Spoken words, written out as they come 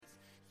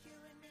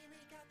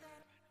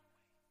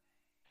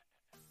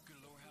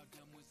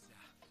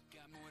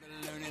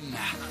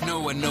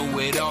No, I know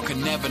it all,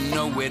 can never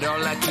know it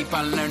all. I keep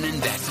on learning,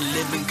 that's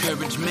living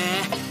courage,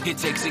 man. It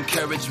takes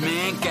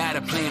encouragement,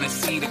 gotta plant a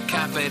seed of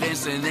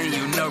confidence, and then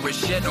you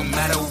nourish it. No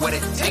matter what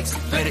it takes,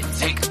 let it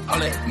take all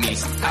it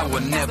needs. I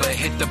will never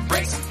hit the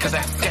brakes, cause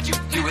I got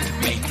you with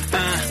me.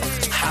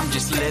 I'm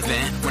just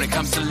living. When it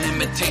comes to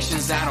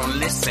limitations, I don't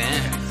listen.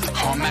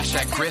 All mash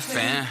at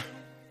Griffin.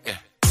 Yeah.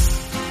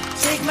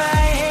 Take my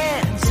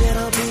hands,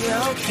 it'll be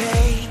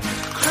okay.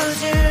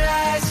 Close your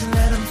eyes and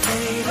let them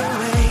fade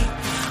away.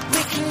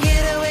 We can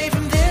get away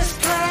from this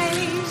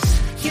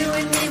place. You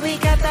and me, we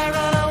got that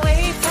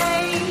runaway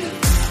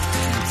pace.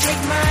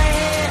 Take my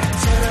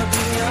hands, it'll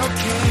be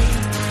okay.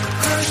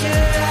 Close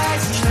your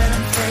eyes and let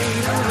them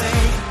fade away.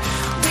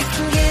 We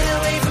can get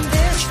away from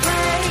this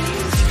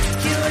place.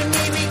 You and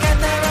me, we got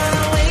that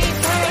runaway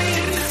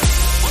pace.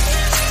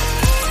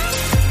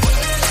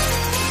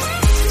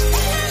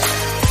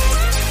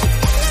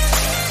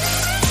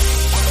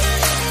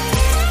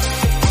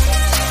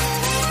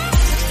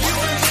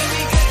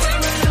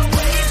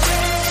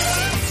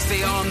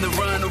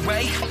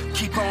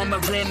 Keep on my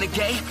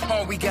renegade.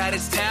 All we got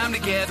is time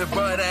together,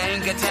 but I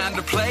ain't got time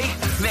to play.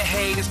 Let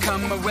haters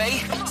come my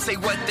way, say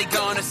what they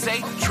gonna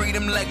say. Treat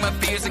them like my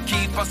fears and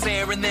keep on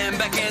staring them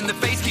back in the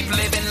face. Keep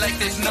living like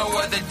there's no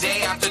other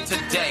day after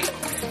today.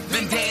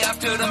 Then day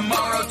after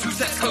tomorrow, 2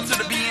 steps closer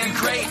to being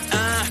great.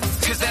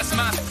 Cause that's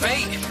my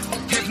fate.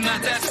 If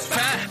not, that's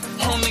fine.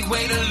 Only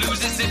way to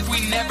lose is if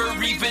we never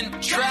even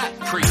try.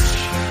 Preach.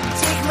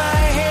 Take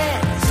my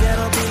hands,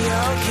 it'll be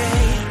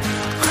okay.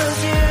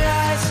 Close your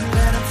eyes and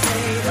let them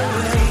fade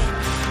away.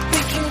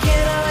 We can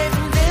get away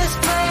from this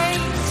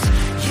place.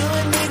 You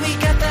and me, we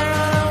got that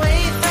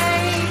runaway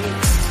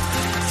phase.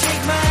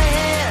 Take my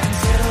hands,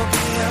 it'll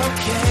be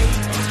okay.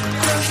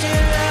 Close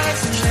your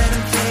eyes and let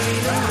them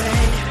fade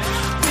away.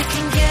 We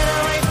can get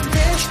away from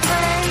this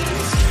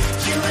place.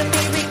 You and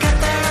me, we got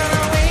that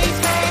runaway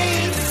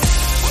phase.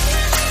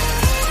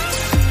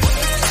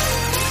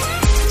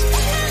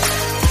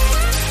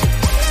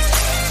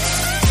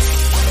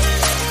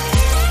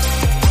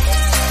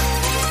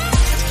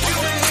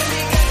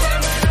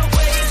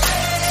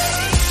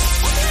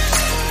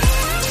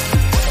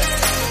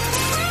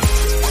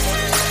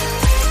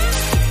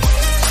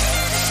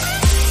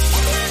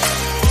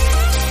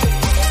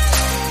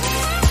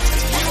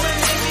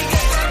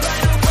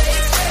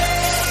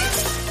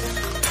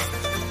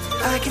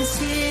 I can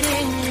see it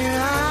in your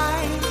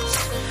eyes.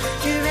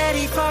 You're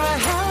ready for a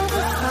hell of a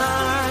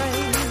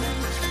fight.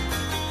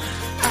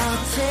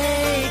 I'll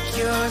take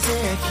yours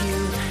if you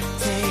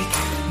take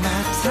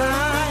my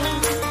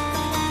time.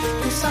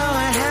 It's all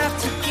I have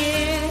to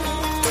give.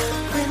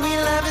 When we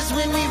love is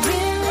when we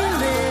really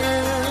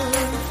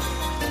live.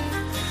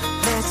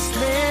 Let's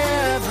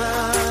live a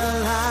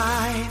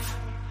life.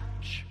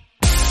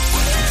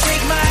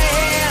 Take my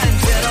hand,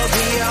 it'll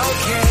be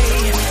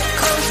okay.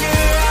 Close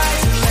your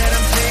eyes and let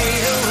them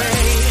fade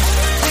away.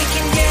 We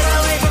can get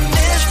away from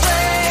this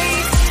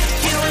place.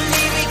 You and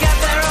me, we got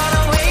that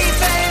runaway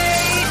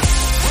phase.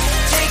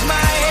 Take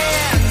my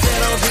hand,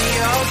 it'll be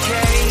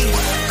okay.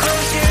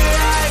 Close your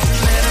eyes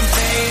and let them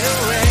fade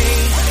away.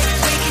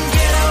 We can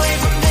get away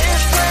from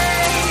this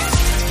place.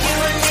 You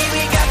and me,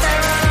 we got that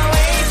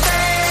runaway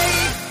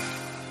phase.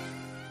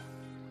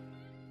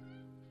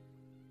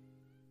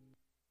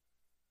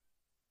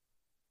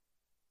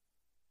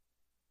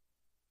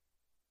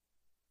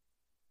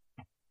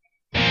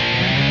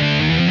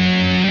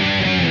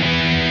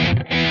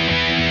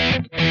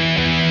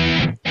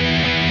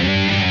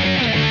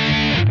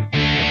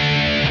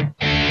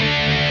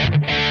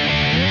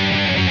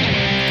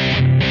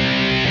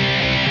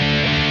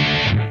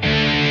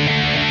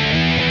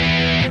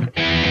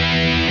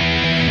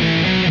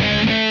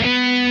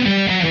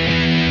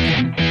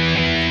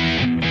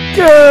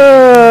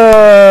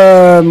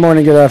 Good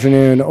morning, good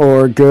afternoon,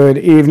 or good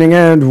evening,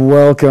 and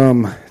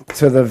welcome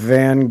to the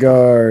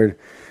Vanguard.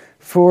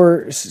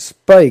 For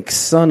Spike,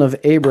 son of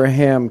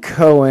Abraham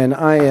Cohen,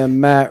 I am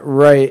Matt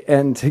Wright,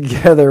 and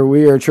together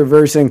we are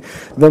traversing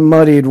the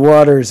muddied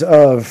waters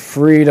of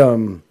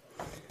freedom.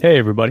 Hey,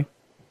 everybody.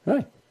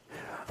 Hi.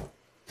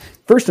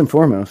 First and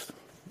foremost,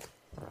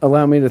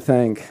 allow me to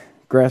thank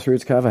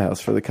Grassroots Kava House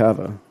for the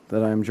kava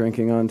that I'm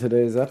drinking on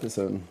today's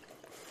episode.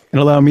 And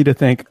allow me to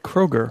thank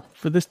Kroger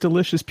for this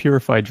delicious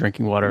purified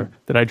drinking water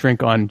that I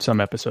drink on some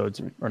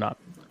episodes or not.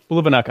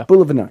 Bulavanaka.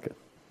 Bulavanaka.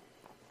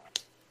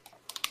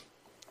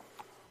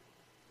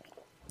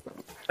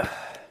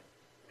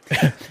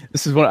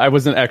 This is when I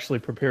wasn't actually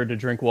prepared to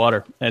drink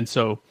water, and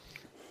so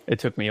it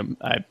took me. I'm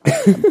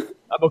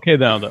okay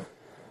now, though.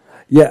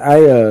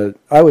 Yeah,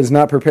 I was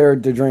not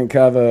prepared to drink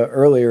kava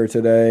earlier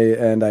today,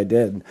 and I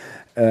did,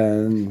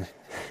 and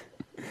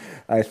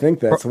I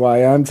think that's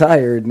why I'm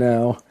tired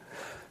now.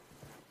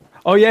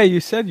 Oh yeah, you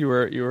said you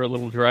were a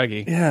little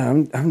draggy. Yeah,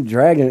 I'm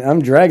dragging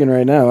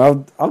right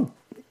now.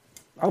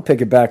 I'll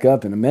pick it back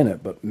up in a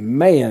minute, but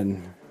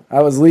man,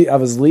 I was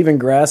leaving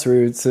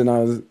Grassroots, and I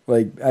was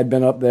like, I'd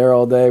been up there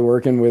all day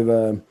working with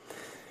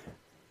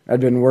I'd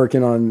been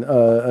working on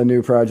a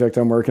new project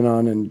I'm working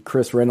on, and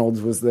Chris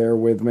Reynolds was there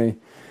with me,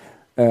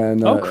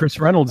 And Chris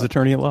Reynolds,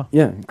 attorney at law.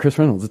 yeah, Chris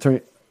Reynolds,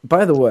 attorney.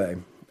 By the way,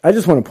 I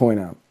just want to point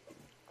out,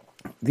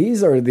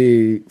 these are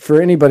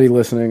for anybody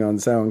listening on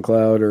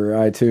SoundCloud or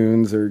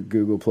iTunes or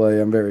Google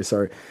Play, I'm very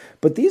sorry,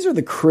 but these are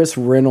the Chris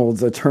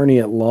Reynolds attorney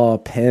at law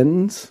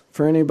pens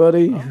for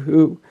anybody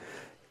who,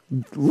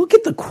 look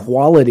at the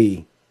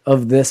quality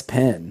of this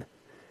pen.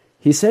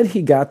 He said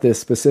he got this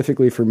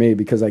specifically for me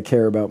because I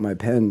care about my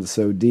pens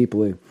so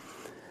deeply.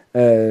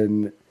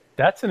 And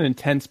that's an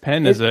intense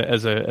pen as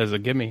a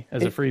gimme,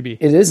 as a freebie.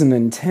 It is an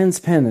intense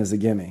pen as a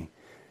gimme.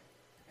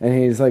 And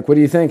he's like, "What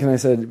do you think?" And I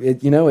said,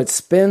 "It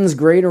spins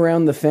great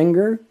around the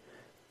finger,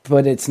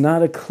 but it's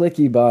not a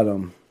clicky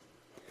bottom.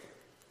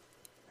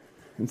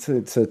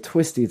 It's a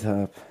twisty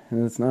top,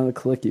 and it's not a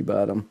clicky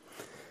bottom."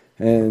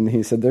 And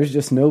he said, "There's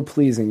just no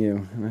pleasing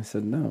you." And I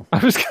said, "No."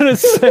 I was going to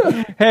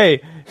say,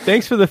 hey,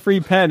 thanks for the free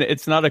pen.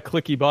 It's not a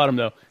clicky bottom,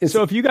 though.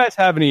 So if you guys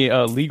have any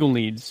legal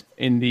needs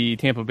in the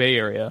Tampa Bay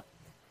area,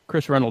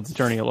 Chris Reynolds,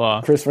 attorney at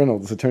law. Chris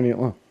Reynolds, attorney at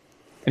law.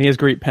 And he has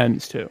great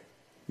pens, too.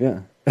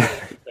 Yeah.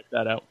 Check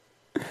that out.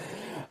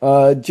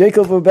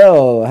 Jacob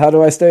Abel, how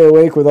do I stay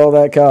awake with all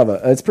that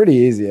kava? It's pretty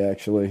easy,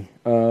 actually.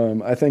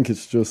 I think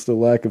it's just a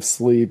lack of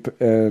sleep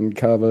and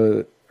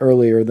kava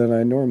earlier than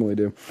I normally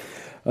do.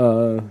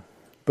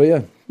 But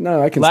yeah,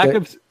 no, I can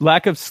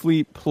lack of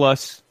sleep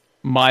plus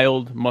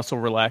mild muscle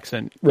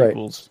relaxant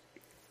equals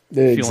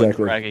feeling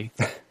craggy.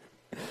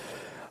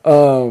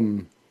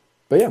 But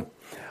yeah,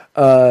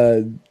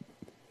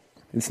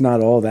 it's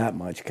not all that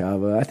much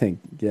kava. I think,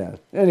 yeah.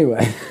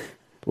 Anyway,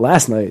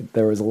 last night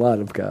there was a lot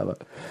of kava.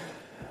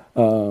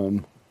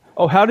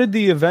 How did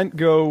the event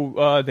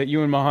go that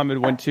you and Mohammed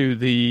went to?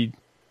 The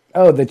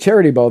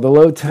charity ball, the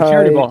Low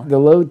Tide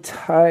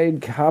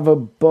Kava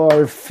Bar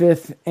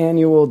 5th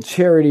annual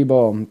charity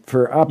ball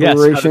for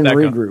Operation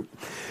Regroup.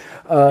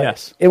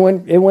 Yes, it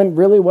went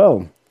really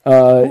well.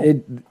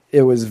 Cool.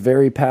 It was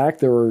very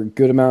packed. There were a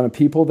good amount of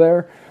people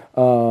there.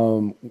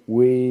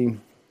 The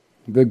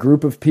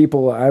group of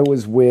people I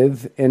was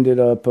with ended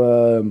up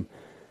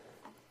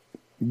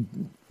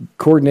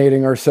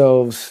coordinating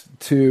ourselves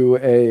to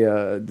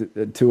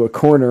a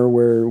corner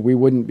where we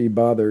wouldn't be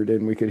bothered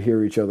and we could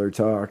hear each other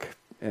talk.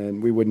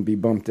 And we wouldn't be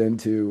bumped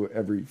into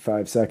every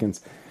 5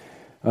 seconds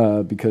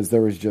because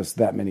there was just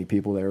that many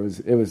people there.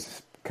 It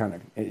was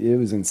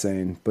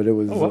insane, but it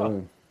was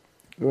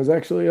it was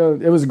actually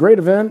it was a great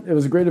event. It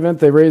was a great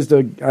event. They raised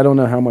I don't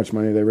know how much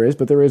money they raised,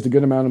 but they raised a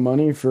good amount of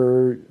money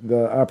for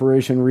the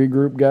Operation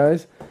Regroup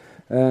guys.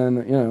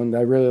 And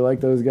I really like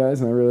those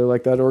guys, and I really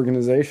like that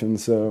organization.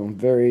 So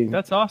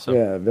that's awesome.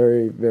 Yeah,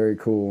 very, very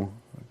cool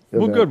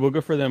event. Well, good. Well,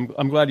 good for them.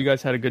 I'm glad you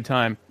guys had a good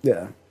time.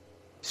 Yeah.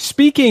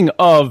 Speaking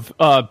of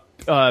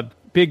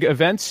big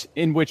events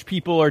in which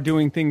people are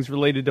doing things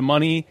related to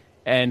money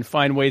and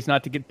find ways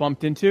not to get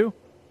bumped into,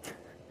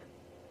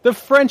 the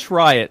French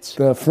riots.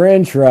 The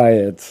French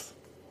riots.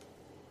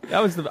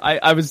 That was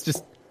I was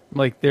just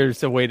like,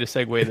 there's a way to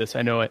segue this.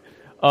 I know it.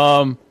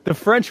 The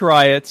French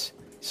riots.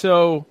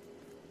 So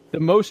the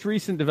most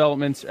recent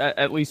developments,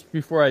 at least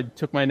before I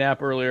took my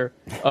nap earlier,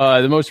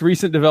 the most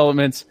recent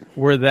developments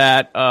were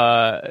that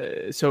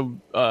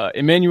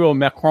Emmanuel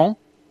Macron.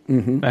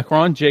 Mm-hmm.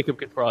 Macron, Jacob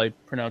could probably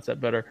pronounce that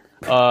better.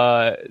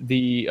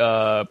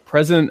 The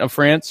president of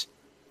France,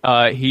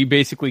 he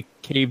basically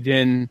caved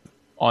in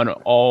on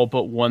all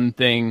but one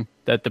thing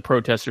that the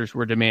protesters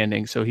were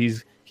demanding. So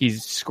he's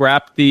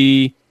scrapped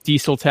the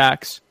diesel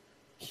tax.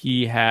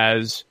 He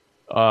has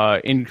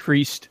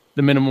increased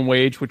the minimum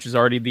wage, which is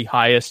already the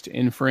highest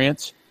in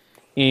France.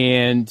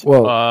 And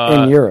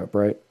in Europe,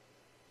 right?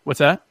 What's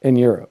that? In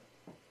Europe.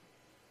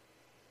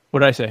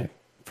 What did I say?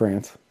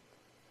 France.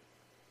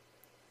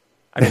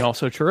 I mean,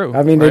 also true.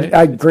 I mean,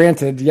 right?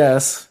 Granted,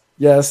 yes.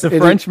 The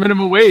French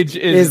minimum wage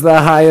is the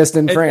highest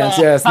in France.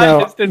 Yes,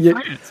 highest in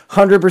France.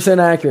 100%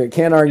 accurate.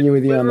 Can't argue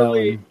with you on that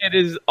one. It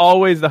is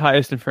always the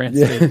highest in France.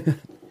 Yeah.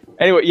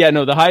 Anyway,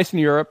 the highest in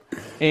Europe,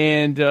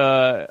 and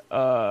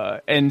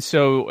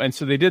so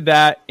they did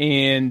that.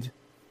 And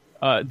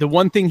the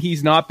one thing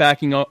he's not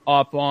backing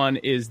up on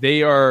is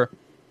they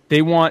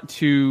want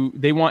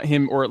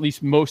him, or at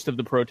least most of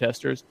the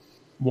protesters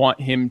want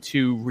him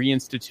to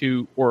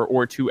reinstitute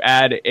or to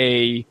add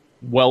a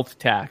wealth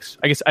tax.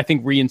 I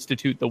think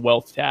reinstitute the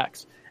wealth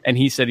tax. And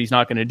he said he's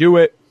not going to do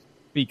it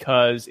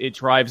because it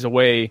drives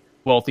away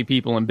wealthy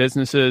people and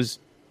businesses,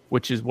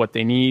 which is what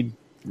they need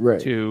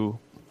to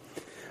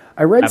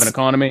have an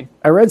economy.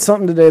 I read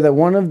something today that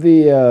one of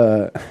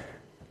the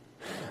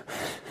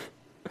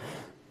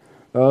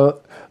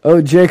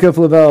Jacob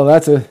Lavelle,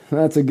 that's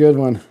a good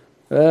one.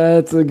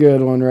 That's a good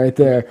one right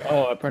there.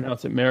 Oh, I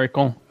pronounce it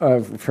Maricon.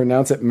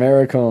 Pronounce it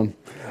Maricon.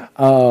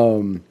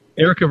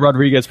 Erica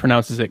Rodriguez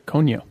pronounces it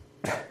Conyo.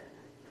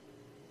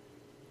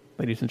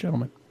 Ladies and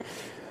gentlemen.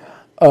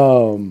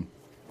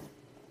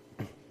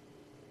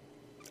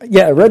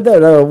 Yeah, I read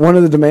that one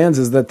of the demands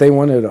is that they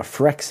wanted a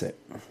Frexit.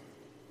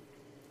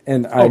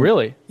 And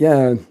really?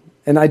 Yeah,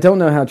 and I don't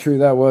know how true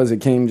that was. It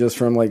came just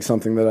from like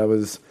something that I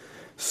was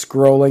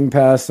scrolling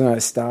past and I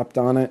stopped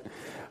on it.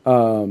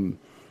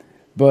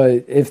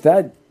 But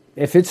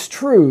if it's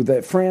true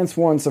that France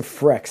wants a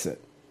Frexit,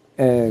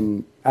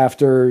 And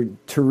after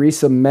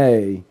Theresa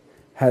May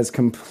has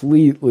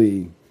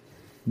completely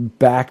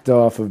backed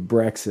off of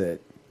Brexit,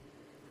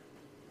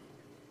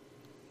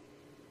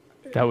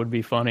 That would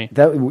be funny.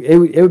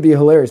 It would be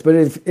hilarious. But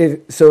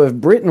if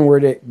Britain were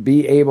to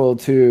be able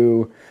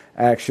to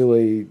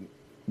actually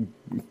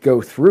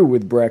go through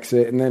with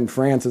Brexit, and then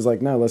France is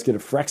like, no, let's get a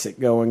Frexit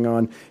going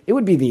on, it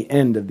would be the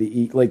end of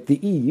the the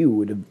EU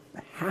would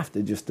have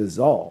to just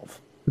dissolve.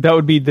 That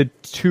would be the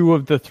two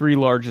of the three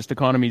largest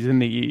economies in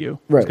the EU.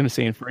 Right. I was going to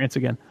say in France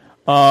again.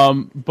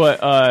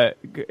 But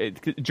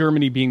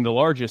Germany being the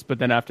largest, but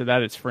then after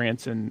that it's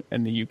France and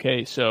the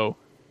UK. So,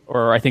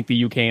 or I think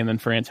the UK and then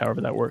France,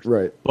 however that works.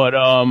 Right. But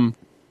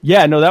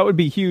yeah, no, that would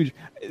be huge.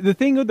 The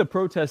thing with the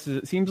protests is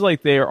it seems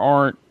like there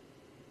aren't,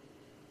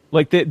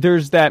 like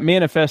there's that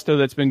manifesto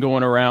that's been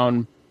going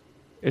around.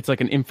 It's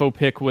like an info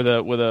pic with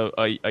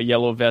a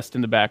yellow vest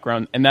in the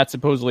background, and that's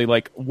supposedly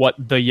like what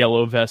the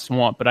yellow vests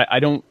want. But I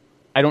don't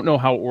know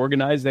how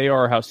organized they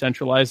are or how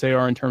centralized they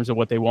are in terms of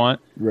what they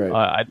want.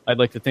 Right. I'd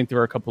like to think there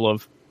are a couple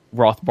of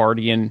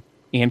Rothbardian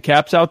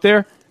ANCAPs out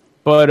there,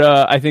 but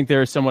I think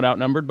they're somewhat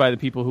outnumbered by the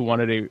people who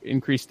wanted an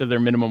increase to their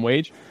minimum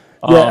wage.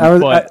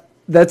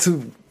 That's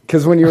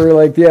because when you were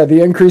like, yeah, the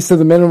increase to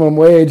the minimum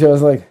wage, I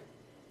was like,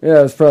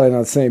 yeah, it's probably not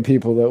the same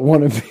people that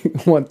want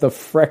the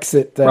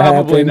Frexit to happen.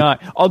 Probably not.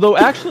 Although,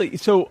 actually,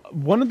 so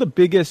one of the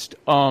biggest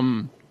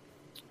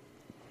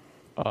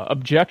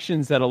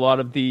objections that a lot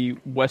of the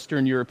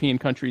Western European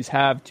countries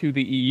have to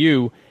the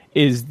EU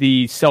is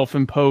the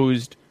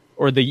self-imposed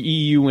or the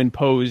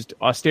EU-imposed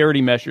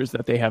austerity measures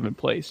that they have in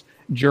place.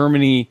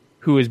 Germany,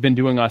 who has been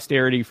doing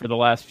austerity for the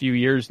last few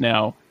years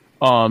now,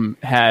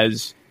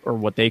 has, or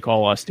what they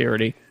call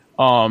austerity,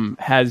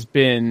 has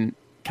been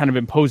kind of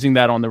imposing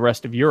that on the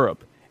rest of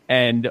Europe.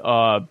 And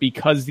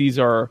because these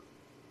are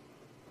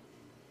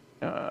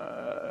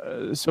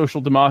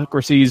social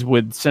democracies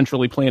with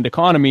centrally planned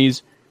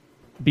economies,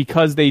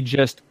 because they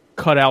just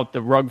cut out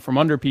the rug from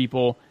under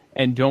people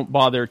and don't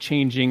bother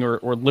changing or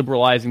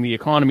liberalizing the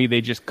economy, they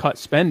just cut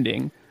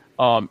spending.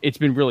 It's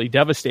been really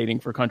devastating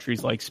for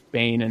countries like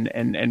Spain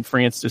and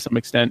France to some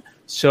extent.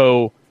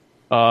 So,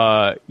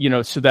 so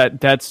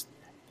that's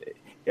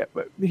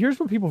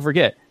here's what people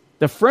forget.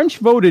 The French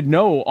voted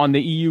no on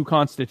the EU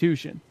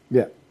constitution.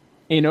 Yeah.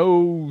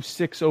 In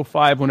 06,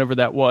 05, whenever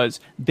that was,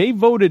 they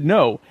voted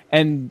no,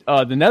 and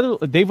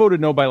they voted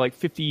no by like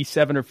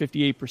 57 or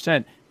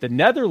 58%. The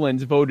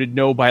Netherlands voted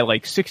no by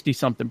like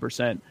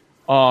 60-something%,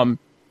 and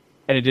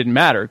it didn't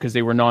matter because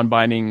they were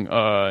non-binding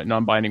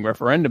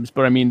referendums.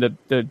 But I mean,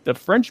 the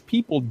French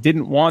people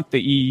didn't want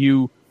the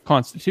EU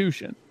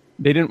constitution.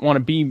 They didn't want to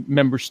be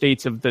member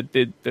states of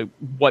the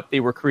what they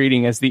were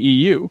creating as the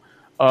EU.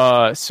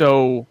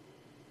 So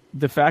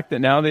the fact that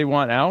now they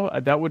want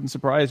out, that wouldn't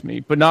surprise me,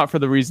 but not for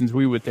the reasons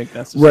we would think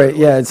necessarily. Right.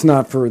 Yeah. It's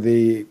not for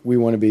we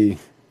want to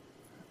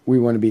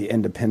be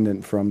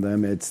independent from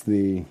them. It's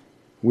we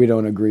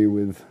don't agree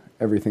with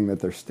everything that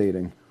they're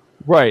stating.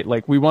 Right.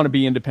 Like we want to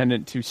be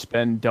independent to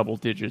spend double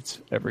digits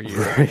every year.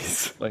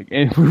 Right. Like,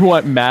 and we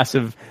want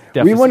massive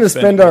deficit. We want to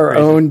spend our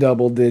own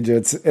double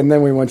digits, and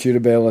then we want you to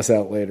bail us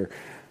out later.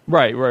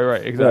 Right.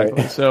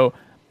 Exactly. Right. So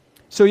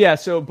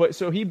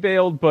he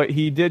bailed, but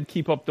he did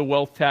keep up the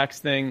wealth tax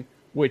thing.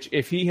 Which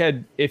if he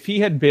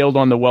had bailed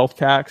on the wealth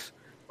tax,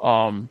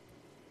 I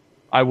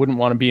wouldn't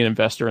want to be an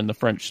investor in the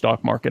French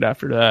stock market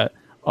after that.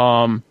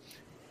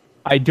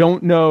 I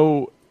don't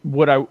know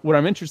what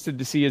I'm interested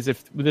to see is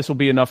if this will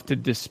be enough to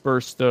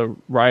disperse the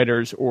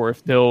rioters, or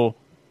if they'll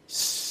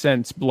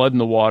sense blood in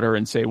the water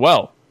and say,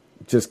 well,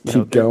 just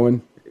keep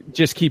going,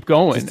 just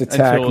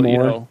attack until,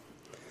 more.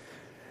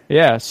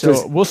 Yeah.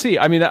 So we'll see.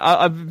 I mean,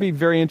 I'd be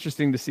very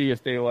interesting to see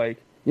if they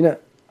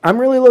I'm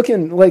really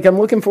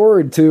looking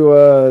forward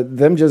to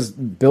them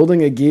just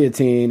building a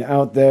guillotine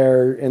out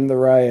there in the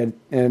riot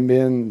and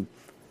being,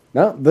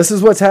 no, this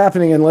is what's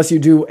happening unless you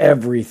do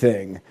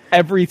everything.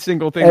 Every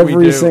single thing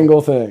Every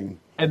single thing.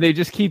 And they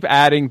just keep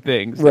adding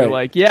things. Right. They're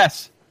like,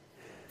 yes,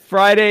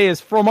 Friday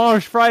is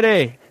Fromage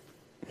Friday.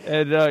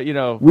 And,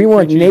 we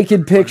want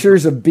naked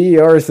pictures of B.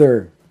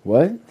 Arthur.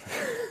 What?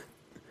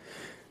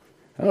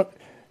 Is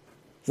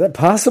that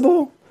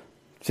possible?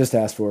 Just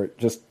ask for it.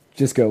 Just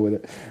go with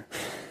it.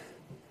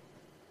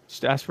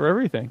 Just ask for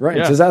everything. Right.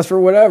 Yeah. Just ask for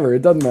whatever.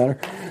 It doesn't matter.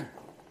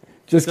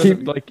 Just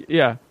keep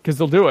because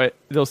they'll do it.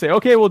 They'll say,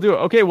 okay, we'll do it.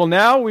 Okay, well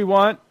now we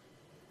want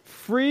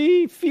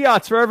free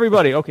fiats for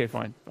everybody. Okay,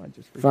 fine.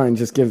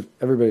 Just give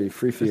everybody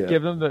free fiat.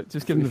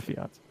 Just give them the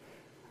fiats.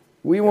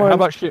 We want. How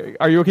about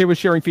are you okay with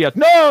sharing fiats?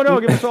 No,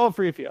 give us all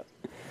free fiats.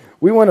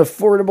 We want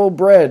affordable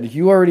bread.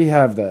 You already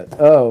have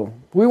that. Oh,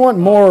 we want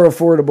more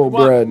affordable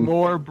bread.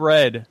 More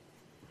bread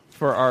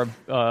for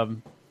our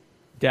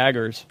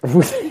daggers.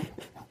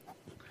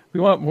 We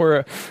want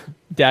more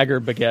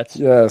dagger baguettes.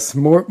 Yes,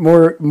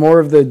 more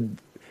of the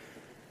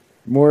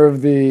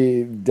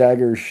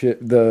dagger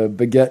the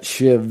baguette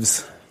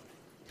shivs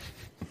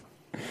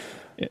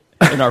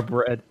in our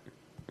bread.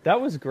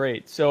 That was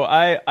great. So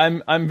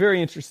I'm very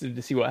interested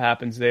to see what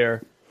happens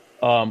there.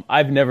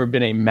 I've never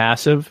been a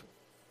massive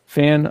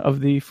fan of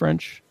the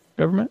French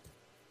government.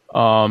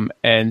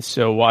 And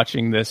so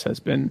watching this has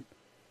been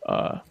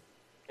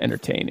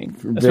entertaining,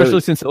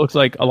 especially since it looks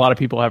like a lot of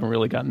people haven't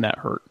really gotten that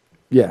hurt.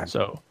 Yeah.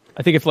 So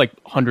I think if like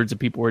hundreds of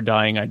people were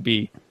dying, I'd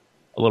be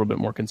a little bit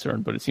more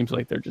concerned, but it seems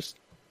like they're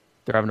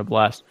having a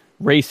blast.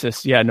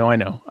 Racist. Yeah, no, I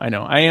know.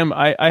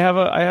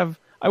 I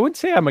wouldn't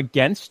say I'm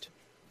against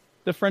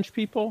the French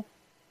people.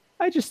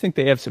 I just think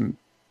they have some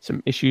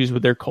issues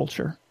with their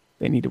culture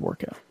they need to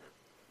work out.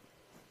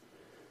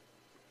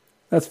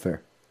 That's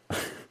fair.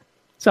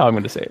 That's how I'm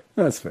going to say it.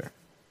 That's fair.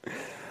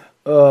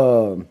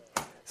 So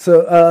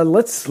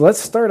let's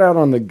start out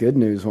on the good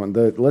news one.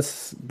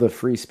 The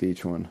free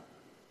speech one.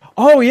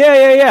 Oh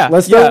yeah.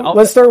 Let's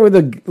start with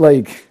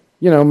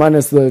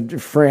minus the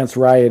France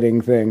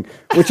rioting thing,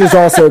 which is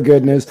also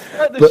good news.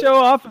 Start the show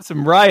off with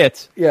some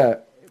riots. Yeah,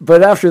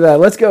 but after that,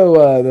 let's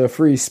go the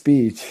free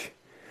speech,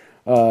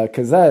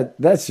 because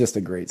that's just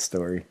a great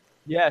story.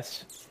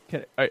 Yes.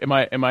 Am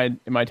I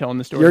telling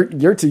the story?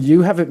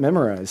 You have it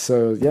memorized,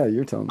 so yeah,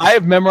 you're telling me. I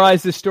have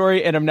memorized this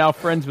story, and I'm now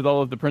friends with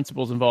all of the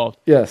principals involved.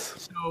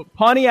 Yes. So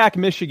Pontiac,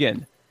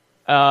 Michigan,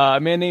 a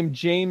man named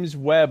James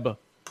Webb.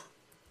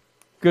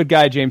 Good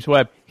guy, James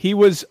Webb. He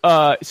was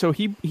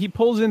he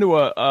pulls into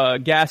a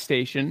gas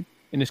station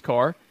in his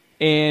car,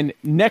 and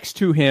next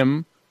to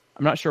him,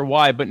 I'm not sure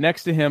why, but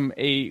next to him,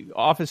 a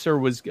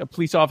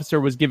police officer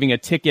was giving a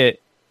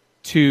ticket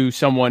to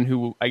someone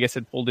who I guess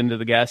had pulled into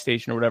the gas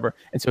station or whatever.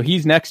 And so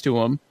he's next to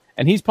him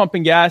and he's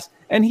pumping gas,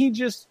 and he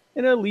just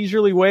in a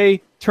leisurely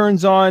way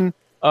turns on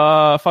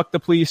Fuck the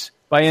Police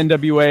by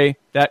NWA,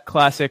 that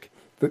classic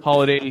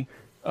holiday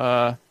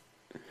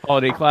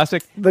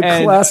classic. The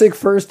classic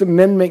First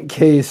Amendment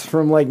case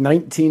from like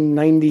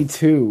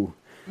 1992.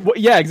 Well,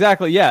 yeah,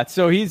 exactly. Yeah.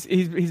 So he's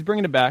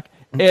bringing it back.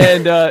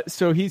 And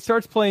so he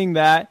starts playing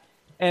that,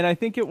 and I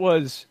think it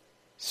was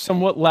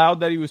somewhat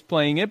loud that he was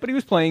playing it, but he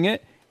was playing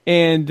it.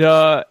 And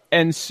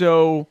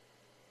so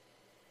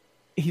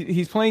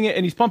he's playing it,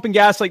 and he's pumping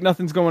gas like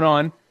nothing's going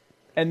on.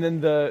 And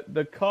then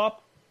the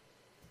cop,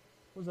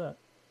 what was that?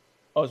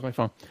 Oh, it's my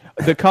phone.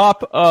 The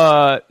cop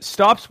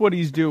stops what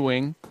he's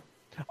doing.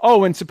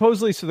 Oh, and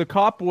supposedly, so the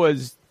cop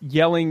was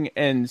yelling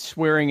and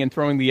swearing and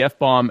throwing the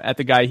F-bomb at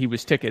the guy he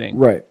was ticketing.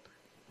 Right.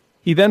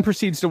 He then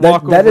proceeds to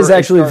walk over. That is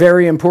actually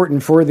very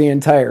important for the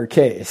entire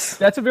case.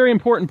 That's a very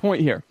important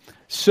point here.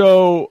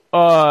 So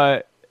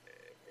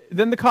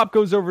then the cop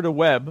goes over to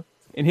Webb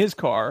in his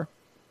car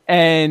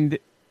and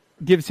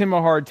gives him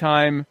a hard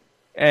time,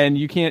 and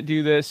you can't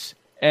do this.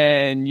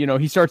 And,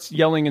 he starts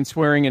yelling and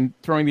swearing and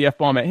throwing the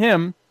F-bomb at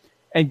him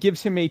and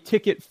gives him a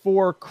ticket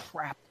for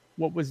crap.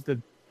 What was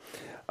the...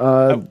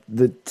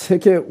 The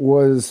ticket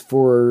was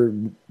for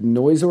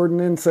noise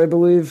ordinance, I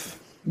believe.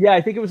 Yeah,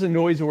 I think it was a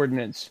noise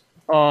ordinance.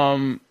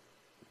 A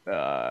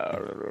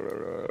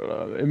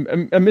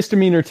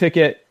misdemeanor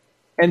ticket.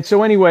 And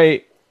so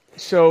anyway,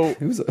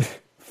 it was a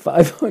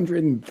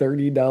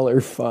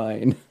 $530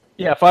 fine.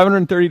 Yeah,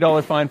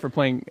 $530 fine for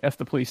playing F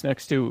the Police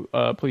next to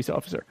a police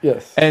officer.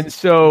 Yes. And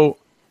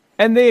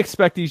they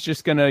expect he's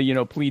just going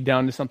to, plead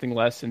down to something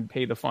less and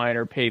pay the fine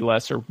or pay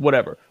less or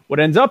whatever. What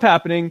ends up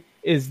happening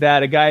is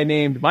that a guy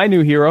named my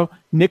new hero,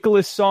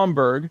 Nicholas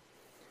Somberg,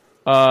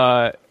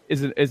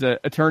 is an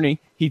attorney.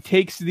 He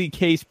takes the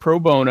case pro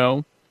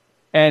bono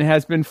and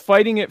has been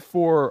fighting it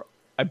for,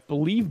 I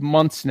believe,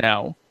 months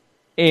now,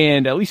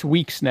 and at least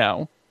weeks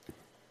now.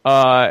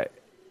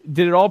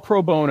 Did it all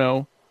pro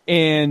bono,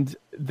 and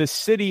the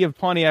city of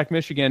Pontiac,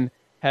 Michigan,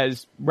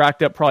 has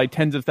racked up probably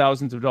tens of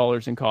thousands of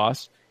dollars in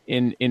costs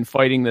in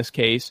fighting this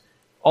case.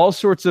 All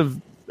sorts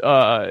of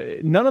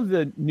none of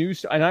the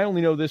news, and I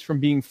only know this from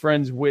being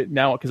friends with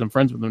now because I'm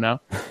friends with him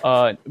now.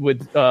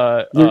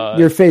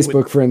 You're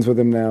Facebook friends with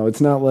him now.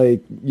 It's not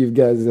like you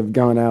guys have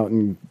gone out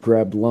and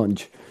grabbed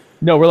lunch.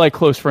 No, we're like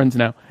close friends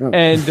now, oh.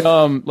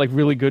 And like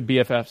really good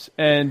BFFs.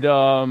 And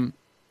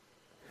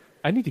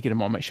I need to get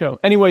him on my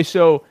show anyway.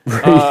 So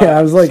yeah,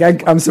 I was like,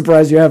 I'm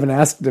surprised you haven't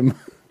asked him.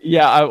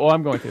 Yeah,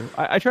 I'm going to.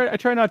 I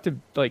try not to,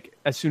 like,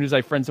 as soon as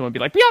I friend someone, be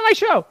like, be on my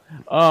show.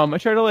 I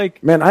try to,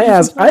 like... Man, I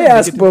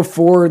ask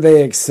before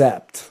they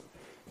accept.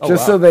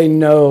 So they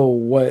know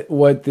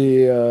what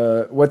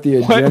the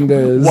agenda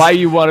is. Why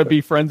you want to be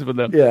friends with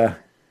them. Yeah.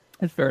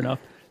 That's fair enough.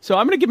 So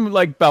I'm going to give him,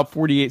 like, about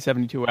 48,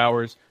 72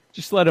 hours.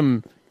 Just let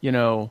him,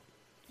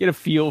 get a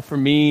feel for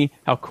me,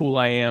 how cool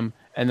I am.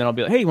 And then I'll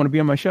be like, hey, you want to be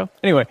on my show?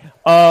 Anyway,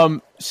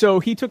 so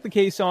he took the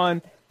case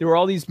on. There were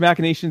all these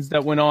machinations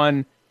that went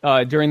on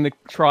during the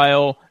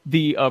trial.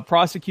 The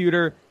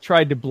prosecutor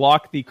tried to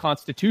block the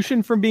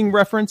Constitution from being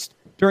referenced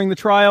during the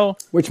trial.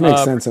 Which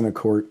makes sense in a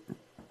court.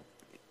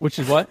 Which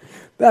is what?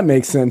 That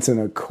makes sense in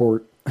a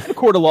court. A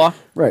court of law.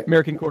 Right.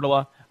 American court of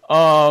law.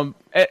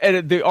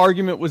 And the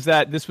argument was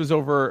that this was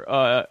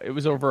over, it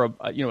was over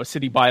a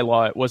city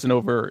bylaw. It wasn't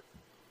over,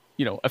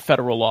 a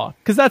federal law.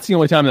 Because that's the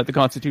only time that the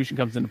Constitution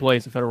comes into play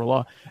is a federal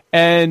law.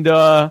 And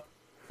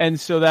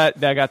so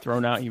that got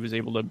thrown out. He was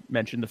able to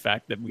mention the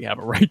fact that we have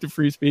a right to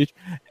free speech.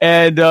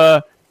 And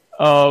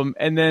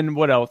then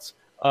what else?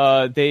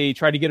 They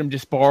tried to get him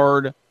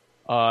disbarred.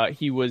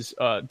 He was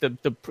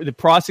the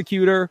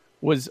prosecutor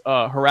was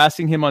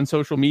harassing him on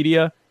social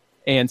media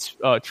and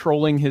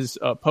trolling his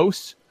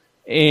posts,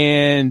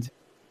 and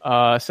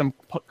some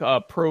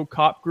pro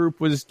cop group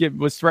was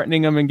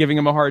threatening him and giving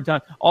him a hard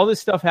time. All this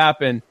stuff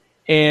happened,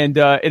 and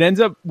it ends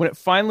up, when it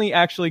finally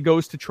actually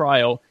goes to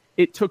trial,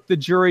 it took the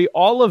jury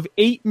all of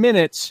 8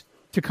 minutes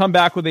to come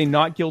back with a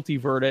not guilty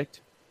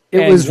verdict.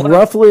 It was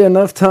roughly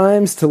enough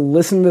times to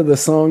listen to the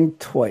song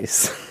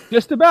twice.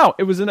 Just about.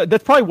 It was.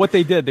 That's probably what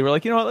they did. They were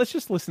like, you know what? Let's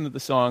just listen to the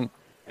song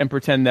and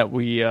pretend that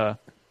we.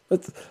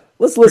 Let's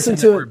listen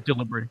to it.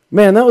 Deliberating.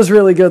 Man, that was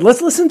really good.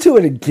 Let's listen to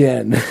it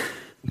again.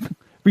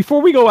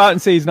 Before we go out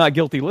and say he's not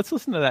guilty, let's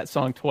listen to that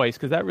song twice,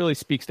 because that really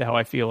speaks to how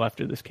I feel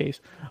after this case.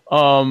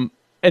 And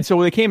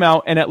so they came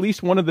out, and at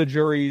least one of the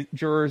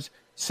jurors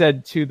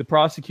said to the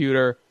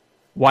prosecutor,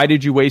 "Why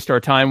did you waste our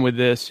time with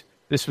this?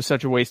 This was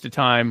such a waste of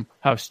time.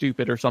 How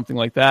stupid," or something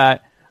like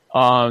that.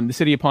 The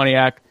city of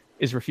Pontiac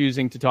is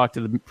refusing to talk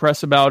to the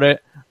press about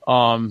it.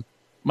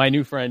 My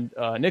new friend,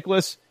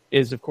 Nicholas,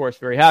 is, of course,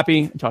 very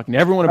happy and talking to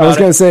everyone about it. I was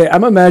going to say,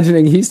 I'm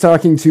imagining he's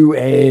talking to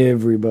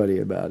everybody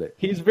about it.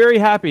 He's very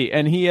happy,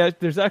 and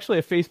there's actually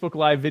a Facebook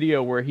Live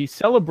video where he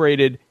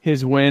celebrated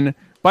his win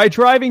by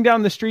driving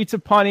down the streets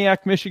of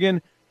Pontiac,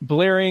 Michigan,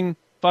 blaring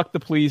 "fuck the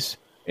police"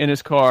 in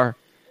his car.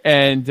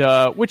 And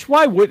which,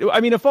 why would, I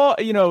mean, if all,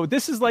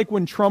 this is like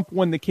when Trump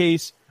won the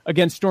case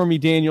against Stormy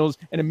Daniels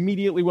and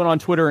immediately went on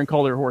Twitter and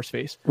called her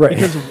horseface. Right.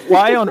 Because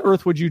why on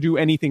earth would you do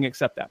anything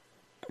except that?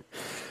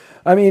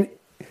 I mean,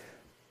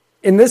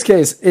 in this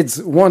case, it's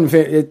one.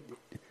 These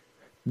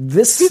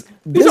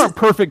aren't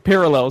perfect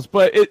parallels,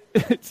 but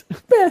it's.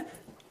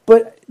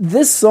 But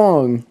this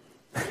song,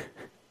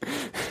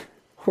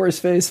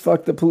 horseface,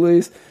 fuck the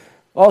police.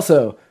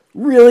 Also,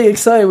 really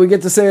excited we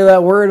get to say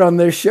that word on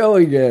this show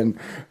again.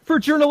 For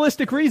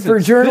journalistic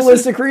reasons.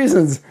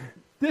 Reasons.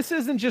 This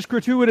isn't just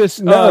gratuitous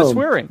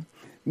swearing.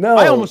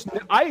 No.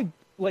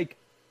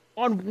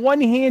 On one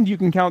hand, you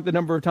can count the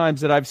number of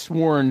times that I've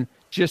sworn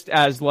just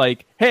as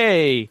like,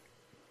 hey,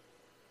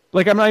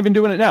 like I'm not even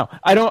doing it now.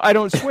 I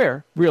don't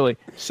swear, really.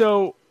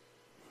 So,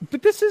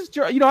 but this is,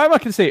 I'm not going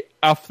to say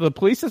F the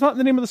police. That's not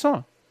the name of the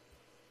song.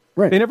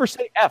 Right. They never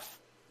say F.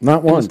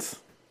 Not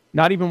once.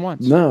 Not even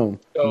once. No,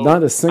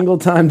 not a single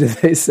time did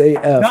they say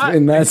F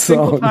in that song.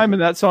 Not a single time in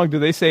that song do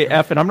they say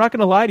F, and I'm not going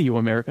to lie to you,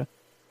 America.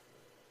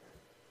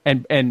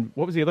 And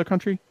what was the other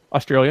country?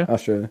 Australia.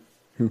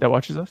 That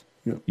watches us?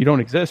 Yeah. You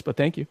don't exist, but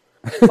thank you.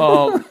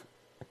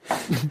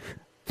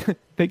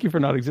 Thank you for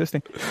not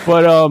existing.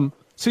 But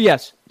so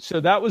yes,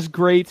 so that was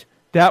great.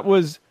 That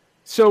was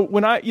so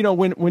when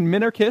when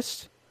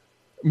minarchists,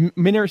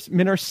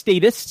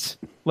 statists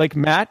like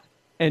Matt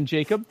and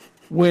Jacob,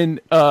 when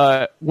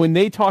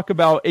they talk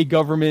about a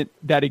government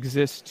that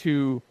exists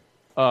to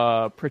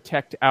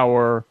protect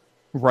our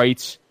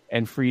rights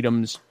and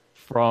freedoms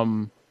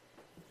from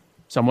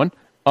someone,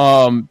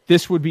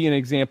 this would be an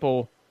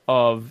example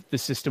of the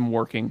system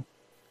working.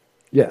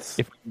 Yes.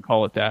 If we can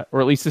call it that.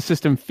 Or at least the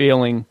system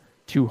failing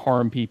to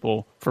harm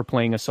people for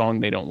playing a song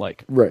they don't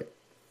like. Right.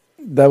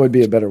 That would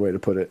be a better way to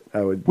put it,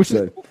 I would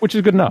say. Which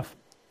is good enough.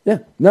 Yeah.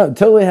 No,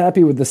 totally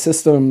happy with the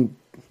system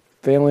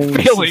failing.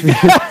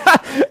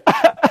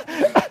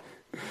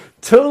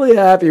 Totally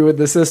happy with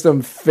the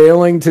system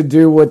failing to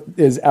do what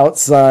is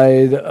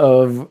outside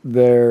of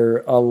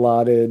their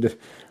allotted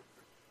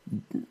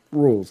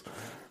rules.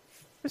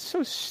 It's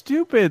so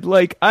stupid.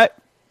 Like I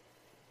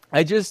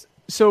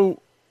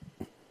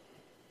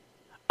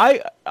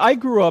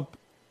grew up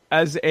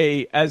as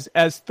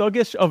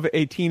thuggish of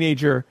a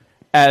teenager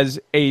as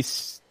a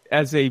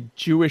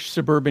Jewish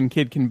suburban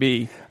kid can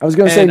be. I was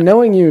going to say,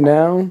 knowing you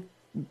now,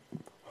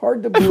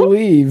 hard to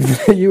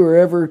believe that you were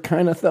ever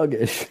kind of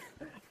thuggish.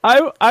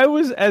 I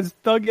was as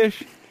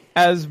thuggish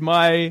as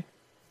my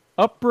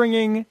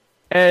upbringing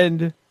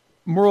and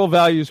moral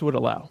values would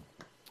allow,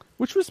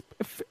 which was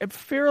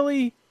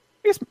fairly,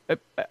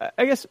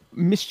 I guess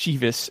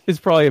mischievous is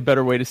probably a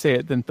better way to say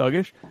it than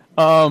thuggish.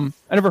 I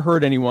never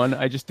hurt anyone.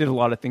 I just did a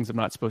lot of things I'm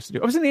not supposed to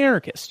do. I was an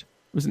anarchist.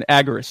 I was an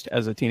agorist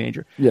as a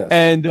teenager. Yes.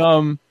 And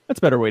that's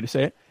a better way to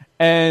say it.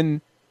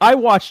 And I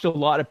watched a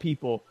lot of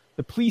people.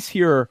 The police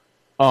here,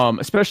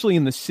 especially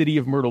in the city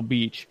of Myrtle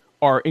Beach,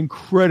 are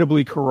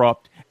incredibly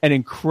corrupt and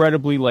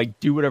incredibly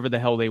do whatever the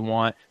hell they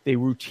want. They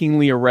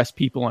routinely arrest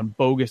people on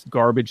bogus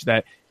garbage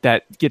that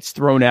gets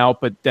thrown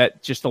out, but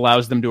that just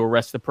allows them to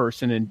arrest the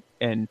person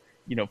and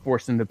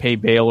force them to pay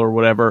bail or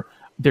whatever.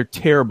 They're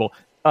terrible.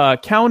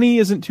 County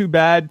isn't too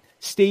bad.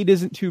 State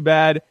isn't too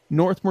bad.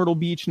 North Myrtle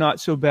Beach, not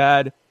so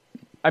bad.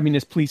 I mean,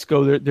 as police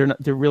go,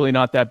 they're really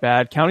not that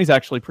bad. County's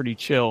actually pretty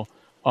chill.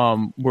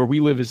 Where we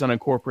live is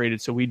unincorporated,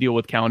 so we deal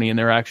with county, and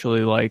they're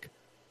actually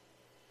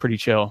pretty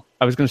chill.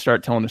 I was going to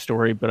start telling a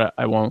story, but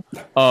I won't.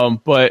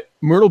 But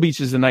Myrtle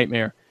Beach is a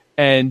nightmare.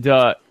 And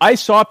I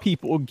saw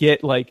people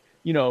get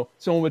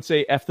someone would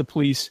say F the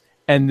police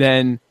and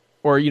then,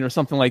 or,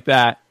 something like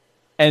that.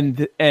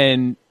 And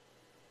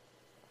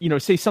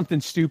say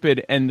something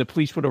stupid and the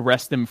police would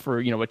arrest them for,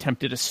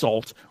 attempted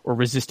assault or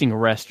resisting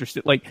arrest or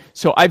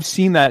so I've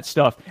seen that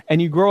stuff. And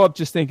you grow up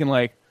just thinking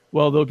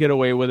well, they'll get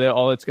away with it.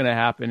 All that's going to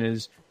happen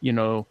is,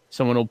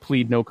 someone will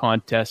plead no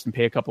contest and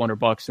pay a couple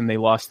 $100 and they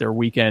lost their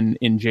weekend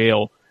in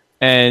jail.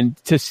 And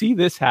to see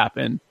this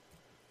happen,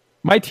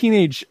 my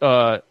teenage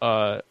thug,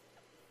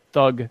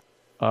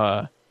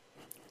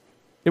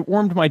 it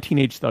warmed my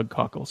teenage thug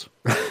cockles.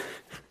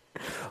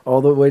 All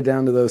the way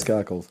down to those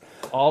cockles.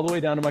 All the way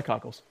down to my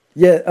cockles.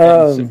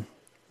 Yeah,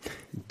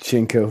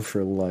 Jinko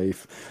for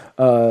life.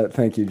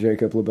 Thank you,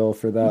 Jacob LaBelle,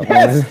 for that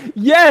one.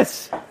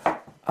 Yes!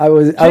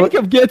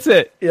 Jacob gets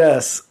it.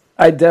 Yes,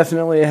 I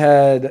definitely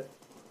had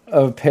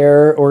a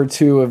pair or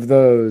two of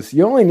those.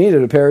 You only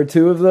needed a pair or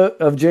two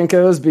of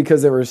Jinkos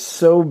because they were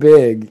so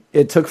big,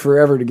 it took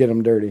forever to get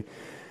them dirty.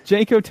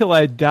 Janko till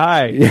I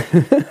die.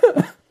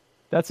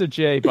 That's a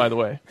J, by the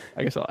way.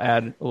 I guess I'll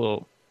add a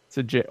little. It's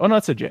a J. Oh, no,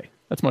 it's a J.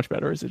 That's much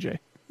better. It's a J.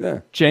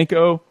 Yeah.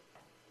 Janko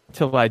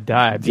till I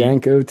die. B.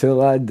 Janko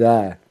till I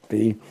die.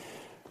 B.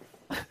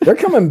 They're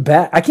coming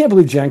back. I can't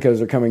believe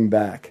Jankos are coming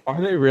back. Are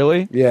they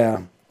really?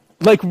 Yeah.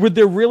 Like, were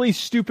they really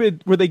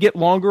stupid? Where they get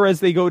longer as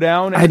they go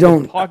down? And I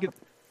don't.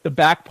 The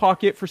back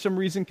pocket, for some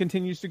reason,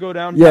 continues to go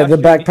down. Yeah, the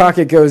back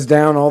pocket goes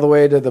down all the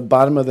way to the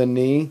bottom of the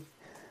knee.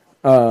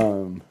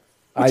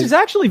 Which is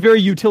actually very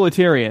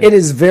utilitarian. It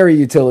is very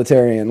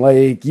utilitarian.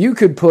 Like, you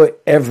could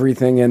put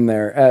everything in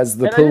there, as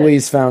the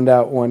police found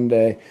out one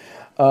day.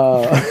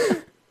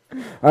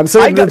 I'm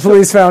certain the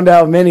police found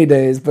out many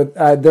days, but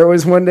there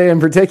was one day in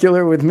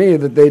particular with me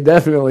that they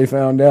definitely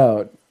found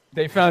out.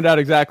 They found out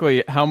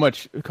exactly how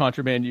much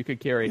contraband you could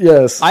carry.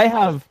 Yes.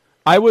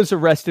 I was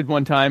arrested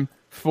one time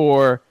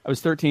I was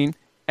 13,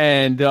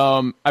 and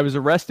I was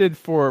arrested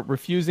for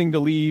refusing to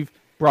leave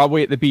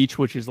Broadway at the Beach,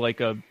 which is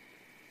like a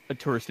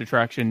tourist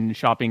attraction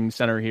shopping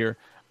center here,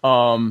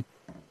 on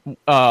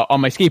my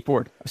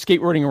skateboard. I was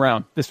skateboarding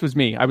around. This was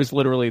me. I was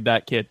literally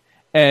that kid.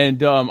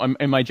 And I'm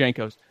in my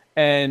Jankos.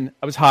 And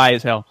I was high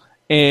as hell.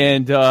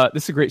 And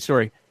this is a great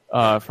story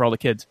for all the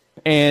kids.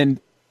 And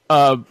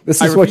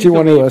this is what you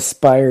want to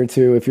aspire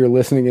to if you're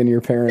listening in your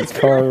parents'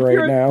 car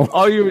right now.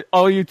 All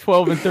you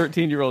 12 and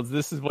 13-year-olds,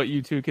 this is what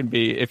you two can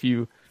be if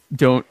you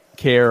don't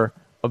care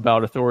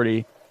about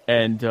authority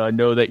and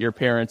know that your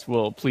parents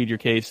will plead your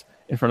case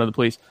in front of the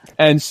police.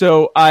 And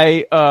so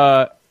I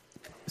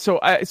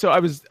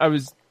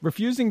was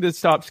refusing to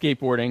stop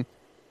skateboarding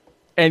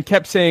and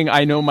kept saying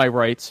I know my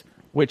rights,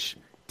 which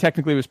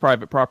technically was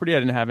private property. I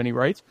didn't have any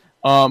rights.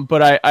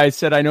 But I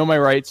said I know my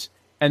rights,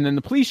 and then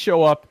the police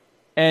show up,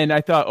 and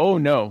I thought, oh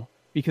no,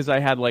 because I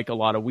had like a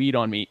lot of weed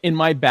on me in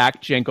my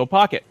back Janko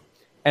pocket.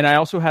 And I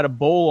also had a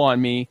bowl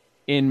on me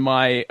in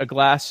a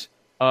glass,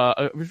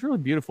 it was really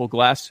beautiful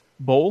glass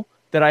bowl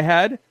that I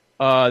had.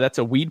 That's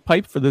a weed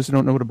pipe, for those who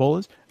don't know what a bowl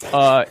is,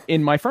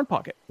 in my front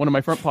pocket, one of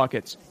my front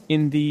pockets,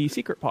 in the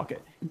secret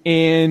pocket.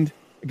 And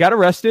got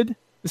arrested.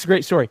 This is a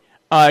great story.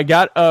 He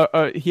had to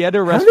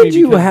arrest me. How did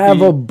you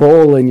have a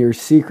bowl in your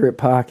secret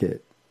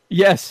pocket?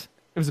 Yes.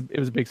 It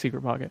was a big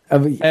secret pocket.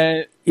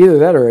 Either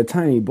that or a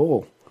tiny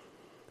bowl.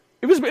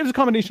 It was a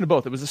combination of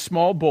both. It was a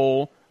small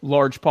bowl,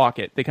 large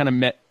pocket. They kind of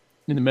met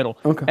in the middle.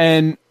 Okay.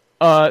 And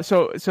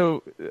so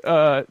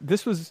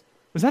this was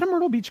that a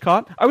Myrtle Beach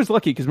cop? I was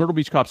lucky because Myrtle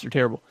Beach cops are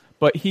terrible.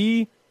 But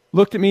he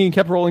looked at me and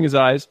kept rolling his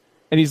eyes,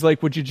 and he's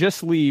like, "Would you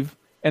just leave?"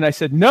 And I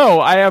said, "No,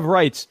 I have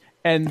rights."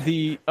 And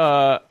the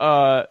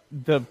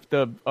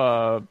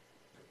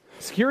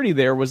security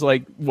there was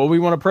like, "Well, we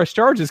want to press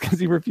charges because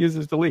he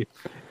refuses to leave."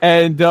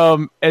 And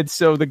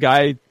so the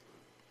guy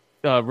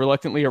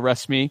reluctantly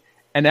arrests me.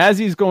 And as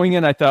he's going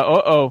in, I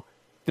thought,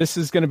 this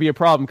is going to be a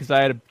problem because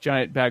I had a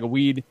giant bag of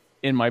weed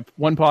in my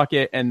one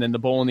pocket and then the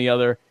bowl in the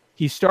other.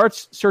 He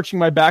starts searching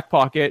my back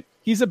pocket.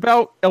 He's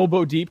about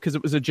elbow deep because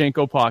it was a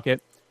Janko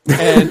pocket.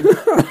 And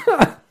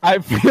I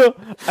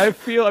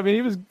feel, I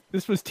mean,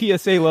 this was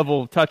TSA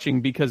level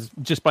touching because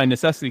just by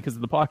necessity because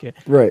of the pocket.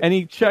 Right. And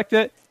he checked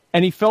it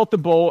and he felt the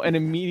bowl and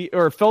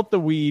felt the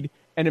weed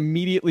and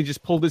immediately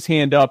just pulled his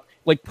hand up,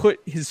 like put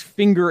his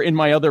finger in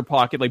my other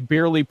pocket, like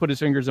barely put his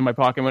fingers in my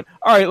pocket and went,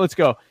 "All right, let's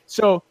go."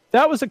 So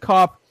that was a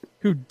cop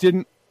who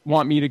didn't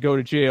want me to go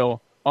to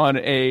jail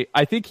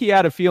I think he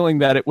had a feeling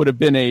that it would have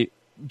been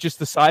just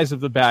the size of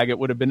the bag, it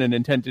would have been an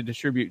intent to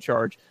distribute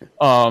charge,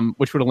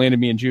 which would have landed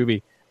me in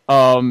juvie.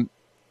 So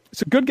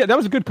that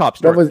was a good cop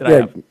story.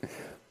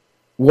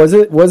 Was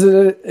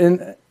it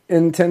an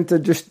intent to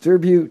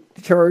distribute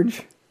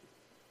charge?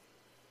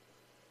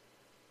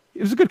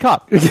 It was a good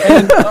cop. And,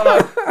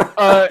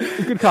 a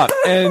good cop.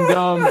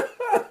 And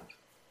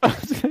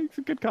it's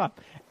a good cop.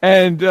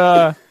 And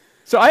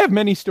so I have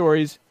many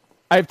stories.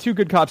 I have two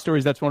good cop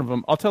stories. That's one of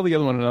them. I'll tell the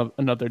other one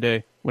another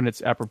day when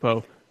it's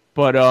apropos.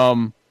 But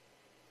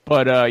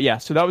yeah.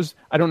 So that was.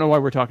 I don't know why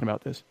we're talking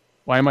about this.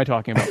 Why am I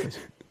talking about this?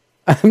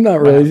 I'm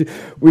not really.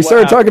 We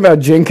started talking about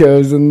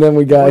Jinkos, and then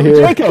we got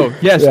here. Janko,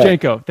 yes, yeah.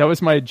 Janko. That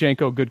was my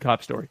Janko good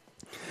cop story.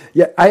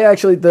 Yeah, I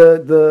actually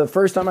the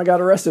first time I got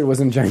arrested was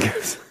in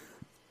Jankos.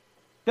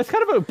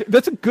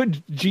 That's a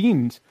good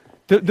genes.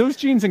 Those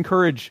genes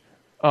encourage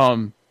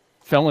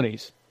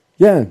felonies.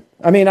 Yeah,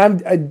 I mean, I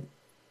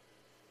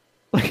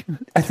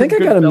think I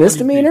got a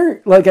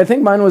misdemeanor. Like, I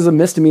think mine was a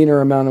misdemeanor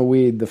amount of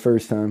weed the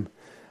first time.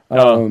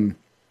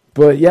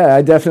 But yeah,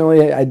 I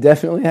definitely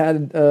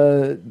had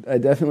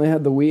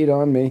the weed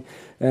on me,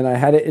 and I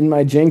had it in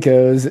my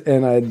Jinkos,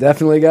 and I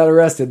definitely got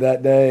arrested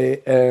that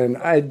day, and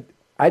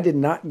I did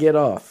not get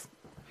off.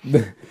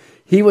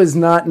 He was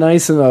not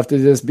nice enough to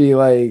just be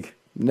like,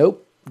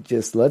 nope,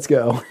 just let's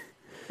go.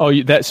 Oh,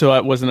 so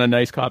that wasn't a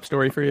nice cop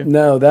story for you?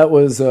 No, that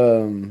was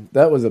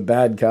a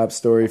bad cop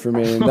story for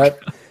me, and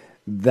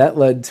that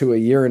led to a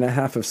year and a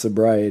half of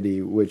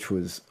sobriety, which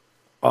was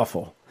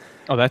awful.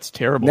 Oh, that's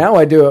terrible. Now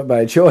I do it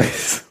by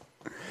choice.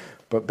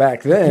 But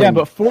back then... Yeah,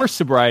 but forced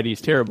sobriety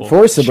is terrible.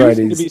 Forced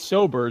sobriety... Choosing to be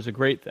sober is a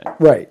great thing.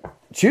 Right.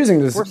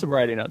 Choosing to... Forced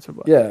sobriety, not so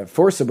bad. Yeah,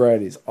 forced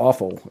sobriety is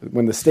awful.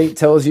 When the state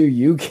tells you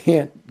you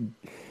can't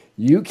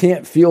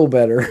feel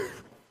better.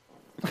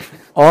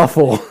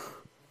 Awful.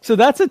 So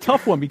that's a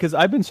tough one, because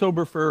I've been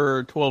sober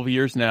for 12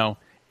 years now.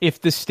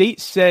 If the state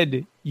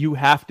said you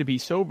have to be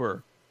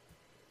sober...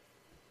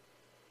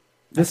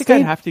 I think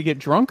I'd have to get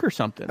drunk or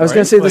something. I was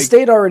going to say, the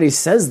state already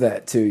says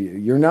that to you.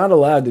 You're not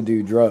allowed to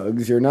do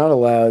drugs. You're not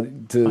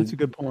allowed to... That's a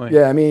good point.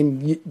 Yeah, I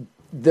mean,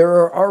 there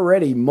are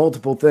already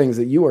multiple things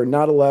that you are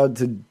not allowed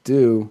to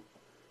do.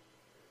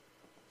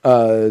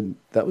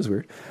 That was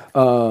weird.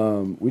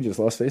 We just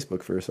lost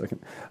Facebook for a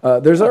second.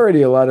 There's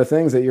already a lot of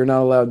things that you're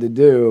not allowed to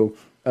do.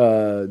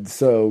 And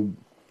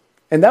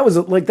that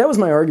was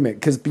my argument,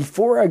 because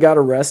before I got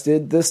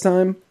arrested this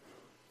time...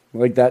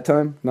 Like that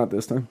time, not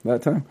this time,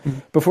 that time.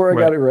 Before I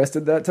got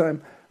arrested that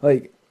time,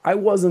 like, I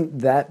wasn't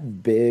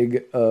that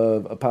big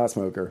of a pot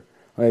smoker.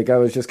 Like, I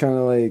was just kind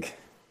of like,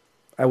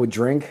 I would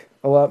drink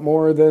a lot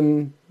more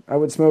than I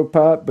would smoke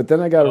pot. But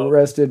then I got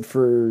arrested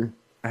for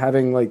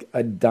having like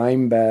a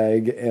dime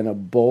bag and a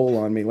bowl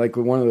on me, like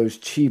one of those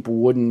cheap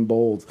wooden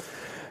bowls.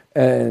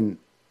 And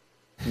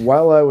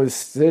while I was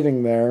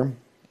sitting there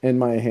in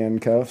my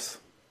handcuffs,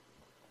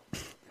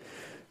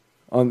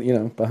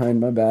 behind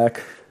my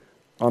back,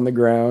 on the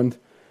ground,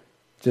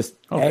 just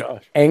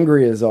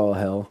angry as all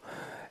hell.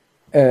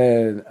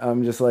 And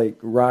I'm just like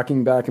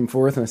rocking back and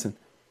forth. And I said,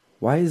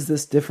 why is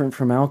this different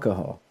from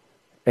alcohol?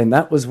 And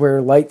that was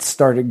where lights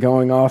started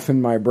going off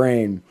in my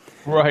brain.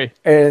 Right.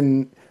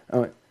 And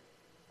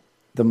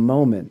the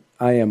moment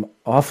I am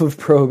off of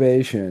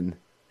probation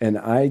and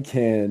I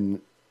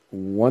can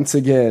once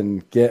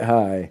again get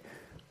high,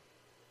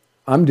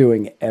 I'm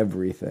doing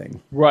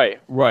everything. Right.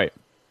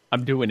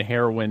 I'm doing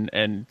heroin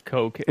and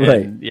coke. And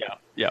right.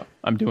 Yeah,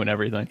 I'm doing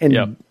everything.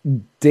 And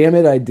damn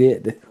it, I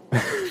did.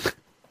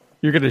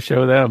 You're going to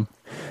show them.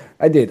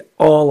 I did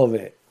all of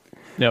it.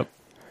 Yep.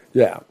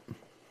 Yeah.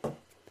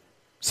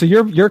 So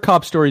your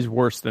cop story is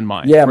worse than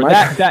mine. Yeah,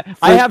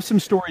 I have some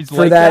stories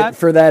like that.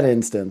 For that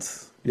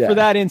instance. Yeah. For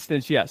that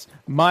instance, yes.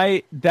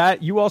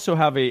 You also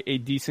have a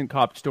decent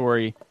cop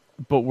story,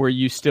 but where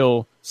you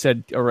still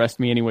said arrest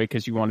me anyway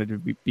because you wanted to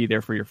be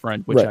there for your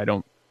friend, which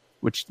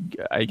which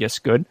I guess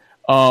good.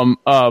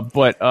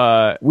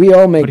 But we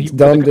all make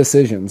dumb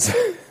decisions.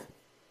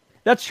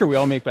 That's true. We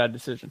all make bad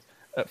decisions.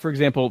 For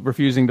example,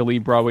 refusing to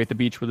leave Broadway at the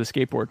beach with a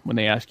skateboard when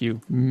they ask you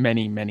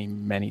many, many,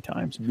 many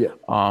times. Yeah.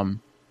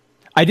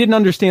 I didn't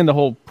understand the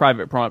whole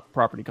private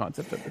property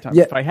concept at the time.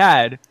 Yeah. If I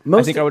had,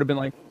 I think I would have been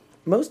like...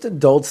 Most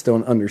adults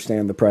don't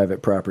understand the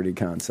private property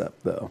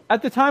concept, though.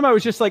 At the time, I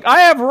was just like,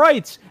 I have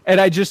rights!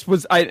 And I just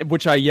was...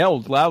 which I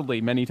yelled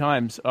loudly many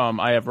times,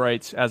 I have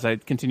rights, as I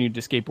continued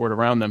to skateboard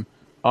around them.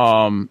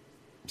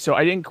 So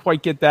I didn't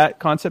quite get that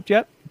concept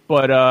yet,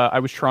 but I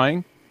was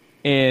trying.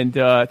 And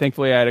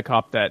thankfully, I had a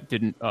cop that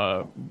didn't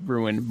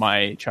ruin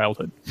my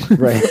childhood.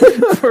 Right.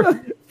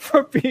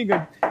 for being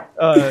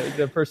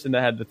the person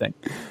that had the thing.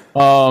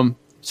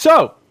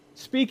 So,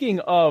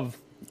 speaking of...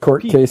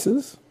 Court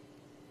cases?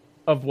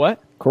 Of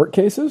what? Court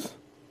cases?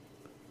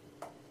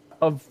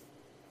 Are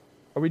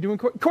we doing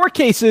court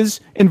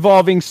cases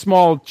involving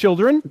small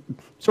children?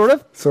 Sort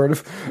of? Sort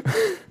of.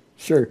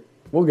 Sure.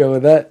 We'll go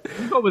with that.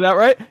 We'll go with that,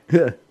 right?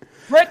 Yeah.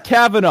 Brett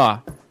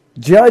Kavanaugh.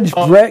 Judge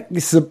Brett,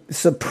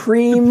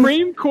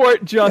 Supreme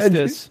Court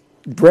Justice.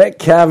 Brett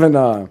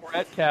Kavanaugh.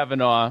 Brett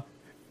Kavanaugh,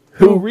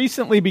 who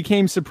recently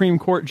became Supreme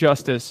Court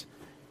Justice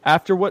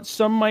after what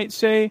some might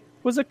say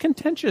was a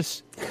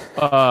contentious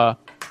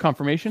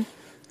confirmation.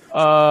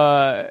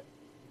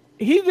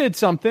 He did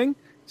something.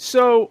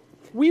 So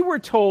we were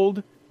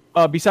told,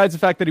 besides the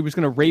fact that he was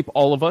going to rape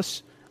all of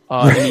us,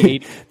 in the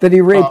 80s, that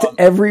he raped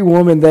every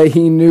woman that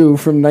he knew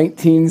from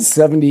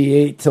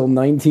 1978 till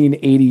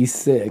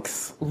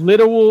 1986.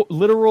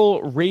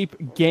 Literal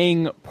rape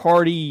gang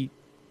party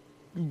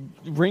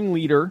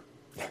ringleader,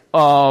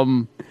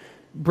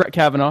 Brett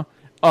Kavanaugh.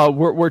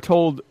 We're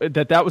told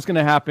that was going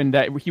to happen,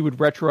 that he would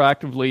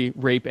retroactively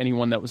rape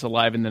anyone that was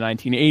alive in the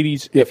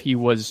 1980s if he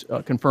was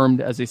confirmed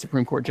as a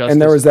Supreme Court justice.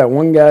 And there was that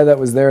one guy that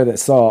was there that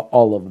saw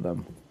all of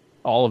them.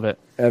 All of it.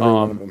 Every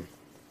one of them.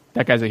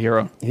 That guy's a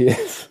hero. He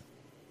is.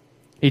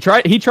 He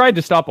tried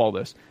to stop all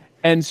this.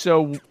 And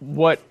so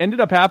what ended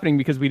up happening,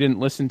 because we didn't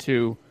listen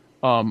to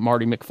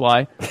Marty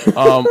McFly,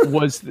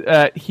 was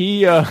that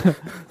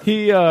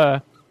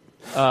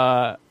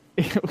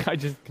I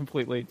just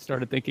completely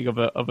started thinking of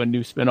a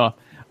new spinoff.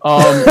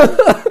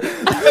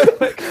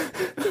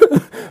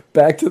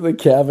 Back to the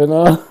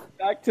Kavanaugh.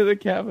 Back back to the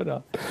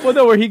Kavanaugh. Well,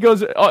 no, where he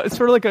goes, it's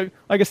sort of like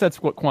I guess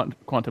that's what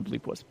Quantum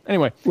Leap was.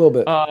 Anyway. A little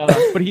bit.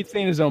 But he'd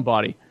stay in his own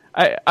body.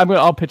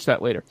 I'll pitch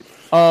that later.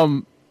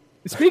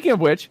 Speaking of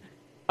which,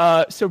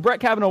 so Brett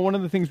Kavanaugh, one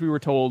of the things we were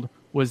told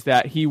was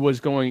that he was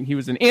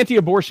an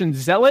anti-abortion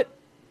zealot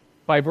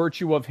by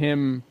virtue of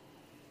him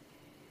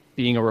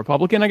being a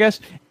Republican, I guess.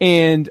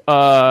 And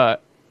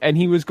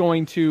he was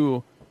going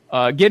to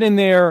get in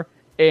there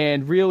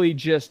and really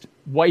just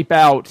wipe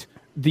out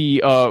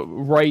the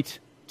right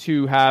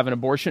to have an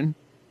abortion,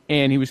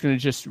 and he was going to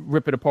just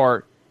rip it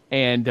apart.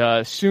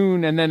 And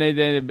soon, and then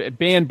it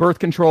banned birth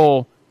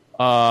control.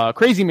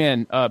 Crazy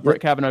man,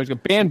 Brett Kavanaugh was going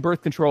to ban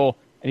birth control,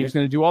 and he was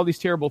going to do all these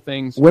terrible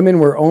things. Women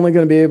were only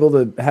going to be able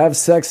to have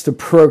sex to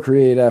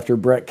procreate after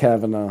Brett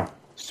Kavanaugh.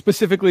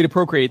 Specifically to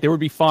procreate. There would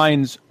be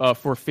fines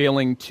for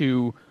failing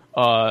to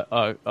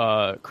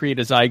create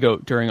a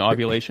zygote during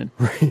ovulation.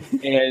 Right.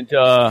 And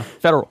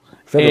federal.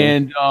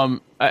 And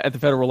at the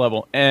federal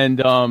level.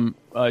 And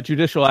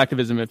judicial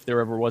activism, if there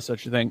ever was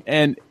such a thing.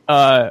 And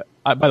by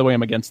the way,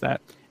 I'm against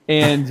that.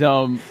 And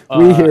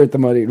we here at the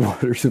Muddied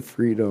Waters of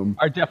Freedom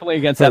are definitely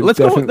against that. Let's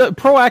go with the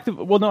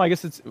proactive. Well, no, I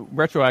guess it's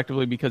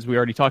retroactively because we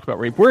already talked about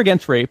rape. We're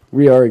against rape.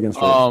 We are against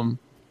rape.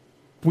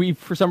 We,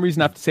 for some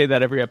reason, have to say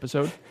that every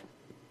episode.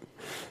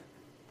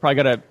 Probably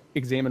got to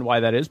examine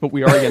why that is, but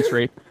we are against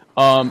rape.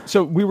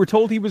 So we were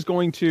told he was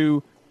going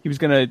to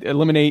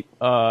eliminate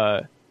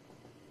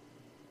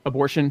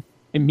abortion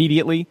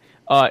immediately.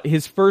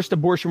 His first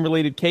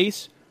abortion-related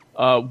case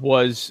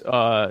was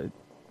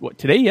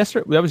today?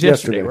 Yesterday? That was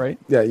yesterday, right?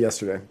 Yeah,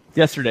 yesterday.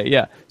 Yesterday,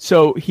 yeah.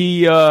 So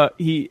the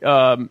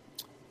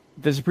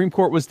Supreme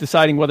Court was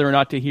deciding whether or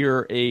not to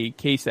hear a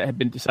case that had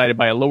been decided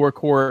by a lower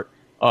court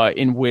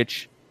in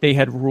which they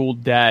had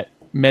ruled that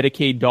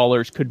Medicaid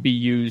dollars could be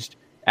used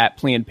at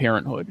Planned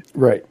Parenthood.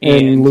 Right.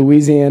 And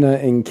Louisiana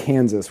and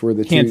Kansas were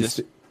the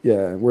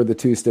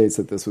two states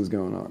that this was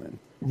going on in.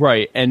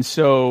 Right. And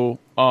so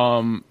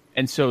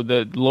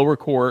the lower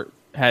court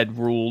had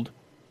ruled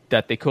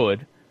that they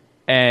could.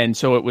 And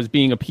so it was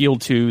being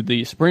appealed to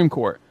the Supreme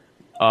Court.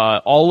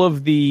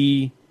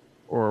 Three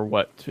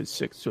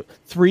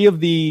of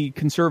the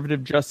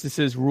conservative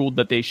justices ruled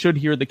that they should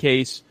hear the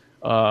case.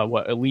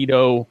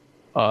 Alito,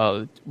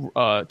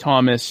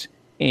 Thomas,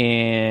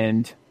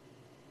 and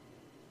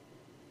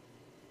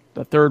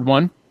the third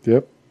one.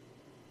 Yep.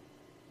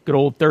 Good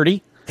old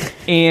 30.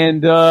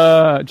 And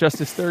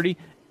Justice 30.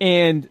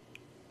 And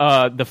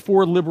the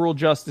four liberal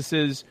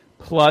justices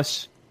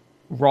plus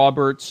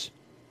Roberts,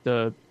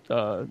 No,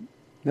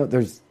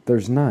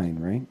 there's 9,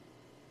 right?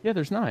 Yeah,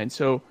 there's 9.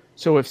 So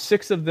if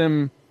 6 of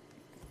them,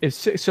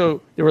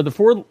 so there were the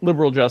 4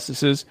 liberal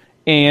justices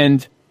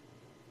and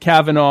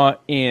Kavanaugh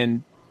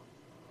and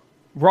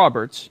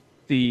Roberts,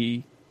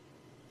 the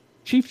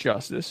Chief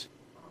Justice,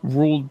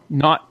 ruled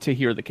not to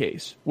hear the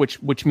case,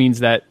 which means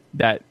that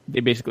they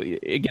basically,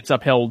 it gets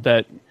upheld,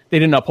 that they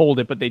didn't uphold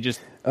it, but they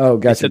just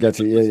gotcha.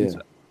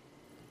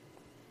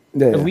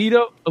 Yeah.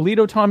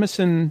 Alito, Thomas,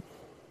 and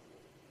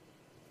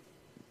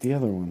the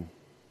other one.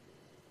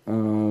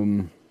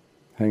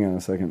 Hang on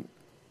a second.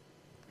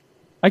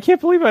 I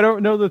can't believe I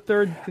don't know the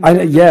third.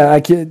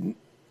 I could.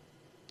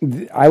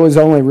 I was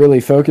only really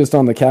focused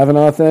on the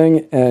Kavanaugh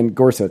thing and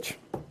Gorsuch.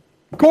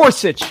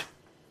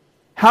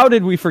 How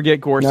did we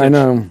forget Gorsuch? I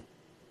know.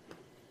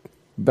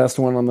 Best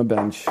one on the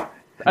bench.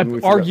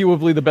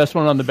 Arguably the best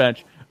one on the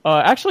bench.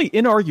 Actually,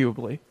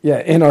 inarguably.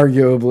 Yeah,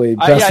 inarguably.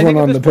 Best one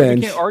on the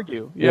bench. You can't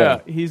argue. Yeah,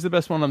 he's the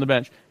best one on the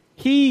bench.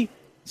 He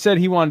said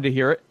he wanted to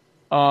hear it.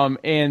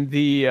 And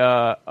the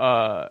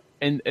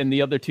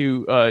other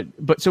two,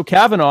 but so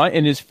Kavanaugh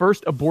in his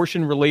first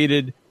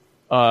abortion-related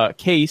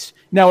case.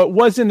 Now, it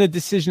wasn't a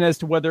decision as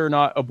to whether or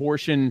not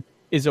abortion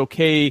is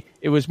okay.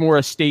 It was more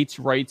a states'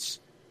 rights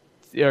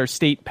or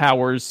state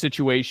powers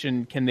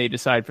situation. Can they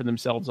decide for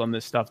themselves on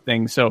this stuff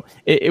thing? So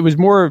it was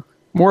more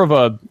of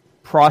a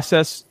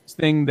process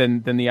thing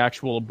than the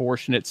actual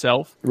abortion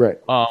itself. Right.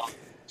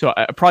 So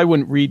I probably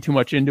wouldn't read too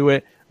much into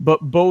it. But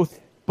both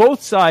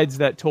sides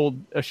that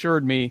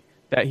assured me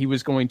that he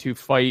was going to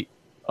fight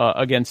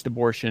against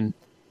abortion,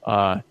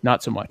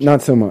 not so much.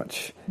 Not so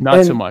much.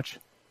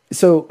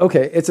 So,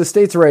 okay, it's a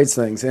states' rights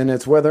thing, and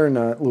it's whether or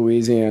not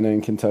Louisiana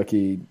and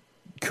Kentucky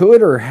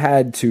could or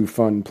had to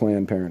fund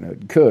Planned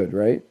Parenthood. Could,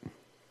 right?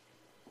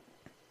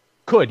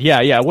 Could,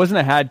 yeah. It wasn't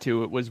a had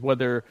to. It was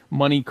whether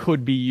money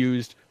could be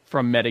used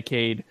from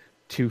Medicaid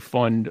to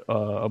fund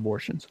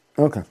abortions.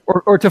 Okay.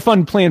 Or to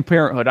fund Planned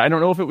Parenthood. I don't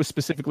know if it was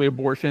specifically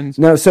abortions.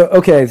 No, so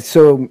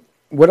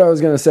what I was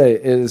going to say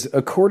is,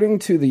 according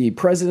to the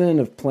president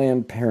of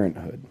Planned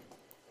Parenthood,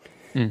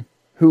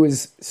 who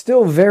is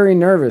still very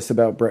nervous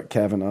about Brett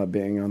Kavanaugh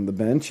being on the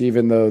bench,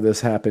 even though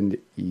this happened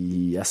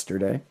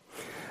yesterday.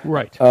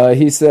 Right.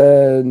 He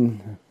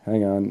said,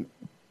 hang on,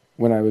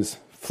 when I was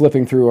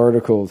flipping through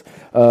articles,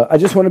 I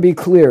just want to be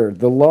clear.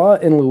 The law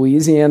in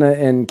Louisiana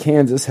and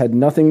Kansas had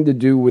nothing to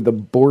do with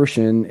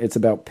abortion. It's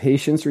about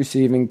patients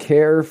receiving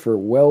care for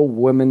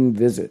women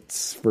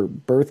visits, for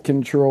birth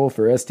control,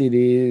 for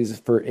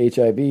STDs, for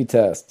HIV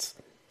tests.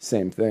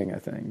 Same thing, I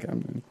think.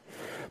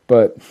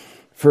 But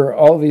for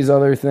all these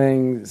other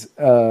things,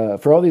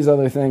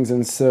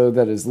 and so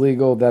that is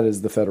legal. That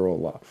is the federal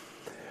law.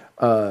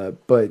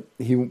 But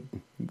he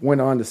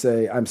went on to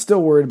say, I'm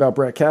still worried about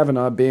Brett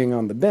Kavanaugh being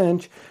on the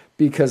bench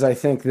because I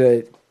think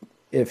that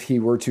if he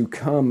were to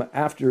come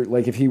after,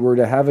 like if he were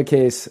to have a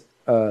case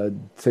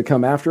to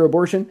come after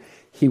abortion,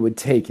 he would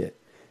take it.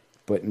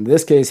 But in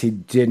this case, he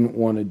didn't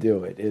want to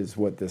do it, is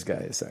what this guy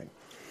is saying.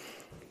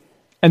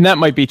 And that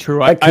might be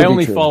true. I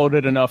only followed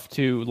it enough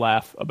to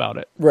laugh about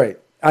it. Right.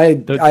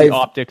 The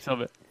optics of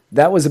it.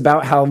 That was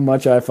about how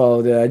much I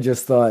followed it. I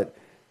just thought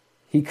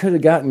he could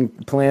have gotten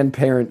Planned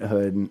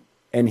Parenthood,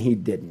 and he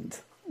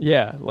didn't.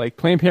 Yeah, like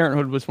Planned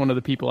Parenthood was one of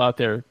the people out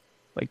there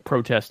like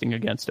protesting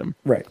against him.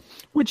 Right.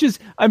 Which is,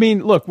 I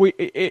mean, look,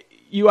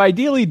 you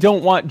ideally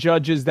don't want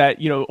judges that,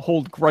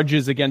 hold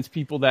grudges against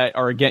people that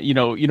are against, you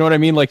know what I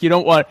mean? Like you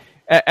don't want,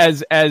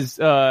 as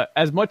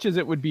much as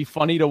it would be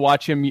funny to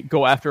watch him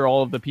go after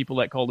all of the people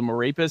that called him a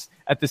rapist,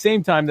 at the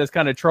same time, that's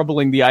kind of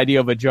troubling the idea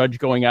of a judge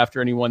going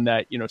after anyone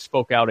that,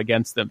 spoke out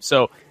against them.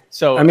 So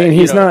I mean,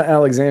 he's not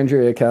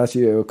Alexandria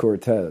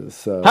Ocasio-Cortez.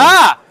 So.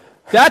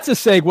 That's a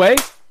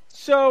segue.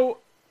 So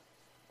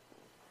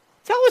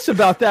tell us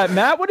about that,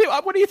 Matt. What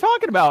are you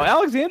talking about?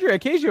 Alexandria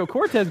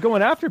Ocasio-Cortez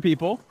going after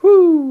people.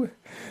 Whoo.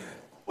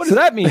 What does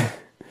that mean?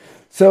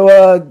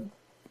 So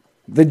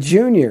the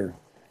junior,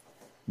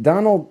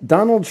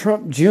 Donald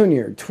Trump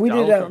Jr.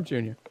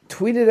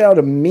 tweeted out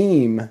a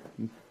meme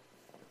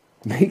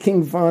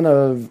making fun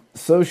of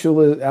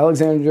socialist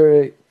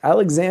Alexandria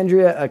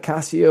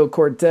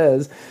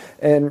Ocasio-Cortez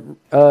and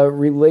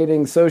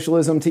relating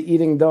socialism to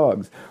eating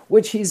dogs,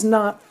 which he's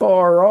not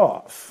far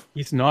off.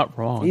 He's not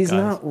wrong. He's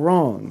not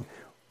wrong.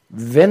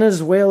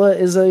 Venezuela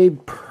is a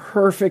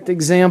perfect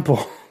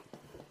example.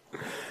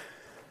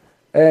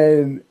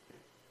 And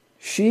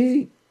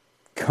she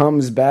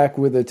comes back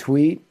with a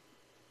tweet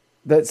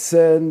that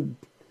said,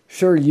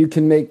 sure, you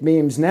can make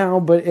memes now,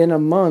 but in a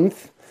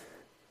month,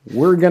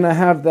 we're going to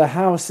have the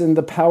House in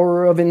the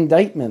power of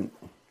indictment.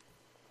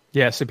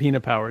 Yeah, subpoena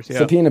powers. Yeah.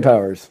 Subpoena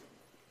powers.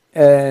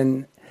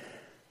 And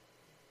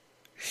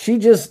she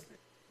just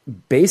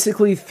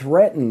basically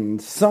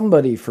threatened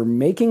somebody for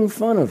making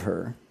fun of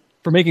her.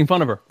 For making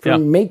fun of her. For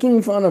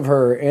making fun of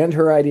her and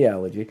her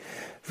ideology.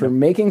 For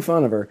making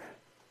fun of her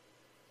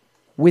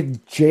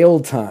with jail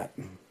time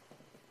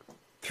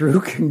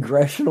through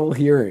congressional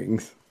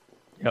hearings.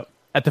 Yep.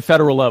 At the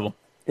federal level.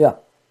 Yeah.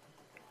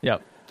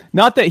 Yep.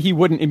 Not that he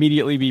wouldn't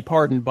immediately be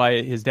pardoned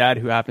by his dad,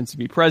 who happens to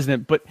be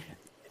president, but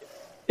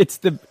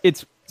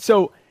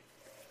so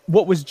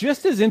what was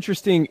just as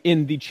interesting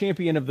in the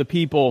champion of the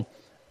people,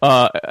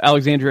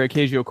 Alexandria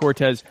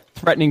Ocasio-Cortez,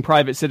 threatening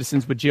private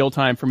citizens with jail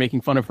time for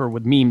making fun of her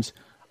with memes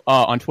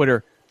on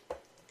Twitter,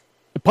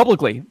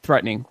 publicly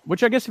threatening,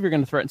 which I guess if you're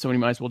going to threaten somebody,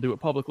 you might as well do it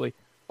publicly.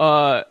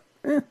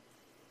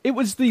 It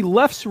was the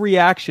left's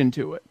reaction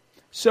to it.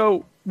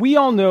 So we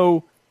all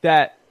know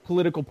that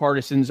political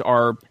partisans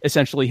are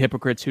essentially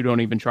hypocrites who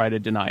don't even try to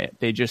deny it.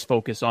 They just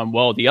focus on,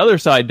 well, the other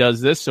side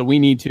does this, so we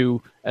need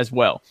to as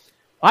well.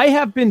 I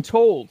have been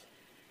told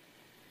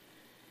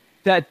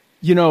that,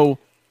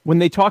 when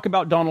they talk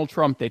about Donald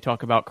Trump, they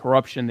talk about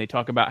corruption, they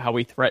talk about how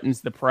he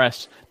threatens the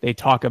press, they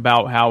talk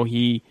about how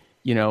he,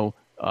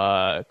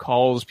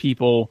 calls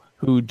people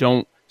who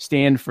don't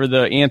stand for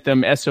the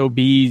anthem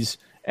SOBs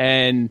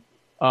and,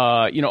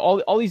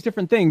 all these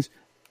different things.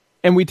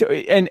 And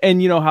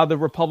how the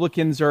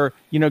Republicans are,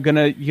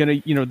 gonna,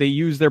 they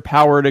use their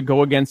power to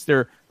go against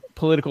their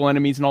political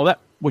enemies and all that,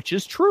 which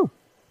is true.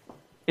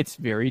 It's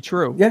very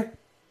true. Yeah.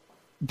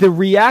 The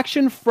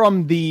reaction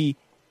from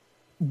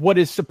what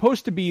is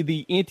supposed to be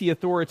the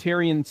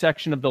anti-authoritarian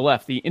section of the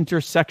left, the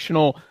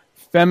intersectional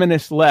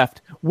feminist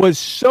left, was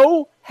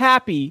so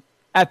happy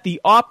at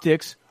the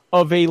optics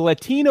of a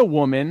Latina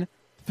woman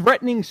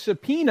threatening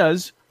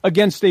subpoenas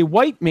against a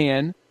white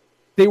man.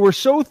 They were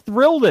so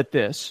thrilled at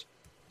this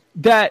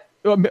that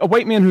a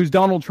white man who's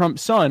Donald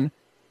Trump's son,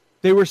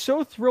 they were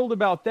so thrilled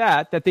about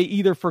that they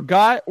either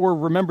forgot or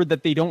remembered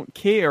that they don't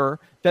care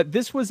that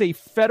this was a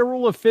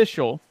federal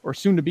official, or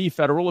soon-to-be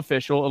federal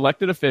official,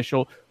 elected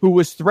official, who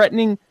was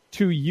threatening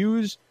to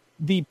use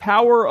the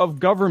power of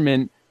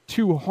government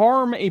to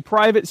harm a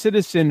private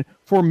citizen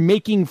for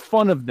making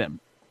fun of them.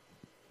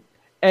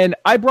 And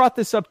I brought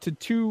this up to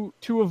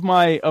two of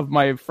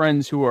my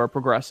friends who are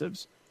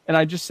progressives. And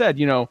I just said,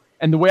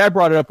 and the way I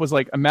brought it up was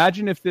like,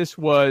 imagine if this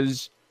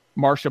was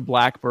Marsha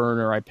Blackburn,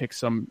 or I pick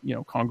some,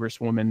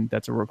 congresswoman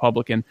that's a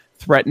Republican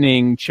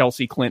threatening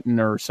Chelsea Clinton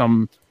or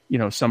some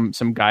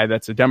guy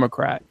that's a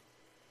Democrat.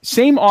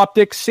 Same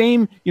optics,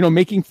 same,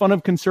 making fun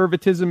of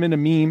conservatism in a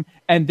meme.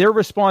 And their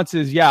response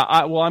is,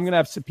 I'm going to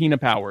have subpoena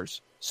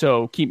powers,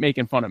 so keep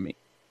making fun of me.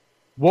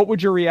 What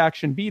would your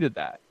reaction be to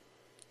that?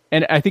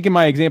 And I think in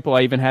my example,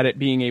 I even had it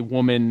being a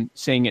woman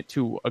saying it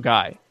to a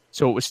guy.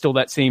 So it was still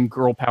that same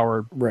girl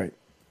power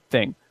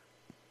thing.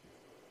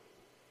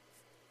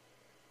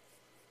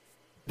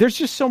 There's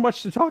just so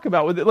much to talk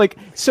about with it. Like,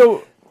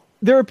 so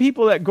there are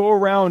people that go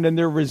around and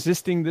they're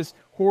resisting this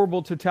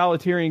horrible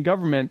totalitarian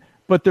government,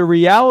 but the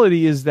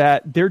reality is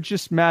that they're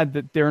just mad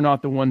that they're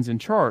not the ones in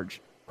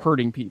charge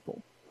hurting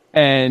people.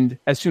 And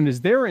as soon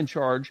as they're in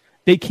charge,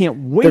 they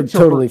can't wait They're to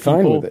totally hurt fine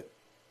people. with it.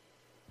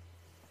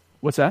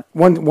 What's that?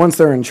 Once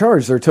they're in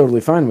charge, they're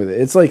totally fine with it.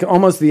 It's like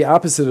almost the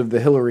opposite of the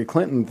Hillary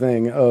Clinton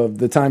thing of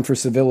the time for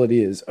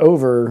civility is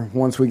over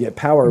once we get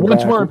power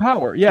Once back. we're in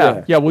power,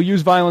 yeah, we'll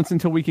use violence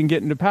until we can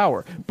get into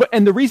power.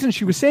 And the reason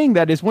she was saying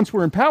that is once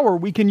we're in power,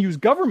 we can use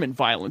government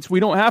violence.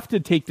 We don't have to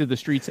take to the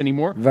streets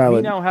anymore.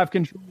 Valid. We now have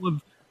control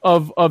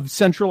of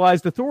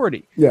centralized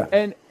authority. Yeah.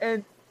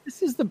 And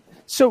this is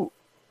so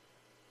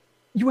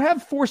you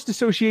have forced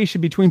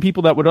association between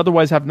people that would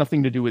otherwise have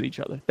nothing to do with each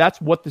other.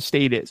 That's what the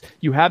state is.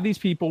 You have these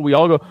people, we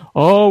all go,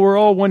 oh, we're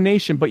all one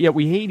nation, but yet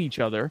we hate each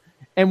other.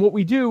 And what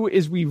we do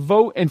is we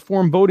vote and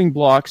form voting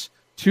blocks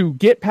to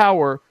get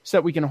power so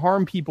that we can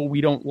harm people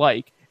we don't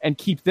like and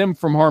keep them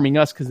from harming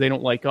us because they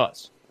don't like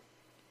us.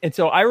 And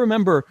so I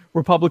remember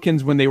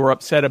Republicans when they were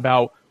upset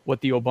about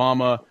what the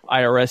Obama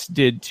IRS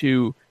did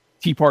to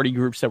Tea Party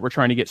groups that were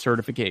trying to get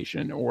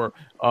certification, or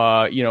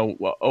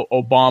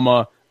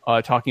Obama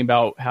talking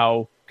about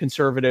how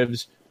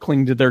conservatives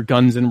cling to their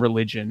guns and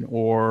religion,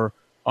 or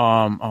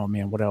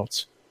what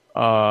else?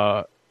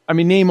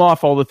 Name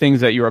off all the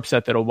things that you're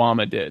upset that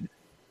Obama did.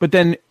 But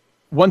then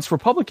once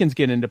Republicans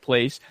get into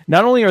place,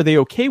 not only are they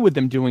okay with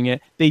them doing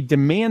it, they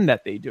demand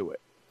that they do it.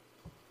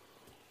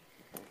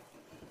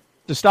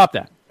 To stop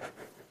that.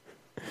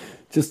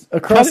 Just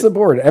across the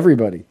board,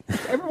 everybody.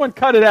 Everyone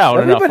cut it out.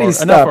 Everybody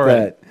stop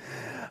that.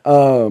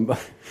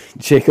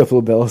 Jacob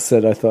LaBelle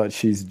said, I thought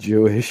she's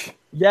Jewish.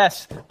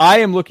 Yes, I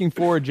am looking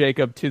forward,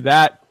 Jacob, to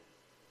that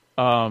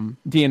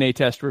DNA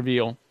test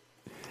reveal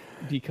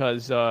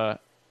because that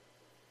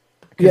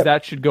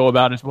should go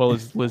about as well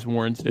as Liz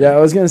Warren's did. Yeah, I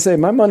was going to say,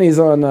 my money's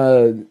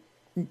on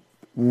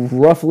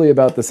roughly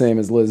about the same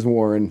as Liz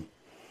Warren.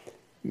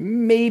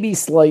 Maybe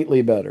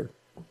slightly better.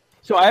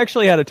 So I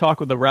actually had a talk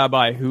with a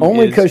rabbi who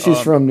only because she's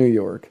from New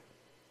York.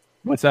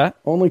 What's that?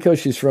 Only because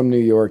she's from New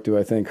York do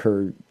I think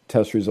her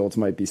test results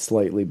might be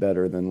slightly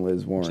better than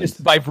Liz Warren.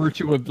 Just by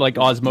virtue of like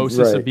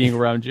osmosis of being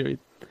around you.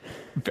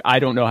 I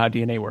don't know how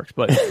DNA works,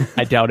 but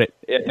I doubt it.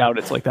 I doubt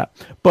it's like that.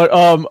 But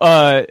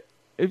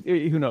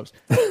who knows?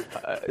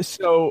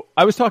 So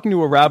I was talking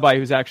to a rabbi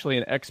who's actually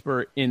an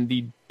expert in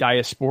the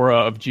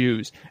diaspora of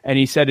Jews, and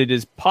he said it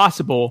is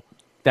possible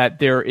that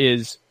there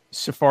is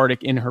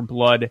Sephardic in her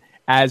blood,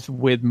 as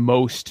with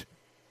most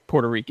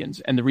Puerto Ricans.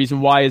 And the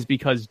reason why is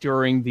because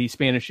during the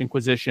Spanish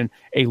Inquisition,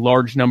 a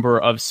large number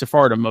of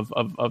Sephardim,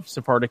 of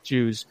Sephardic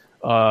Jews,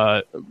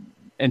 and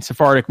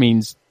Sephardic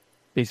means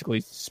basically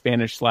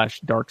Spanish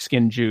 /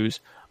 dark-skinned Jews.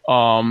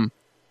 Or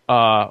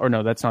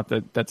no, that's not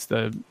that's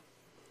the,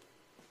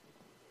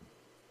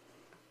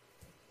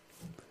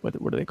 what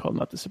do they call them?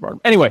 Not the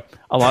Sephardim. Anyway,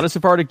 a lot of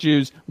Sephardic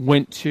Jews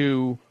went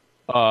to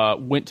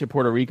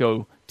Puerto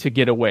Rico to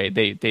get away.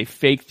 They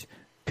faked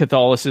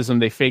Catholicism,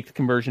 they faked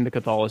conversion to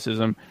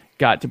Catholicism,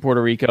 got to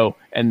Puerto Rico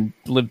and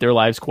lived their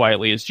lives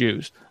quietly as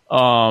Jews.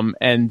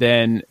 And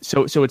then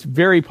so it's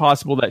very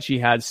possible that she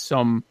has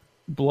some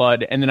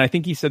blood. And then I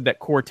think he said that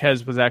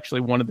Cortez was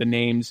actually one of the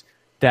names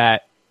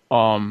that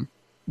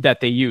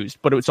they used,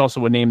 but it's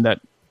also a name that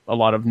a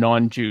lot of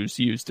non-Jews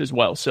used as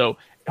well. So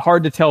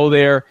hard to tell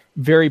there.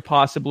 Very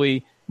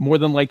possibly, more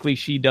than likely,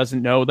 she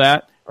doesn't know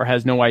that or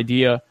has no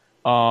idea.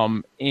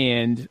 And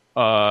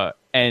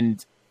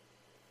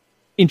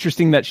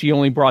interesting that she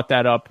only brought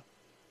that up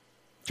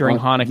during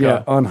Hanukkah.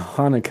 Yeah, on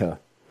Hanukkah.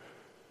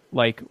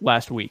 Like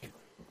last week.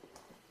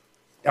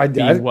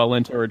 Being well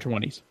into her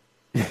 20s.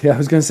 Yeah, I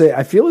was going to say,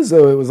 I feel as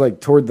though it was like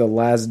toward the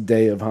last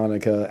day of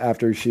Hanukkah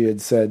after she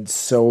had said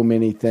so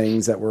many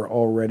things that were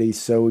already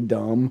so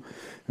dumb.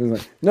 It was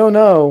like,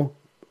 no,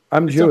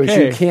 I'm Jewish.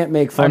 Okay. You can't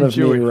make fun of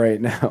me right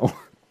now.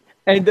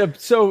 And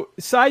so,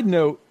 side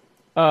note,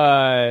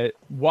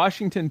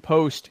 Washington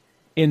Post,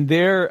 in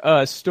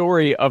their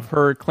story of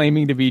her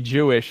claiming to be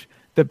Jewish,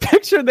 the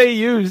picture they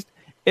used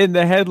in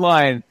the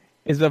headline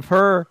is of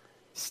her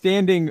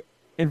standing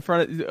in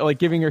front of, like,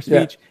 giving her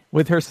speech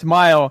with her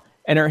smile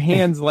and her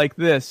hands like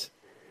this.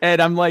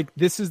 And I'm like,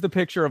 this is the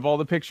picture of all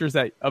the pictures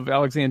of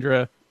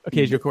Alexandria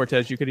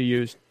Ocasio-Cortez you could have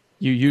used.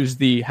 You used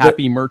the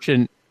happy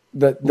merchant,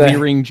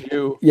 leering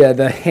Jew. Yeah,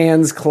 the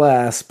hands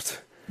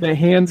clasped. The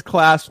hands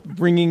clasped,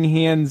 wringing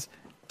hands,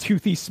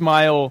 toothy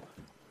smile,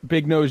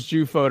 big-nosed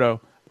Jew photo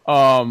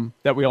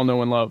that we all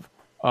know and love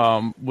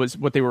was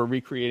what they were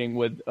recreating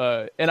with.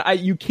 And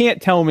you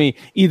can't tell me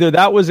either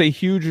that was a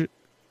huge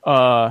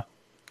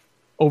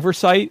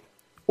oversight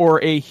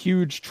or a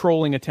huge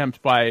trolling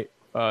attempt by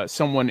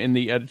someone in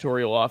the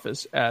editorial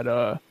office at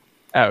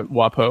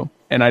WAPO.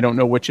 And I don't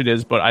know which it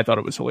is, but I thought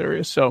it was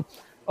hilarious. So,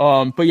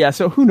 but yeah,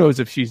 so who knows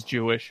if she's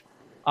Jewish?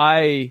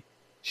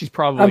 She's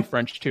probably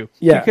French too.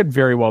 Yeah. She could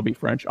very well be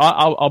French.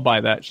 I'll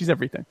buy that. She's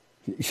everything.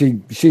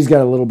 She's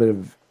got a little bit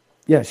of,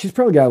 she's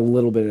probably got a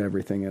little bit of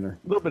everything in her.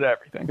 A little bit of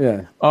everything.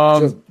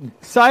 Yeah.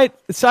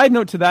 Side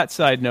note to that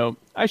side note,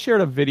 I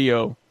shared a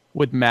video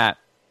with Matt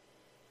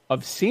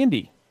of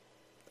Sandy.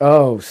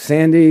 Oh,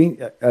 Sandy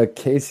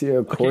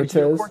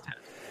Ocasio-Cortez.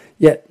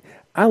 Yeah,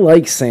 I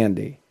like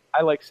Sandy.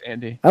 I like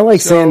Sandy. I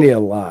like Sandy a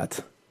lot.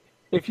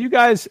 If you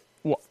guys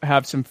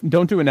have some.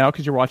 Don't do it now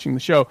because you're watching the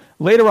show.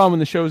 Later on, when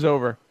the show's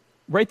over,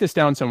 write this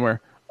down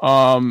somewhere.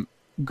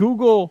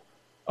 Google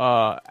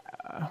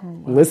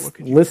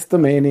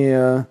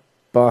Listomania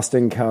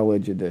Boston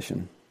College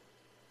Edition.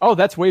 Oh,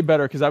 that's way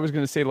better because I was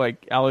going to say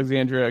like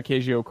Alexandria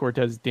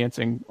Ocasio-Cortez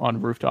dancing on a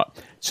rooftop.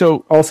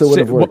 So also would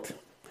have worked.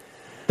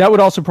 That would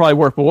also probably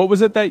work. But what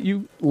was it that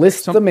you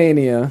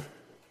Listomania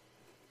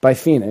by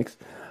Phoenix?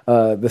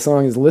 The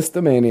song is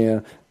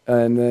Listomania,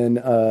 and then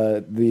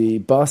the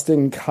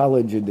Boston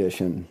College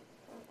Edition.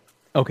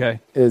 Okay,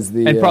 is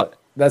the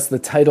that's the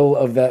title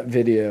of that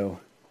video.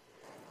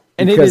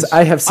 And because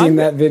I have seen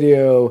that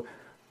video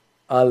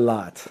a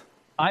lot.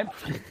 I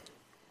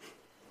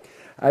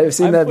have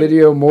seen that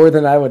video more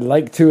than I would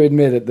like to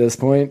admit at this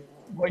point.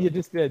 Well, you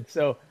just did.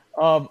 So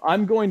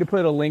I'm going to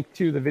put a link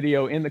to the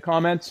video in the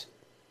comments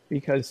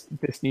because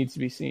this needs to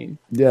be seen.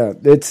 Yeah,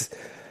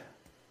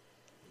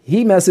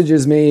 he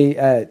messages me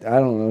at,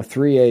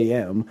 3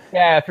 a.m.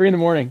 Yeah, 3 in the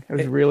morning. It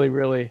was really,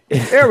 really...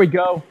 There we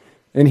go.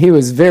 And he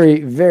was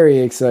very, very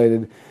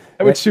excited.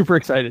 I was super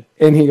excited.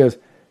 And he goes,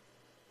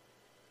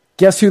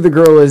 guess who the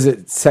girl is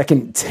at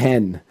second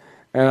 10?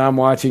 And I'm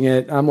watching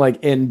it. I'm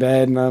like in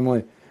bed and I'm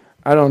like,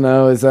 I don't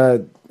know. Is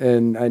that...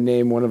 And I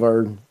name one of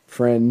our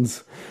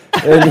friends.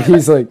 And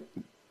he's like,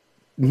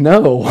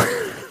 no.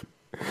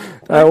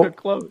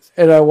 Close.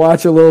 And I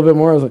watch a little bit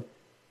more. I was like,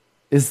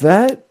 is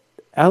that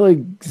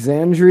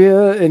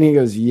Alexandria? And he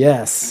goes,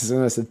 yes.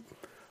 And I said,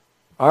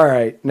 all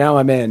right, now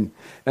I'm in.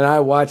 And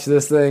I watched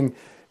this thing.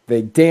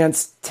 They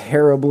danced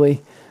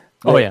terribly.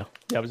 Oh, yeah.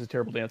 That was a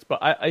terrible dance. But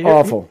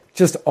awful.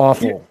 Just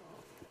awful.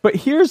 But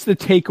here's the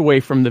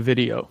takeaway from the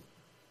video.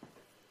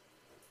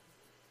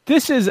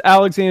 This is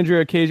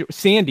Alexandria Ocasio.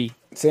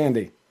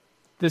 Sandy.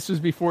 This was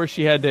before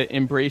she had to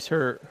embrace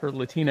her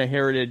Latina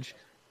heritage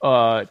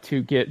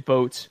to get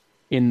votes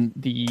in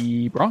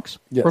the Bronx?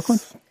 Yes, Brooklyn?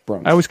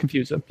 Bronx. I was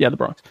confused. Yeah, the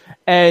Bronx.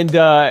 And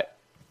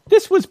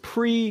this was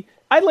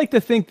I'd like to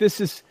think this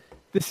is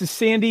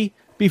Sandy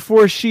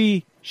before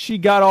she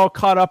got all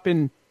caught up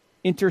in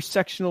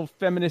intersectional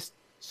feminist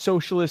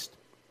socialist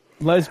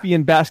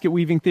lesbian basket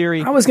weaving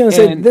theory. I was going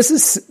to say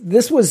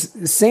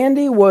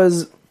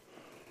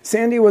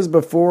Sandy was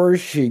before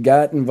she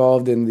got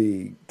involved in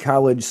the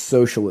college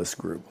socialist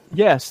group.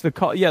 Yes, the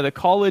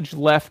college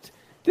left.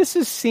 This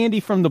is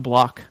Sandy from the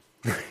block.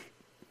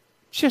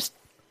 Just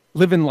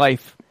living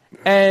life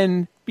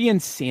and being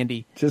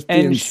Sandy. Just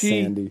being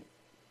Sandy.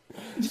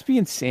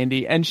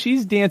 And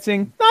she's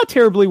dancing, not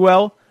terribly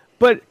well,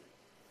 but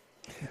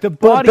the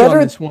body on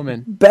this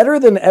woman. Better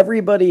than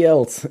everybody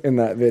else in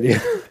that video.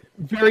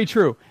 Very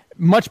true.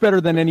 Much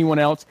better than anyone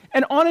else.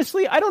 And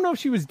honestly, I don't know if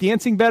she was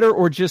dancing better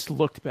or just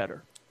looked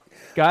better.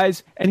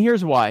 Guys, and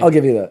here's why. I'll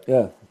give you that,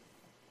 yeah.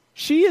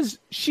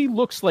 She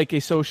looks like a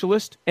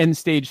socialist, end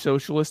stage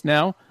socialist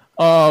now.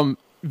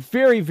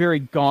 Very, very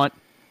gaunt.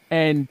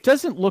 And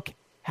doesn't look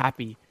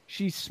happy.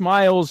 She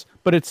smiles,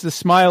 but it's the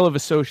smile of a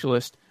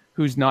socialist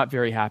who's not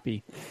very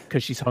happy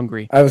because she's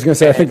hungry. I was going to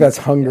say, I think that's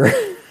hunger.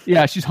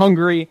 Yeah, she's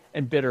hungry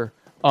and bitter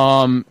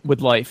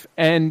with life.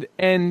 And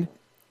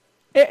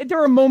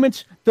there are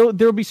moments,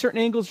 there'll be certain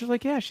angles, you're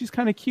like, yeah, she's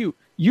kind of cute.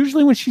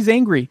 Usually when she's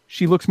angry,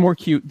 she looks more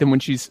cute than when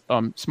she's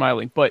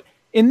smiling. But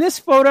in this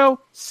photo,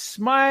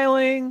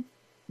 smiling,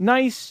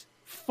 nice,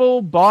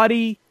 full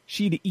body.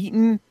 She'd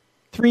eaten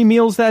 3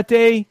 meals that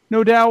day,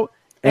 no doubt.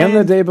 And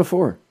the day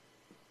before.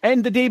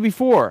 And the day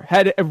before.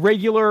 Had a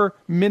regular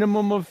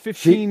minimum of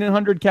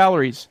 1,500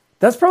 calories.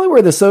 That's probably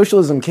where the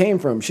socialism came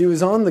from. She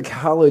was on the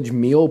college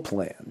meal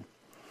plan.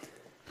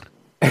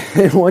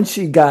 And once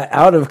she got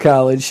out of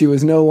college, she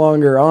was no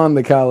longer on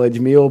the college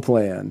meal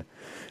plan.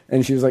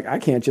 And she was like, I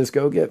can't just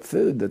go get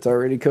food that's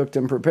already cooked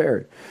and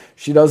prepared.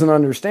 She doesn't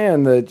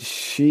understand that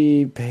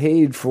she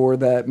paid for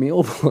that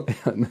meal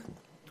plan.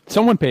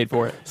 Someone paid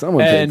for it.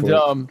 Someone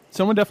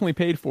definitely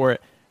paid for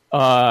it.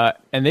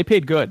 And they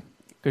paid good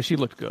because she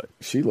looked good.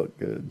 She looked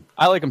good.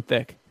 I like them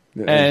thick.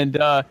 Yeah.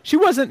 And she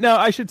wasn't, no,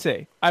 I should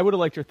say, I would have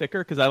liked her thicker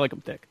because I like them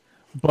thick.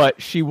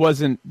 But she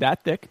wasn't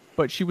that thick,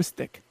 but she was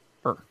thick.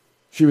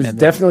 She was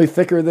definitely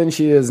thicker than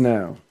she is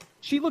now.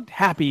 She looked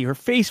happy. Her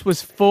face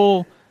was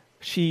full.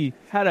 She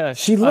had a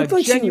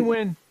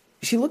genuine...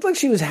 She looked like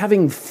she was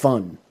having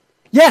fun.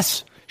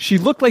 Yes! She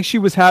looked like she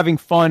was having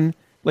fun.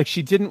 Like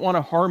she didn't want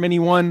to harm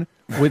anyone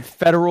with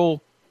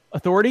federal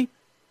authority.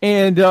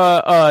 And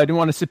didn't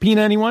want to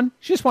subpoena anyone.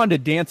 She just wanted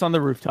to dance on the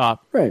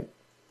rooftop. Right.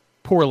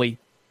 Poorly.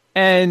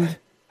 And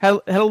had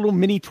a little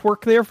mini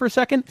twerk there for a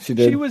second. She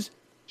did.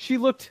 She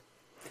looked...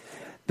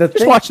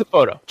 watch the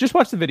photo. Just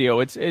watch the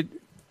video.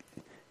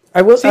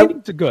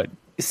 Sandy's good.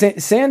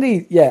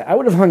 Sandy, yeah, I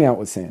would have hung out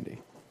with Sandy.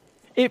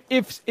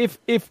 If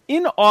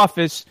in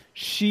office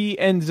she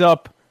ends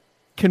up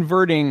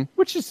converting,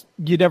 which is,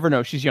 you never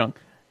know, she's young,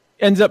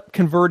 ends up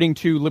converting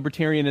to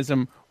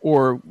libertarianism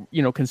or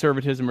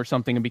conservatism or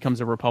something and becomes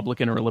a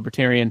Republican or a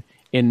libertarian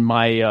in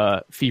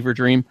my fever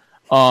dream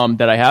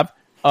that I have,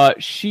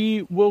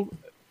 she'll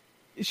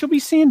be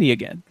Sandy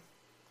again.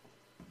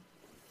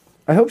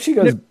 I hope she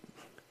goes.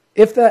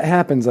 If that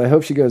happens, I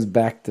hope she goes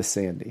back to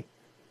Sandy.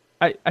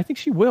 I think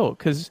she will,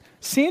 because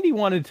Sandy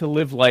wanted to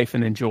live life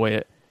and enjoy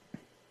it.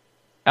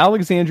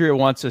 Alexandria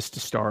wants us to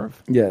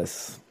starve,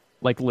 Yes.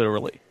 like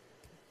literally.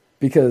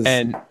 Because,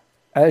 And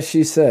as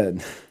she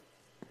said,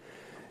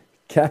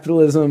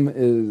 capitalism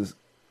is...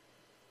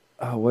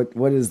 Oh,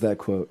 what is that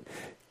quote?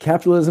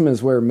 Capitalism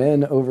is where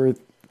men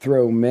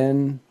overthrow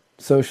men.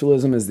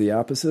 Socialism is the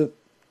opposite.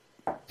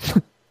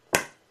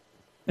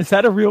 is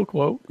that a real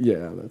quote?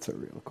 Yeah, that's a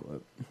real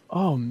quote.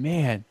 Oh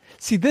man.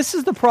 See, this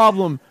is the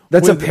problem.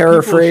 That's a with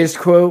paraphrased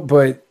quote,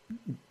 but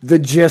the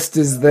gist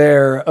is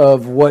there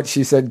of what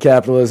she said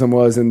capitalism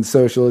was, and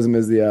socialism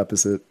is the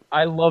opposite.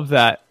 I love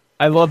that.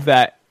 I love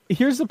that.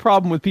 Here's the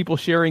problem with people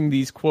sharing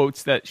these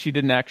quotes that she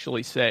didn't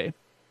actually say,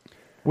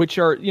 which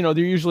are, they're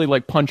usually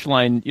like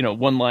punchline,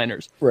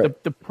 one-liners.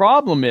 Right. The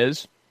problem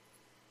is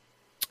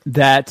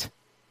that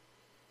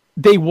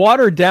they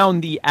water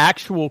down the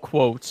actual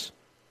quotes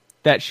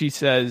that she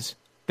says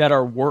that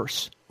are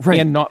worse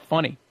and not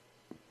funny.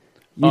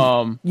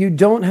 You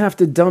don't have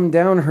to dumb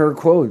down her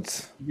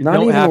quotes. Not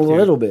don't even have a to.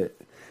 little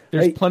bit.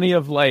 There's plenty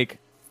of like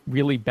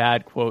really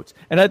bad quotes.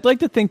 And I'd like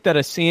to think that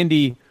a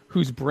Sandy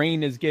whose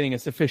brain is getting a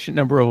sufficient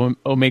number of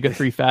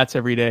omega-3 fats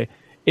every day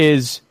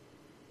is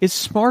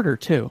smarter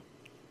too.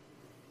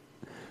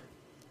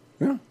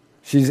 Yeah.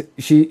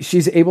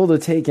 She's able to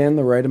take in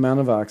the right amount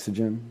of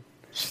oxygen.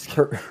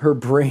 Her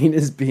brain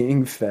is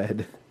being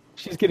fed.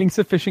 She's getting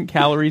sufficient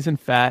calories and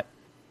fat,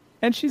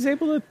 and she's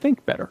able to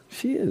think better.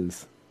 She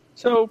is.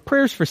 So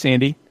prayers for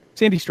Sandy.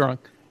 Sandy Strong.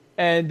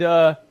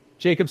 And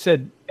Jacob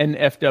said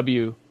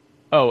NFW.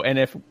 Oh,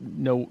 NF,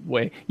 no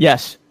way.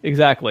 Yes,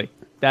 exactly.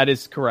 That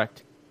is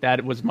correct.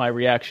 That was my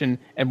reaction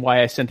and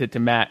why I sent it to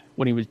Matt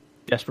when he was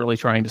desperately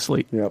trying to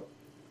sleep. Yep.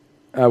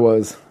 I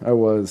was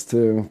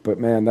too, but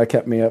man, that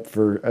kept me up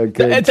for a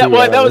good 2 that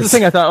was hours. the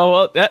thing. I thought,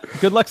 oh, well,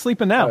 good luck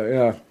sleeping now.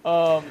 Yeah.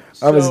 So,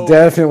 I was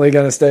definitely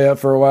going to stay up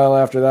for a while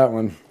after that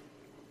one.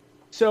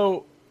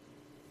 So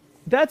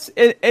that's,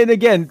 and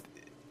again,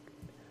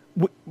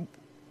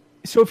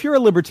 so if you're a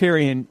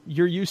libertarian,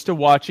 you're used to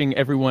watching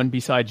everyone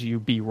besides you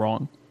be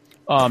wrong.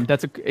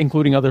 That's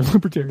including other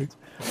libertarians.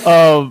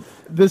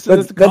 That's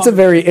a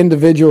very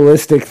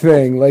individualistic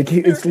thing. Like,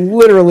 it's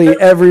literally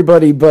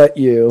everybody but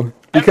you.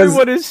 Because,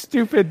 everyone is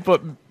stupid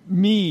but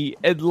me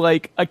and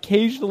like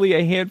occasionally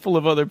a handful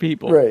of other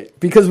people. Right.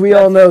 Because we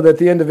all know that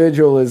the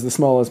individual is the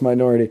smallest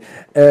minority.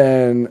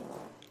 And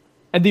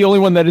the only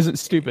one that isn't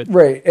stupid.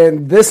 Right.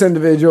 And this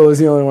individual is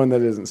the only one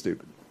that isn't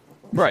stupid.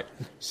 Right.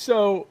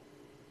 So,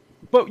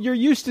 but you're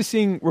used to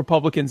seeing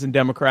Republicans and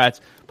Democrats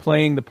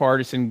playing the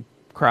partisan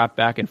crap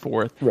back and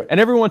forth. Right. And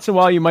every once in a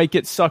while you might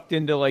get sucked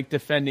into like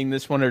defending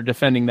this one or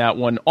defending that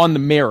one on the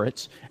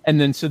merits.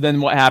 And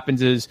then what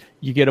happens is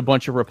you get a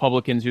bunch of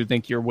Republicans who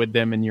think you're with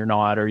them and you're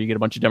not, or you get a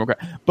bunch of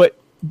Democrats. But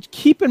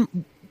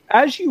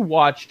as you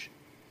watch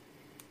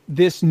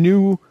this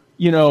new,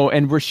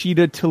 and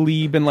Rashida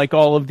Tlaib and like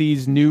all of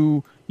these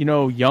new,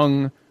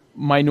 young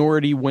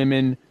minority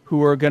women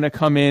who are going to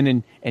come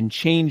in and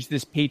change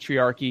this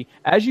patriarchy,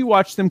 as you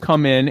watch them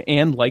come in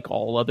and like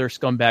all other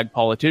scumbag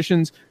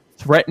politicians,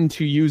 threaten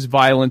to use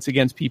violence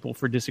against people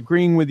for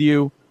disagreeing with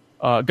you,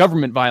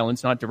 government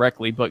violence, not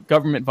directly, but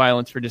government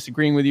violence for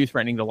disagreeing with you,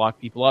 threatening to lock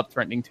people up,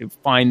 threatening to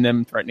fine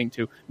them, threatening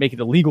to make it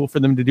illegal for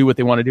them to do what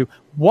they want to do.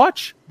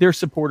 Watch their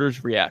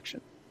supporters'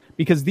 reaction,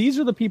 because these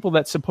are the people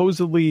that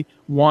supposedly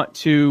want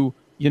to,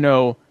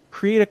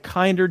 create a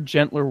kinder,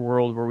 gentler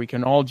world where we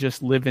can all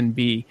just live and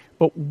be.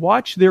 But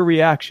watch their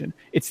reaction.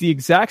 It's the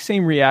exact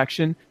same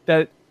reaction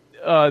that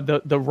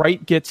the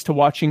right gets to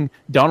watching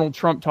Donald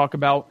Trump talk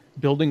about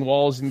building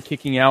walls and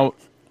kicking out,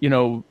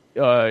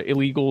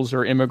 illegals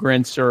or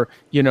immigrants, or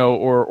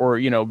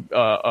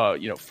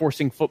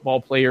forcing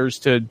football players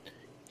to,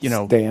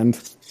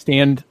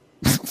 stand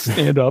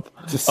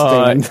up, just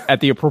stand at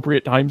the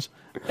appropriate times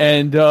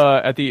and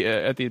at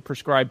the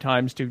prescribed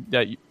times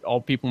that all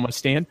people must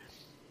stand.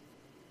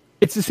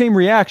 It's the same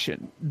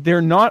reaction.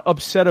 They're not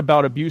upset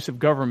about abuse of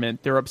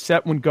government. They're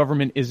upset when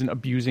government isn't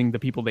abusing the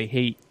people they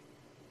hate.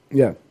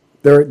 Yeah,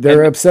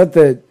 they're upset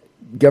that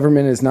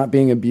government is not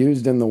being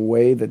abused in the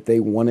way that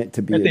they want it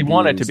to be. That they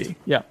want it to be,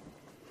 yeah.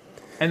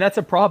 And that's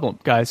a problem,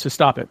 guys. So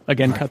stop it.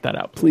 Again, cut that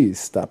out. Please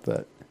stop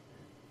that.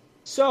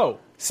 So,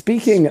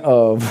 speaking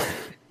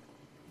of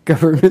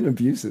government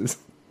abuses.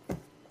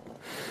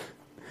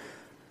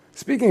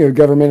 Speaking of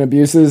government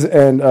abuses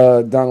and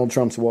Donald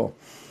Trump's wall.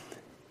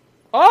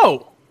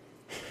 Oh!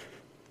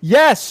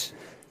 Yes!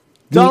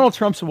 Donald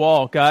Trump's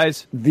wall,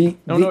 guys. Don't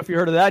know if you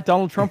heard of that.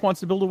 Donald Trump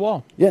wants to build a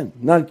wall. Yeah,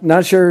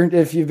 not sure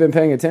if you've been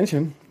paying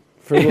attention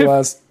for the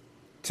last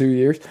 2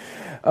 years.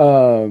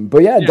 But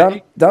yeah,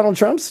 Donald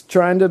Trump's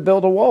trying to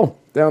build a wall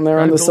down there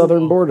on the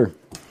southern border.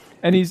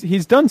 And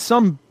he's done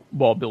some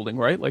wall building,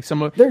 right? Like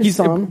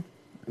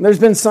There's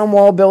been some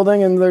wall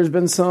building and there's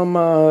been some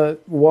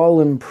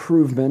wall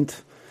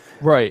improvement.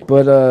 Right.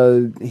 But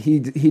he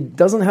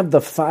doesn't have the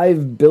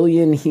 $5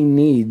 billion he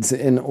needs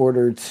in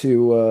order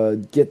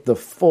to get the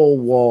full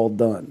wall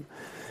done.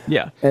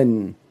 Yeah.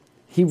 And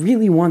he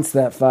really wants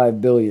that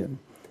 $5 billion.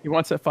 He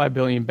wants that $5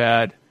 billion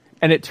bad.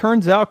 And it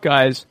turns out,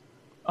 guys,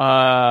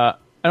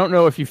 I don't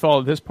know if you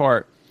followed this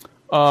part.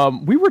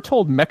 We were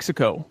told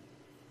Mexico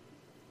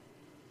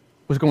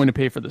was going to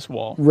pay for this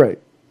wall. Right.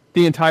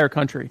 The entire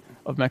country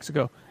of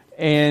Mexico.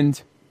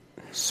 And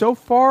so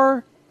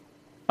far,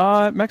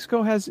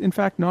 Mexico has, in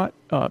fact, not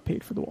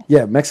paid for the wall.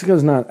 Yeah,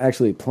 Mexico's not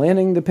actually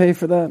planning to pay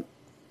for that.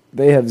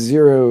 They have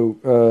zero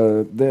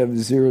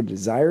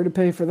desire to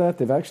pay for that.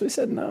 They've actually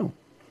said no.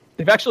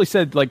 They've actually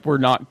said, like, we're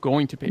not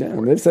going to pay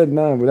for it. They've said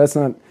no, but that's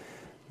not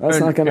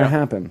going to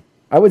happen.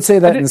 I would say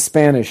that in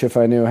Spanish if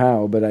I knew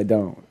how, but I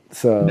don't.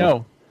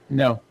 So No.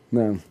 Yeah.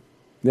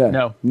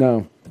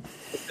 No.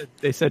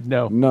 They said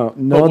no. No.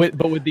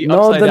 But with the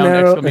upside down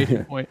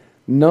exclamation point.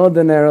 No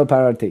dinero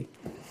para ti.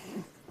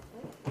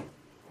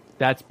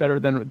 That's better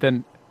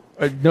than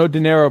no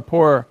dinero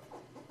por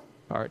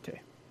parte.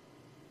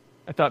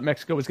 I thought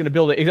Mexico was going to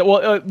build it.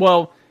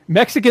 Well,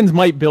 Mexicans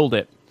might build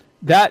it.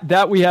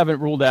 That we haven't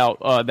ruled out.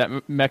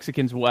 That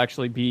Mexicans will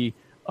actually be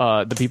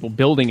the people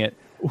building it.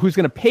 Who's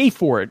going to pay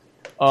for it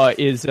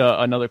is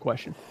another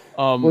question.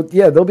 Well,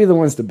 yeah, they'll be the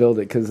ones to build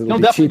it because it'll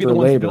be definitely cheaper be the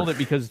ones labor. to build it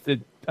because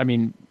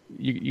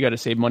you got to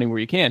save money where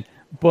you can.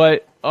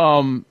 But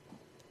and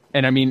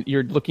I mean,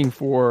 you're looking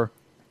for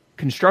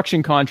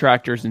construction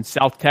contractors in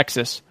South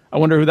Texas. I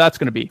wonder who that's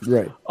going to be.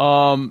 Right.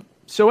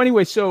 So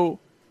anyway,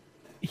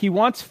 he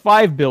wants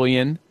 $5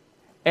 billion,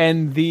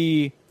 and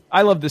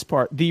I love this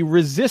part. The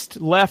resist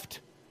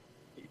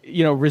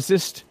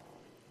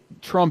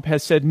Trump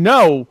has said,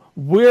 no,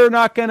 we're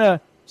not going to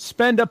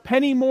spend a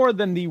penny more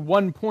than the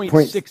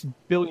 $1.6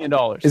 billion.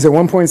 Is it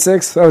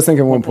 1.6? I was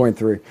thinking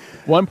 1.3.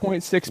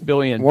 1.6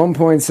 billion.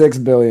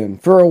 1.6 billion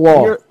for a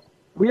wall.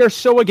 We are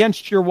so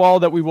against your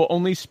wall that we will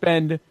only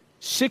spend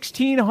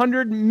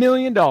 $1,600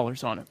 million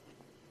on it.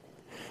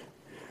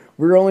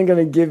 We're only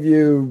going to give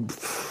you,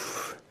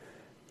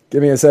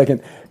 give me a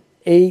second,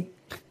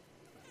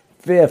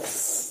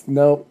 8/5.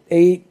 No,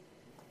 8.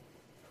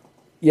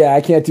 Yeah,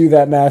 I can't do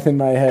that math in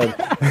my head.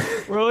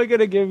 We're only going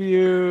to give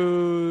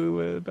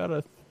you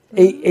about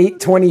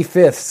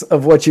 8/25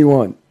 of what you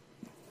want.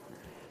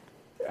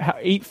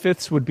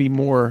 8/5 would be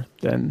more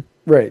than.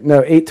 Right.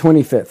 No,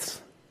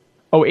 8/25.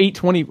 Oh,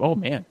 8/20. Oh,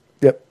 man.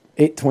 Yep.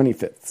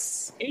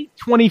 8/25.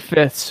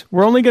 8/25.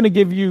 We're only going to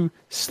give you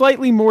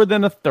slightly more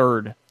than a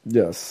third.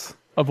 Yes.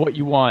 Of what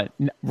you want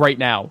right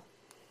now.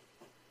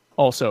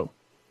 Also.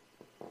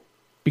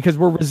 Because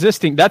we're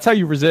resisting. That's how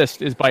you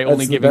resist, is by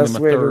only giving them a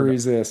third to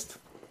resist.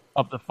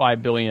 Of the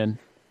 $5 billion.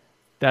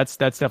 That's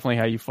definitely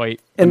how you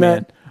fight. And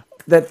that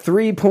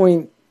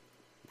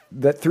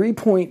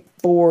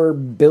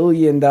 $3.4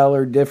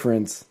 billion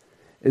difference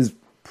is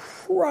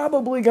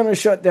probably going to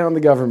shut down the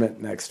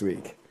government next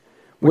week.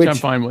 Which I'm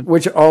fine with.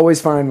 Which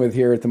always fine with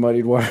here at the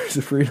Muddied Waters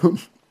of Freedom.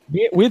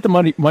 We at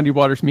the Muddied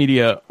Waters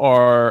Media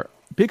are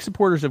big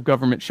supporters of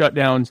government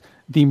shutdowns.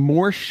 The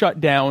more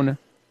shutdown,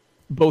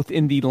 both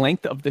in the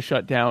length of the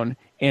shutdown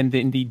and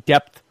in the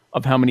depth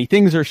of how many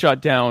things are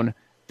shut down,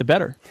 the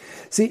better.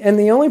 See, and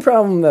the only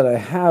problem that I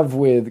have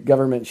with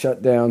government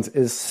shutdowns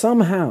is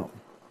somehow,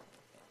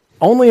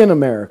 only in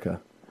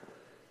America,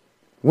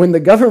 when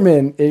the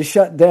government is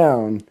shut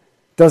down,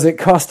 does it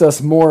cost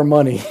us more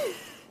money?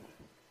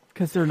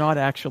 Because they're not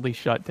actually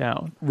shut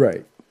down.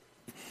 Right.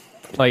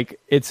 Like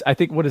I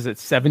think, what is it,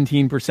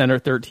 17% or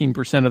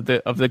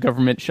 13% of the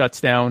government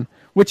shuts down,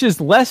 which is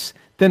less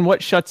than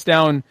what shuts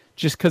down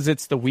just because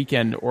it's the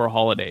weekend or a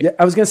holiday. Yeah,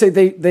 I was going to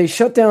say they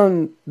shut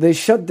down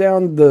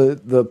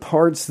the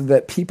parts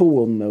that people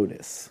will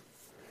notice.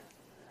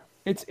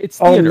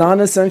 It's all theater.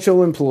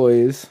 non-essential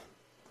employees.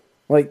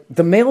 Like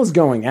the mail's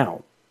going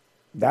out.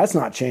 That's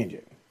not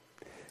changing.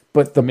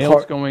 But the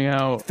mail's going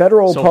out.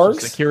 Federal Social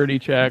parks, security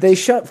checks. They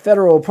shut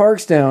federal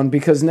parks down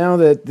because now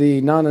that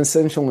the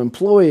non-essential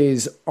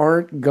employees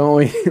aren't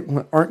going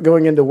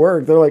into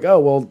work, they're like, oh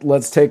well,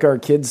 let's take our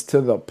kids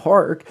to the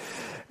park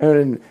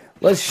and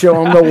let's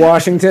show them the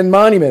Washington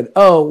Monument.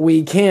 Oh,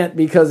 we can't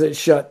because it's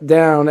shut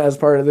down as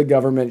part of the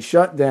government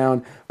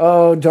shutdown.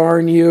 Oh,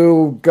 darn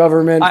you,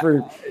 government!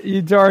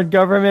 You darn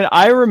government!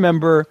 I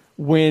remember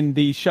when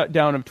the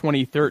shutdown of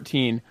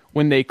 2013,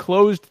 when they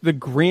closed the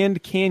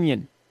Grand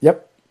Canyon.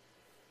 Yep.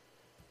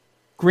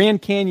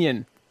 Grand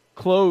Canyon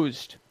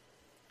closed.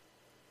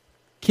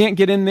 Can't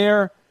get in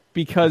there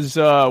because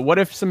what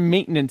if some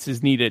maintenance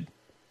is needed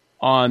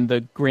on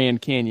the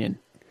Grand Canyon?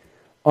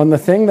 On the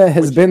thing that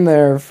has been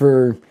there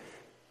for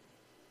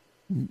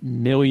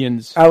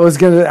millions.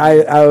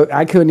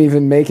 I couldn't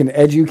even make an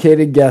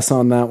educated guess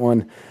on that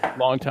one.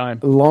 Long time.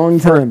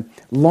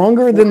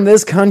 Longer than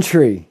this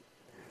country.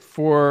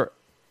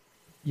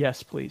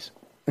 Yes, please.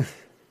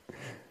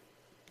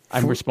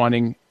 I'm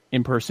responding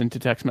in person to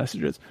text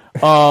messages.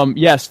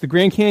 Yes, the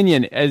Grand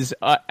Canyon is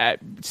at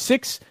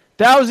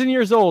 6,000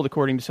 years old,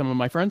 according to some of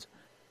my friends,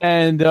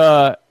 and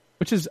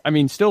which is, I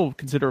mean, still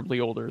considerably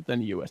older than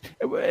the U.S.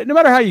 No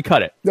matter how you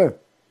cut it, yeah,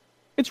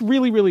 it's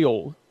really, really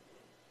old.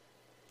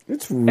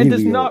 It's really and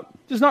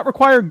does not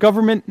require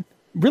government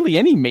really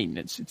any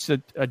maintenance. It's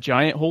a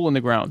giant hole in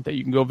the ground that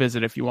you can go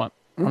visit if you want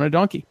on a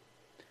donkey.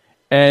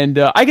 And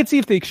I could see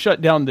if they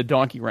shut down the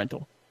donkey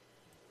rental,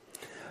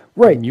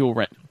 right? Mule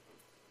rental.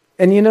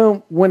 And you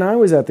know, when I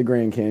was at the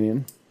Grand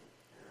Canyon,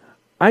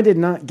 I did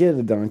not get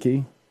a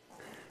donkey.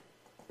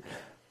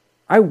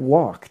 I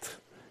walked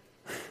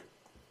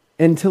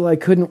until I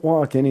couldn't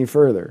walk any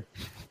further.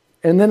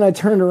 And then I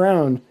turned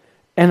around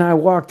and I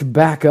walked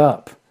back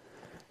up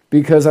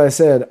because I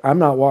said, I'm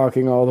not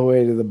walking all the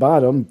way to the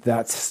bottom.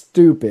 That's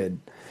stupid.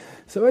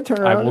 So I turned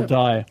around. I will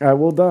die. I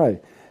will die.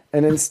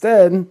 And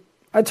instead,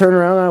 I turned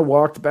around and I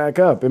walked back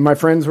up. And my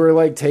friends were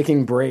like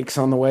taking breaks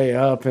on the way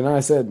up. And I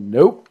said,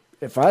 nope,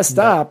 if I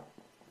stop,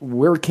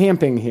 we're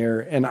camping here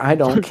and I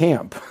don't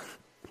camp.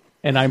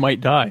 And I might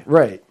die.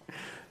 Right.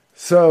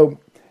 So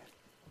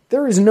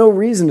there is no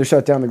reason to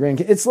shut down the Grand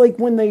Canyon. It's like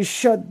when they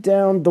shut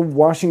down the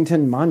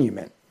Washington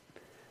Monument.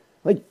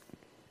 Like,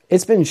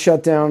 it's been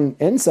shut down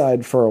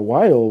inside for a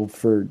while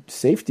for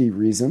safety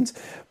reasons,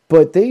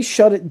 but they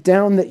shut it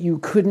down that you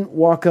couldn't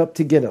walk up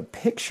to get a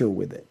picture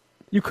with it.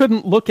 You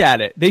couldn't look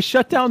at it. They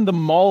shut down the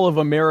Mall of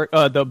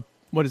America.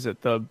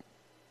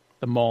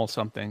 The mall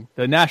something.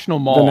 The National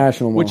Mall. The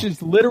National Mall. Which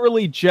is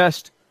literally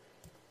just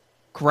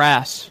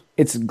grass.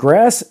 It's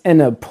grass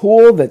and a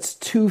pool that's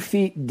 2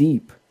 feet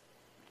deep.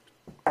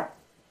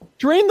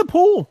 Drain the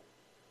pool.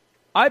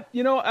 I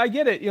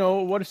get it.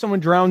 What if someone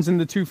drowns in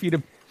the 2 feet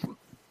of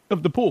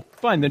the pool?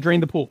 Fine, then drain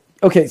the pool.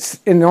 Okay,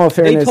 in all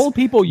fairness, they told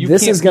people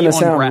this is going to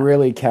sound grass.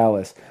 really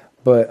callous,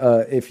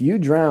 but if you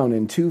drown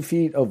in 2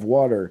 feet of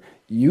water,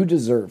 you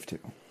deserve to.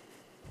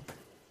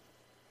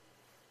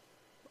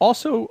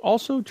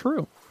 Also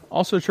true.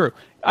 Also true.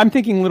 I'm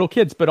thinking little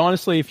kids, but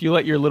honestly, if you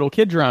let your little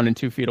kid drown in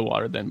 2 feet of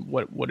water, then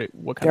what kind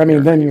of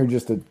parent? Then you're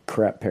just a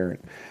crap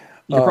parent.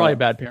 You're probably a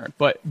bad parent.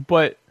 But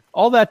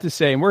all that to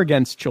say, and we're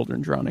against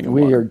children drowning in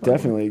water. We are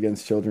definitely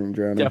against children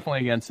drowning. Definitely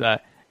against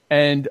that.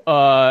 And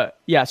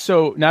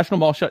so National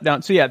Mall shut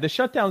down. So yeah, the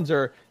shutdowns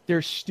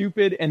they're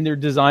stupid and they're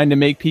designed to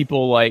make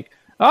people like,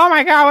 oh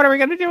my God, what are we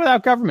going to do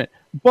without government?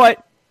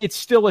 But it's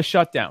still a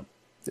shutdown.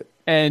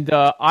 And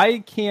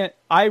I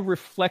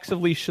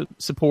reflexively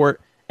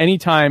support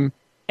anytime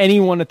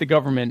anyone at the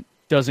government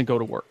doesn't go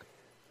to work.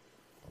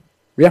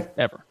 Yeah.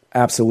 Ever.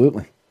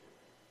 Absolutely.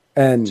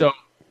 And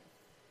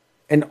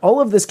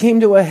all of this came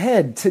to a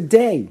head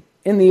today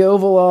in the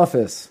Oval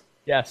Office.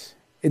 Yes.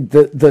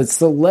 The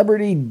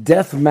celebrity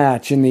death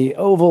match in the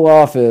Oval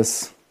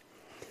Office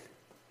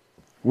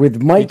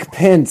with Mike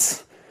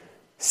Pence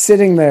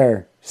sitting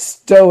there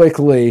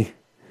stoically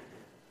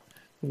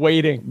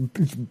waiting,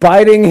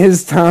 biding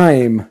his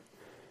time,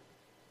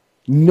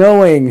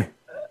 knowing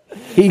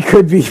he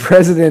could be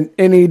president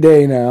any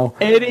day now.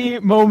 Any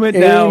moment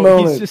now.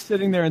 He's just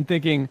sitting there and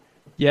thinking,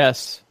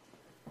 yes.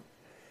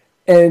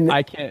 And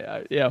I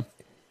can't, yeah.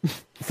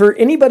 For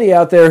anybody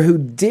out there who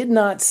did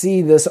not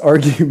see this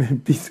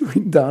argument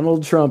between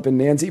Donald Trump and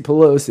Nancy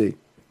Pelosi.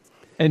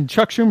 And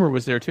Chuck Schumer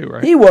was there too,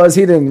 right? He was.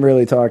 He didn't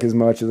really talk as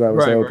much as I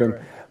was hoping.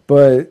 Right.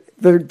 But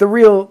the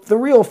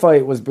real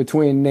fight was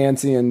between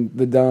Nancy and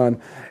the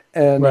Don.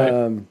 And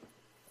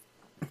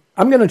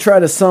I'm going to try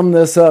to sum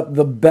this up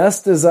the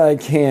best as I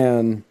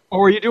can.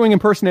 Oh, are you doing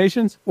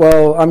impersonations?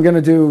 Well, I'm going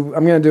to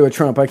do a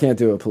Trump. I can't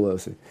do a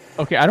Pelosi.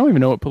 Okay, I don't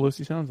even know what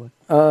Pelosi sounds like.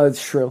 It's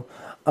shrill.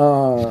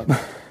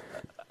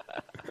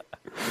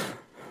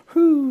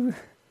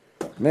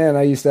 Man,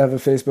 I used to have a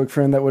Facebook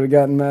friend that would have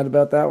gotten mad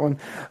about that one.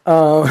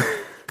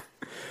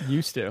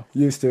 Used to.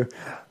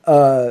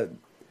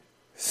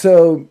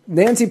 So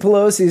Nancy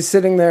Pelosi is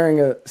sitting there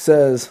and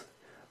says,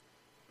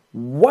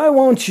 why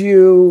won't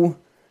you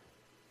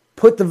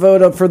put the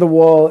vote up for the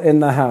wall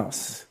in the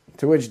House?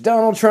 To which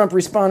Donald Trump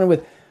responded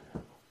with,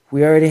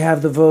 we already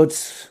have the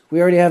votes.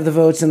 We already have the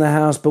votes in the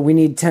House, but we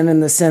need 10 in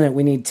the Senate.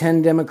 We need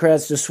 10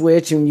 Democrats to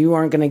switch, and you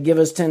aren't going to give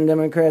us 10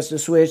 Democrats to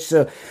switch,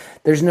 so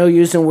there's no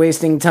use in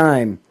wasting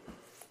time.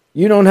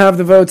 You don't have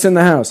the votes in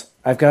the House.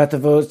 I've got the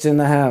votes in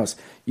the House.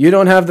 You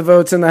don't have the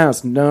votes in the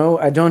House. No,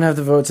 I don't have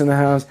the votes in the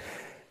House.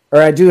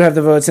 Or I do have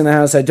the votes in the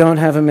House. I don't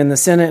have them in the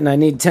Senate, and I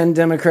need 10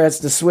 Democrats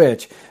to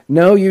switch.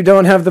 No, you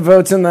don't have the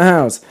votes in the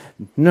House.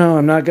 No,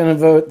 I'm not going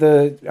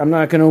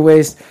to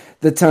waste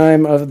the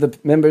time of the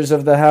members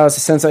of the House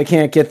since I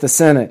can't get the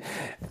Senate.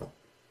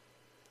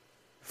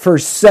 For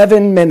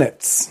 7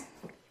 minutes,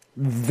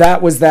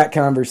 that was that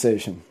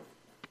conversation.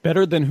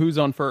 Better than Who's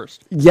on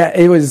First. Yeah,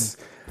 it was.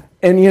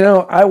 And,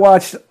 I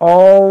watched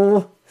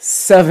all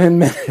 7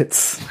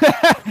 minutes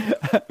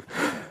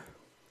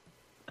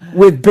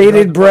with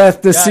bated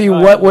breath to see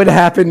what would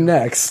happen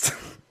next.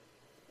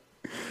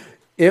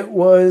 It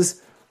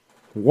was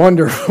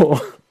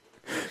wonderful.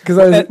 Go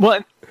ahead.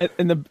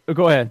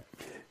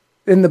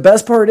 And the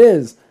best part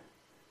is,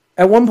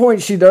 at one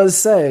point she does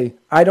say,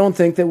 I don't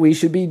think that we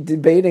should be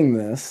debating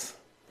this.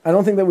 I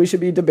don't think that we should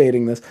be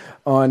debating this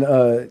on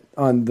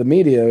the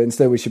media.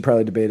 Instead, we should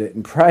probably debate it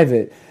in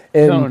private.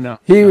 And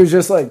he was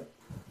just like,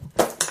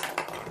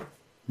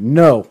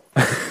 no.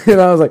 And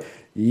I was like,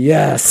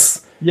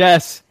 yes.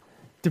 Yes.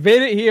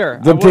 Debate it here.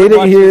 Debate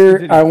it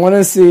here. I want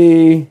to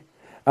see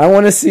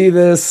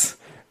this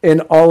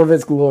in all of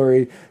its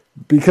glory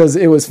because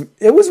it was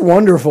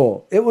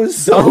wonderful. It was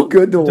so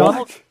good to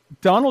watch.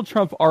 Donald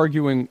Trump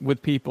arguing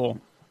with people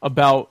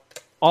about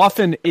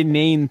often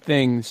inane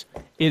things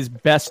is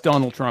best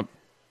Donald Trump.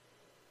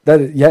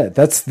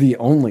 That's the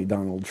only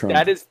Donald Trump.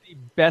 That is the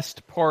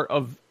best part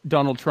of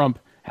Donald Trump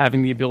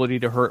having the ability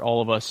to hurt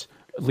all of us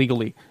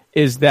legally,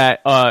 is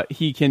that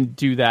he can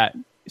do that.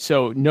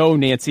 So no,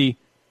 Nancy,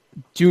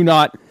 do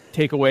not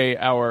take away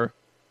our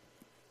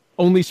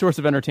only source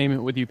of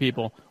entertainment with you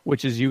people,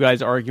 which is you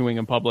guys arguing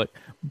in public.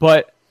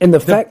 But the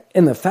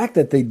fact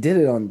that they did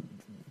it on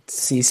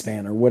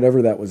C-SPAN or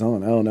whatever that was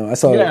on, I don't know. I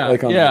saw it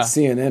like on the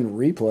CNN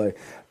replay,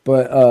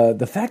 but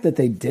the fact that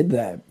they did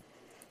that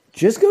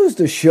just goes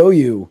to show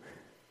you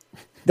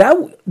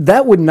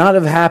that would not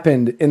have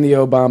happened in the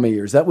Obama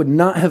years. That would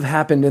not have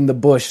happened in the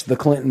Bush, the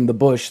Clinton, the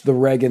Bush, the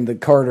Reagan, the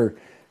Carter.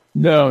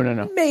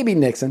 No. Maybe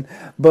Nixon,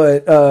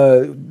 but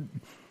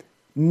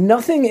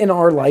nothing in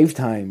our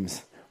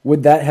lifetimes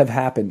would that have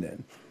happened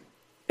in.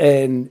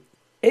 And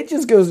it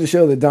just goes to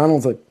show that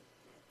Donald's like,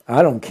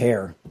 I don't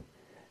care.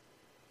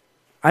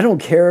 I don't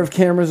care if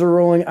cameras are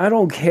rolling. I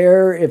don't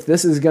care if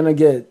this is going to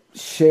get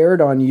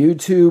shared on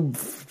YouTube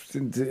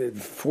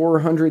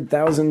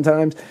 400,000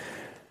 times.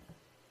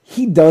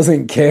 He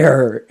doesn't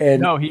care.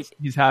 And no,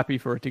 he's happy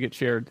for it to get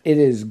shared. It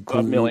is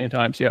a million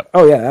times, yeah.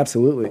 Oh, yeah,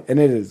 absolutely. And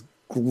it is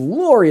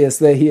glorious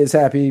that he is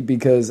happy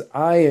because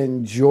I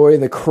enjoy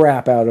the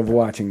crap out of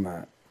watching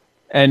that.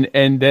 And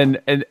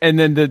then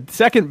the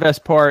second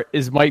best part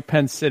is Mike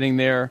Pence sitting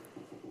there,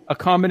 a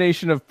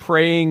combination of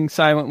praying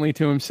silently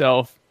to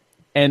himself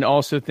and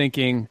also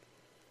thinking,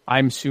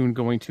 I'm soon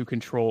going to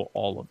control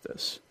all of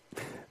this.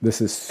 This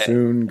is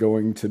soon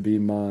going to be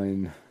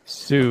mine.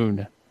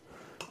 Soon.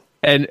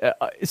 And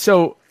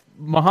so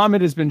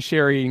Muhammad has been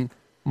sharing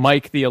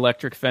Mike the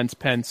Electric Fence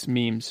Pence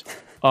memes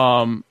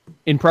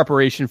in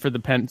preparation for the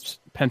Pence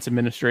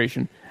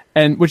administration,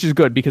 and which is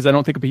good because I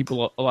don't think a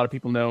lot of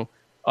people know.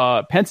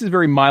 Pence is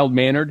very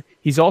mild-mannered.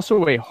 He's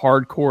also a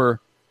hardcore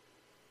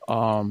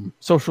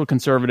social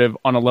conservative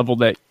on a level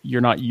that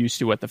you're not used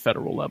to at the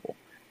federal level.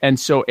 And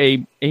so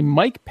a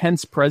Mike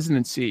Pence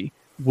presidency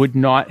would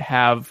not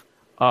have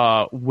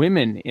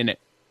women in it.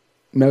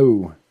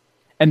 No.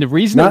 And the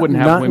reason it wouldn't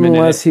have women in it...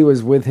 Not unless he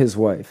was with his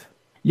wife.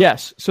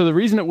 Yes. So the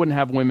reason it wouldn't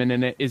have women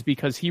in it is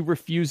because he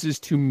refuses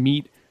to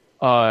meet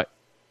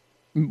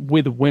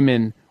with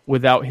women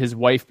without his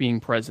wife being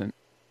present.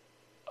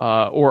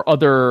 Or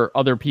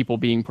other people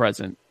being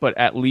present, but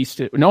at least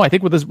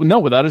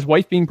without his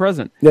wife being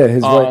present. Yeah,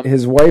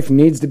 his wife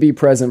needs to be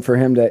present for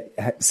him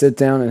to sit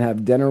down and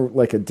have dinner,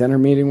 like a dinner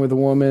meeting with a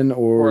woman,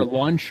 or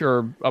lunch,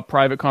 or a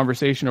private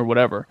conversation, or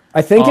whatever.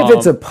 I think if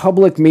it's a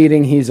public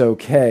meeting, he's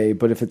okay,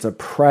 but if it's a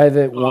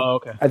private,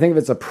 I think if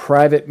it's a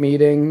private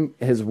meeting,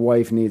 his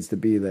wife needs to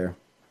be there.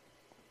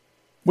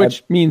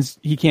 Which means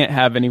he can't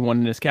have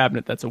anyone in his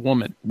cabinet that's a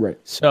woman, right?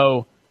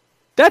 So.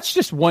 That's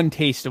just one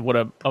taste of what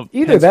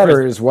either that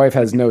or his wife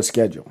has no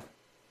schedule.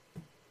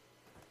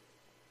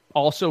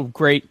 Also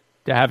great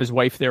to have his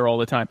wife there all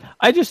the time.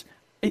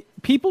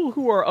 People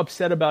who are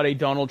upset about a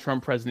Donald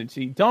Trump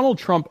presidency, Donald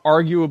Trump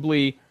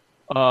arguably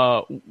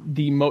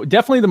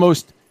definitely the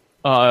most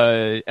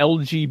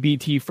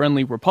LGBT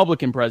friendly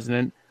Republican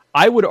president.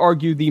 I would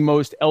argue the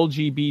most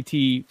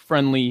LGBT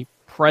friendly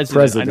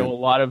president. I know a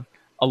lot of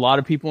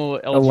people.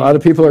 A lot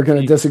of people are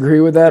going to disagree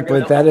with that,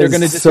 but that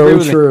is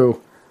so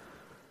true.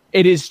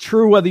 It is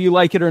true whether you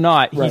like it or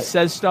not. Right. He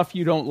says stuff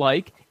you don't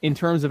like. In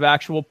terms of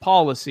actual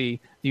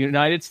policy, the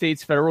United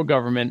States federal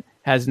government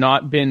did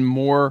not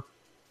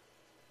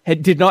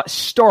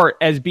start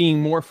as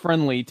being more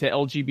friendly to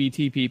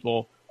LGBT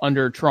people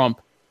under Trump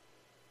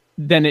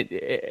than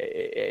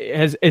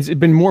it's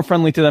been more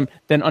friendly to them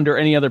than under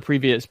any other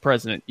previous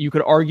president. You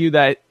could argue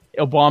that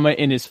Obama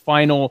in his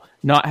final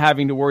not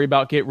having to worry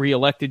about get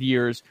reelected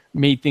years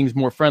made things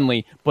more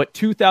friendly, but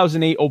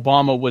 2008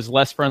 Obama was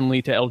less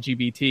friendly to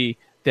LGBT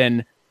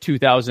than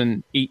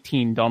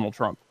 2018 Donald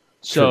Trump.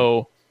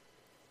 So,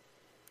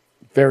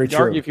 very true.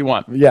 Argue if you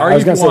want. Yeah, I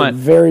was going to say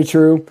very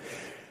true.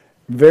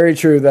 Very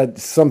true.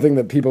 That's something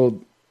that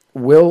people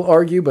will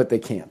argue, but they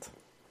can't.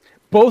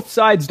 Both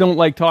sides don't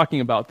like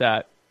talking about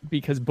that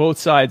because both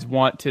sides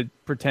want to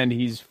pretend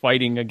he's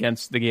fighting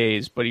against the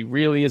gays, but he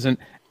really isn't.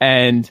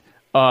 And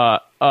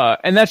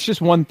that's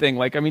just one thing.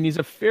 Like, I mean,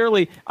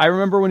 I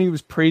remember when he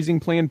was praising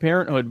Planned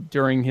Parenthood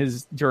during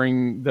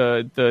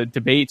the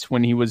debates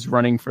when he was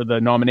running for the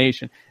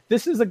nomination.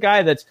 This is a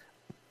guy that's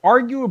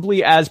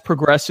arguably as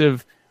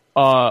progressive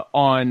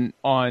on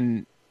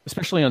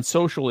especially on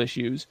social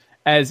issues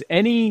as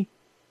any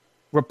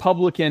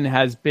Republican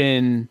has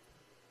been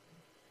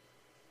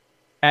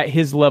at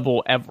his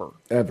level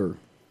ever.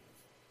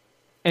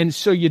 And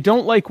so you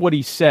don't like what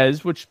he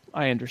says, which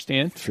I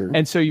understand. Sure.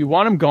 And so you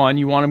want him gone, and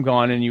you want him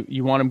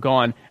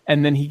gone.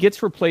 And then he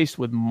gets replaced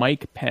with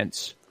Mike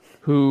Pence,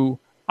 who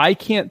I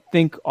can't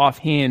think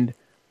offhand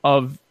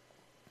of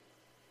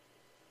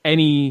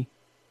any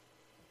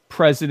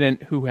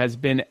president who has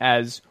been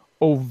as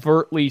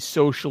overtly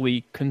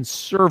socially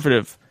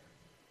conservative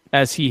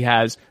as he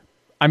has.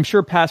 I'm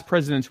sure past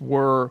presidents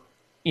were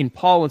in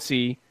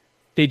policy.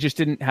 They just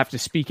didn't have to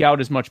speak out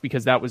as much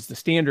because that was the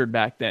standard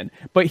back then.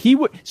 But he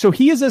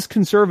is as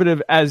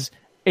conservative as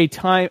a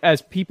time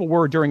as people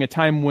were during a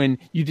time when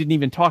you didn't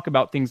even talk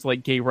about things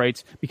like gay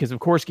rights because, of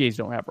course, gays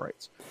don't have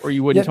rights, or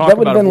you wouldn't talk that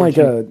would about have been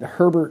abortion. like a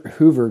Herbert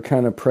Hoover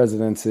kind of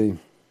presidency.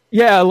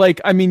 Yeah,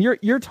 like I mean,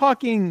 you're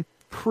talking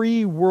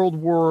pre-World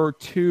War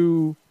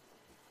II,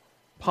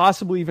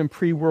 possibly even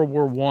pre-World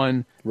War I.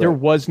 Right. There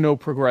was no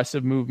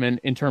progressive movement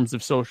in terms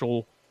of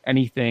social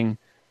anything.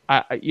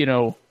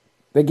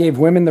 They gave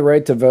women the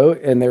right to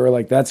vote, and they were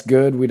like, "That's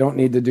good. We don't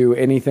need to do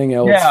anything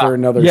else for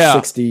another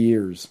 60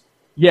 years."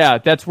 Yeah,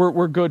 that's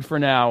we're good for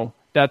now.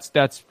 That's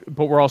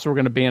but we're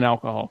going to ban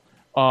alcohol.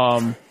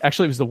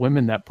 Actually, it was the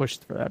women that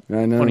pushed for that.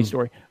 I know. Funny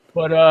story.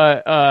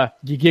 But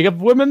you give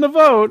women the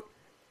vote,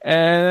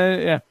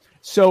 and yeah.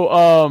 So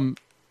I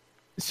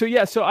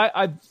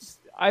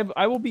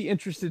will be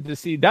interested to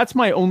see. That's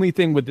my only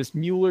thing with this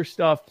Mueller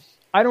stuff.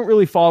 I don't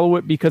really follow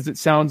it because it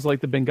sounds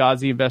like the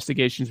Benghazi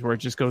investigations where it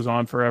just goes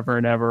on forever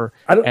and ever,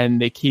 and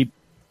they keep.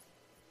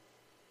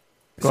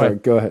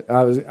 Go ahead.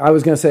 I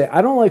was going to say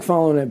I don't like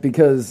following it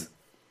because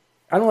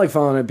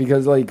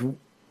like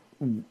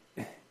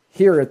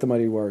here at the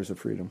Mighty Warriors of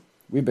Freedom,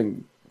 we've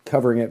been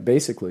covering it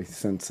basically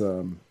since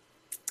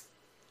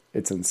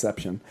its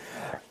inception,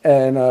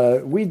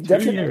 and we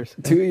definitely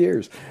 2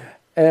 years.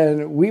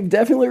 And we've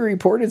definitely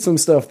reported some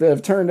stuff that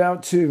have turned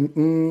out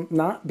to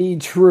not be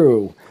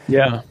true.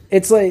 Yeah.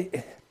 It's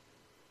like,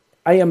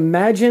 I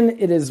imagine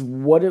it is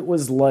what it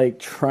was like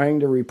trying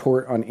to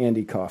report on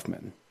Andy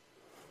Kaufman.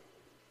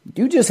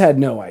 You just had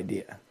no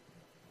idea.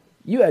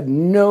 You had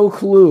no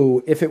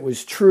clue if it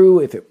was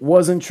true, if it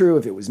wasn't true,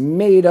 if it was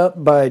made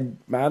up by,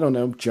 I don't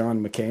know,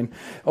 John McCain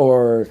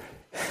or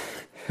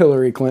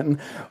Hillary Clinton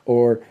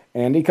or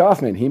Andy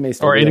Kaufman. He may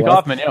still be alive. Or Andy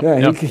Kaufman,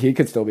 yeah. He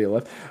could still be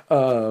alive.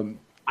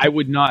 I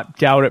would not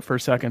doubt it for a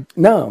second.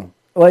 No,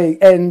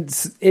 and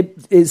it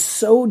is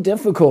so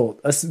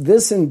difficult.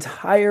 This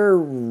entire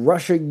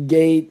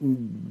Russiagate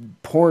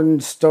porn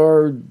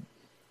star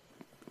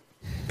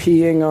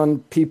peeing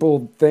on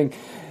people thing,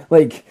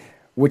 like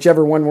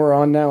whichever one we're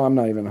on now, I'm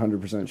not even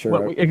 100% sure.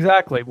 Well,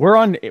 exactly, we're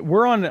on,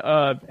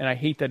 and I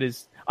hate that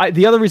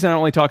the other reason I'm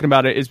only talking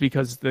about it is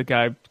because the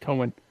guy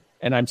Cohen,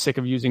 and I'm sick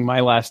of using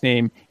my last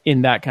name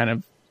in that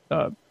kind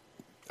of.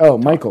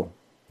 Michael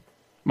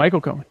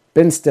Cohen,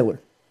 Ben Stiller.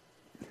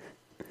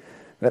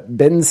 That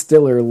Ben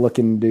Stiller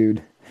looking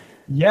dude.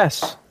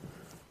 Yes.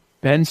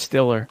 Ben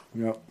Stiller.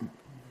 Yep.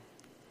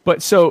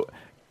 But so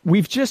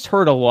we've just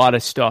heard a lot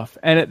of stuff.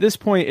 And at this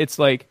point, it's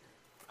like,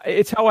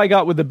 it's how I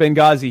got with the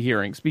Benghazi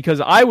hearings,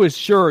 because I was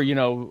sure,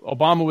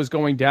 Obama was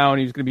going down.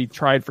 He was going to be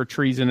tried for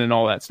treason and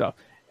all that stuff.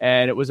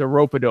 And it was a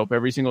rope-a-dope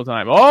every single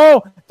time.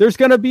 Oh, there's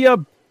going to be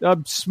a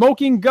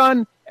smoking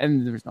gun.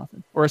 And there's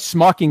nothing. Or a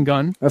smocking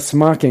gun. A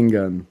smocking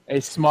gun. A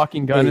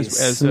smocking gun,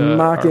 as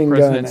smocking our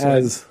president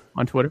gun said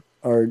on Twitter.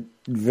 Our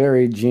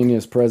very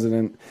genius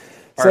president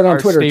said on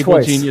Twitter stable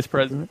twice. Genius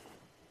president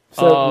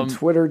said on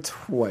Twitter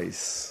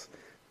twice.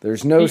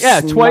 There's no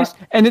twice,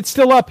 and it's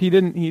still up. He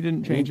didn't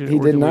change it. He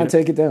did not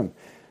take it down,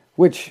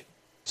 which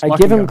I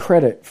give him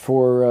credit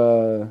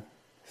for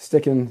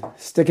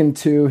sticking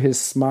to his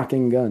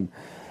smocking gun.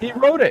 He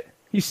wrote it.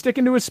 He's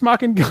sticking to his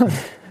smocking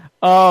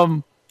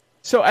gun.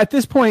 So at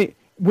this point,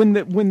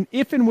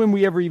 if and when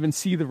we ever even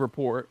see the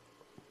report,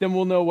 then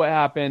we'll know what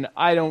happened.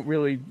 I don't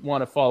really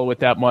want to follow it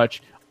that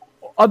much,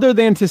 other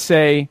than to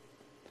say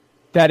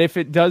that if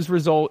it does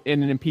result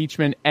in an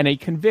impeachment and a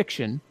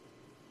conviction,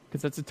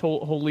 because that's a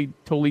totally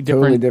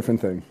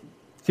different thing.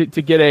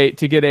 To get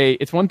a,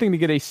 it's one thing to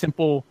get a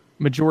simple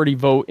majority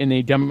vote in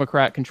a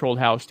Democrat-controlled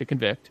House to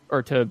convict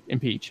or to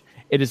impeach.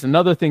 It is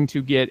another thing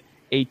to get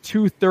a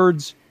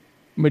 2/3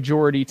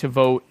 majority to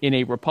vote in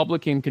a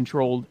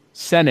Republican-controlled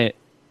Senate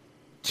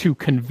to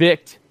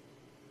convict,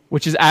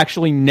 which has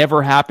actually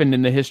never happened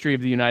in the history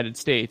of the United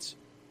States.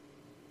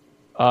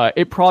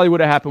 It probably would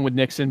have happened with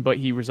Nixon, but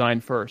he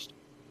resigned first.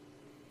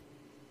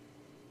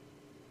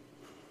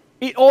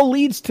 It all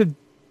leads to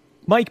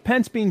Mike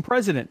Pence being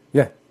president.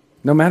 Yeah.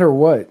 No matter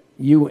what,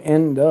 you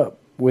end up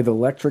with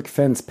electric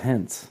fence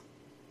Pence.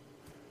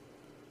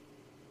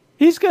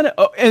 He's going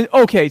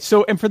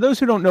to... and for those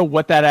who don't know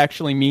what that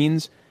actually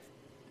means,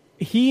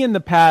 he in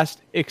the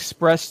past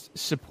expressed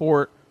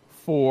support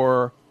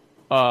for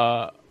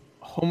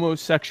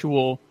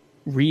homosexual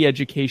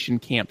re-education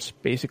camps,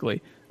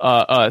 basically.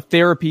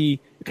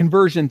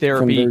 Conversion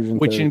therapy,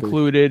 which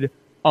included,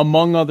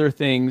 among other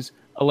things,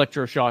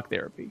 electroshock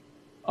therapy.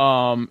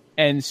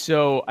 And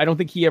so I don't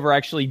think he ever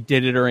actually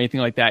did it or anything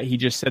like that. He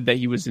just said that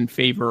he was in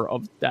favor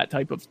of that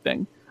type of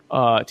thing,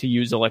 to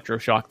use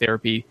electroshock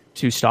therapy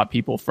to stop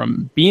people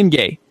from being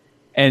gay.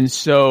 And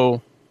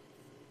so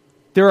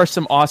there are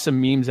some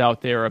awesome memes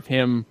out there of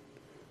him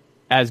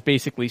as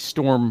basically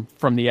Storm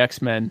from the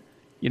X-Men,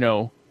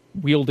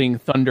 wielding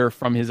thunder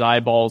from his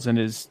eyeballs and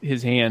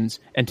his hands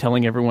and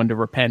telling everyone to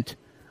repent.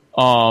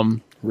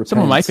 Some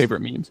of my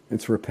favorite memes.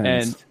 It's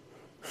repents. And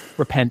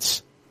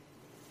repents.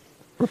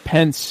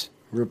 Repents.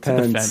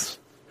 Repents.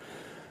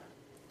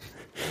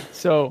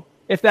 So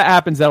if that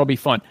happens, that'll be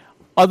fun.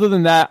 Other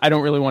than that, I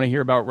don't really want to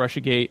hear about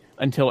Russiagate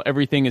until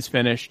everything is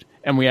finished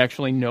and we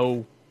actually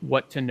know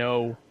what to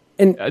know.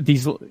 And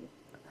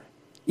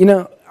You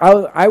know,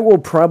 I will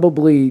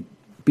probably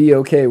be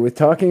okay with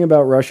talking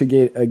about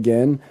Russiagate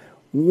again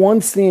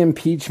once the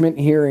impeachment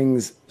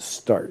hearings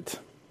start.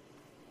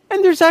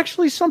 And there's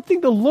actually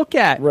something to look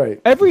at.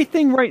 Right.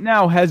 Everything right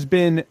now has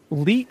been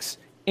leaks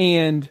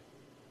and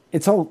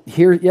it's all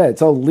here. Yeah,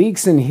 it's all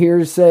leaks and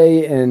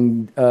hearsay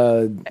and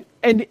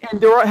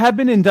there have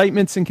been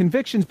indictments and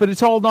convictions, but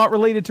it's all not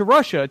related to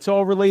Russia. It's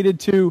all related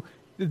to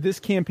this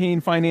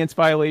campaign finance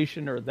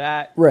violation or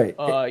that, right?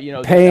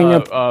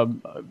 Paying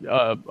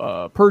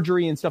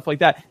perjury and stuff like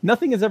that.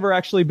 Nothing has ever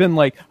actually been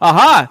like,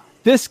 aha,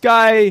 this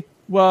guy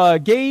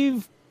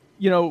gave,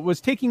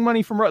 was taking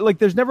money from, like,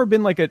 there's never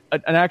been like an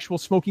actual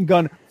smoking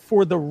gun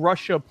for the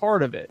Russia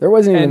part of it. There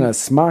wasn't even a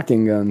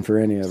smocking gun for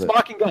any of it.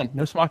 Smocking gun,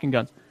 no smocking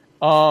guns.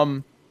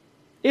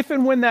 If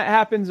and when that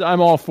happens,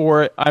 I'm all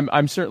for it.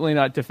 I'm certainly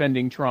not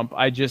defending Trump.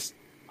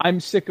 I'm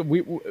sick of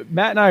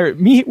Matt and I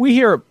we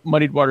here at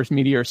Muddied Waters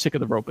Media are sick of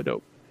the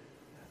rope-a-dope.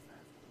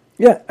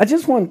 Yeah,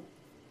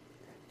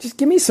 just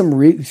give me some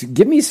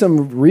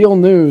real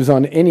news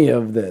on any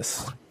of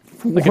this.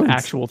 Like an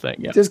actual thing,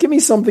 yeah. Just give me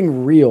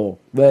something real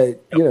that,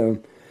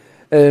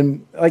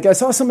 and like I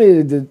saw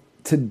somebody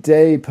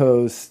today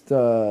post,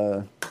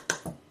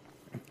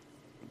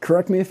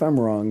 correct me if I'm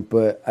wrong,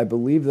 but I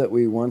believe that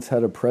we once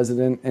had a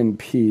president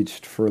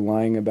impeached for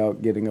lying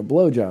about getting a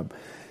blowjob.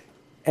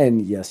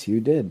 And yes, you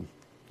did.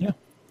 Yeah.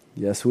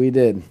 Yes, we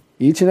did.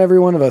 Each and every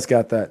one of us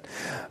got that.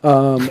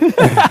 All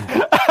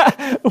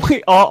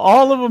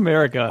of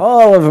America.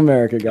 All of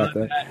America got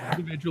that.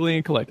 Individually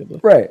and collectively.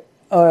 Right.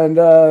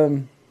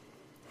 And,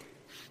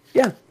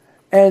 yeah.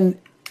 And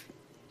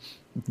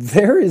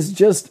there is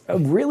just a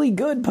really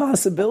good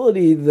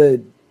possibility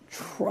that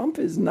Trump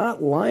is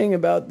not lying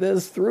about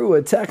this through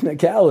a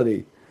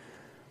technicality.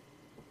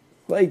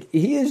 Like,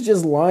 he is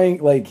just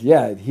lying. Like,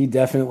 yeah, he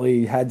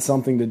definitely had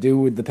something to do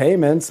with the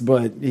payments,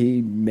 but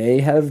he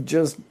may have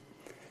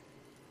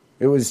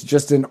it was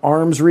just an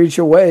arm's reach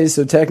away.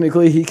 So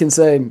technically he can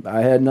say,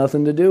 I had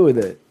nothing to do with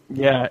it.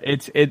 Yeah,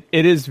 it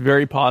is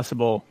very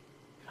possible.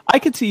 I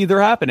could see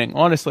either happening.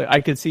 Honestly,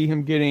 I could see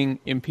him getting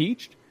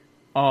impeached.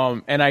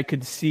 And I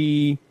could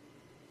see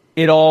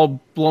it all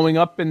blowing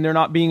up and there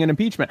not being an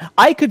impeachment.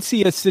 I could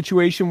see a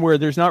situation where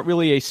there's not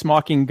really a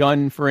smocking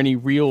gun for any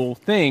real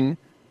thing,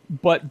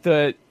 but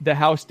the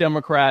House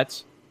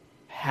Democrats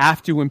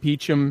have to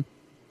impeach him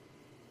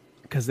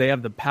because they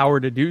have the power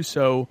to do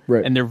so,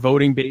 right. And their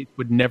voting base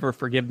would never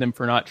forgive them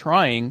for not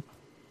trying,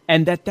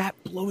 and that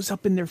blows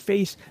up in their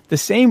face the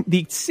same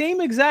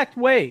exact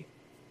way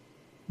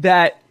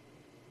that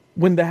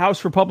when the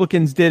House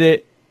Republicans did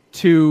it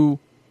to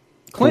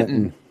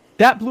Clinton.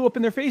 That blew up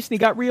in their face and he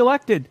got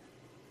reelected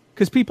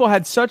because people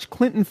had such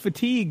Clinton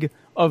fatigue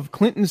of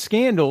Clinton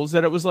scandals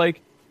that it was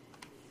like,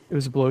 it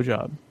was a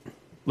blowjob.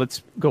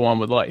 Let's go on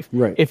with life.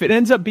 Right. If it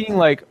ends up being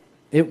like,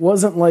 it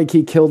wasn't like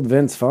he killed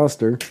Vince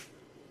Foster.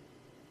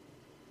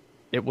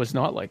 It was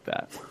not like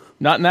that.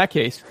 Not in that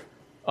case.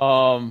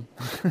 It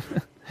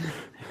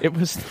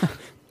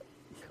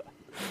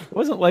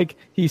wasn't like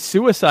he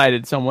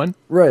suicided someone.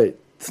 Right.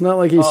 It's not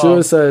like he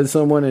suicided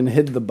someone and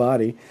hid the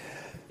body.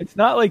 It's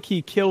not like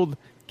he killed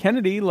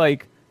Kennedy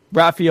like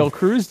Rafael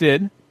Cruz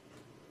did.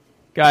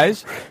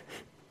 Guys,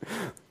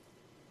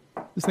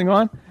 this thing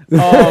on?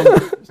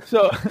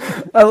 So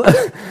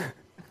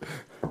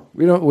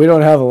we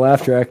don't have a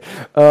laugh track.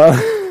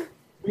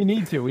 We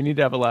need to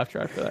have a laugh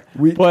track for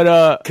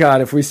that.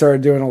 God, if we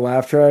started doing a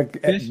laugh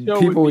track, this show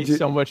people would be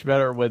so much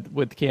better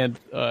with canned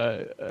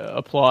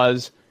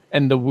applause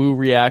and the woo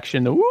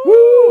reaction, the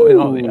woo, and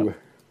all the.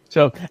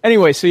 So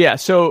anyway,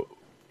 so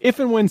if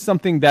and when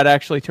something that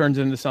actually turns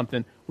into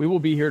something, we will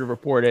be here to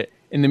report it.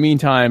 In the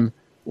meantime,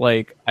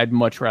 like, I'd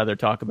much rather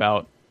talk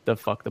about the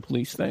fuck the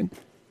police thing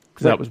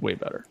because that was way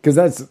better.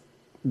 Because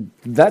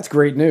that's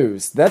great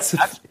news. That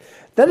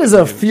is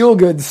a feel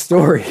good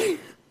story.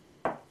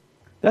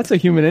 That's a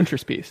human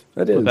interest piece.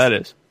 That is. What that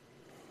is.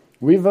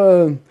 We've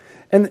and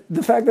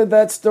the fact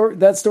that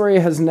story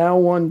has now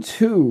won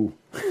 2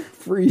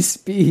 free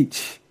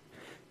speech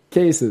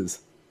cases.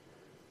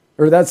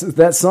 Or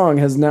that song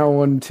has now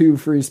won 2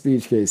 free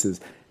speech cases.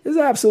 Is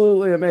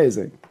absolutely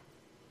amazing.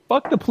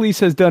 Fuck the Police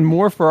has done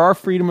more for our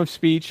freedom of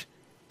speech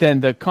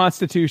than the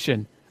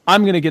Constitution.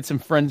 I'm going to get some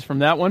friends from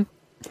that one.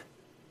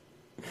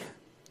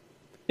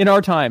 In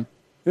our time.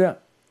 Yeah.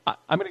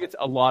 I'm going to get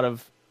a lot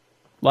of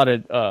I'm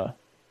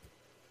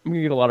going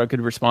to get a lot of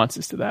good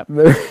responses to that.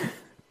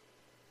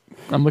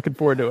 I'm looking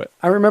forward to it.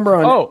 I remember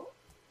on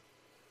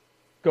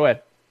Go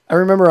ahead. I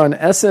remember on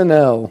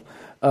SNL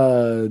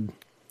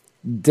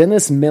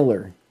Dennis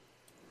Miller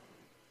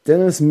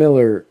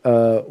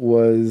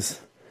was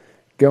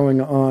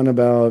going on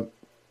about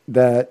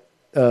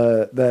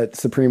that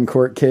Supreme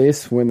Court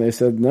case when they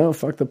said, no,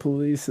 fuck the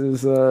police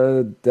is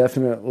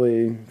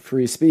definitely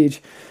free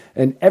speech.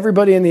 And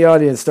everybody in the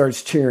audience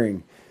starts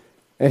cheering.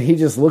 And he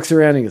just looks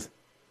around and goes,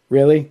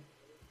 really?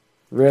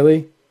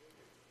 Really?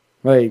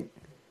 Like,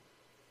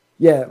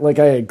 yeah, like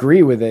I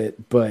agree with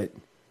it, but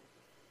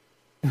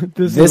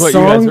this is what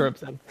song, you guys are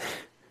upset.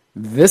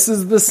 This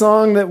is the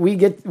song that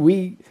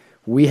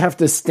we have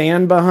to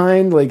stand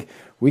behind. Like,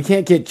 we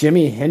can't get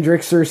Jimi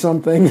Hendrix or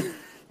something.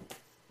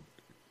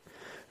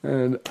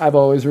 And I've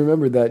always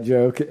remembered that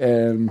joke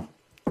and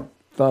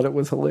thought it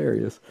was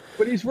hilarious.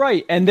 But he's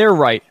right, and they're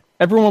right.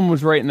 Everyone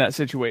was right in that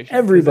situation.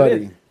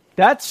 Everybody.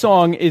 That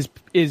song is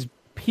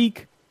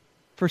peak,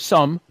 for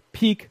some,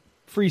 peak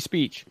free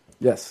speech.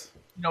 Yes.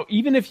 You know,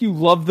 even if you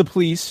love the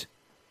police,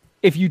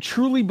 if you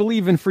truly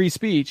believe in free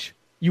speech,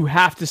 you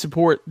have to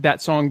support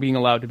that song being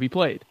allowed to be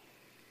played.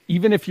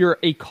 Even if you're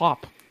a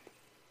cop,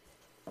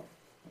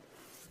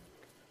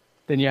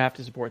 then you have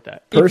to support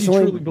that.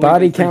 Personally,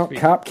 Body Count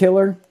Cop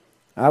Killer,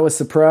 I was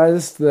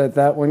surprised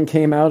that one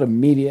came out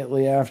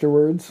immediately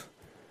afterwards.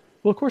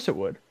 Well, of course it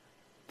would.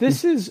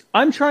 This is,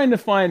 I'm trying to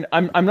find,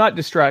 I'm not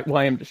distracted,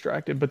 well, I am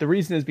distracted, but the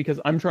reason is because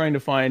I'm trying to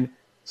find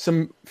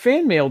some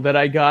fan mail that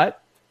I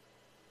got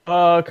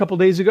a couple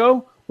days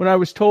ago when I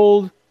was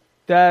told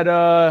that,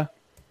 I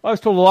was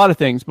told a lot of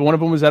things, but one of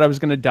them was that I was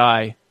going to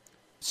die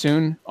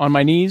soon on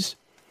my knees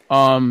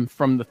from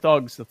the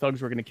thugs. The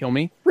thugs were going to kill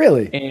me.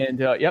 Really? And,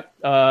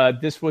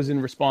 this was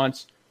in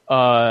response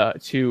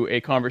to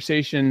a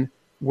conversation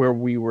where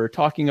we were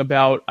talking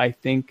about, I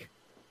think,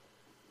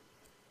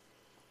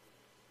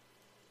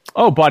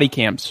 body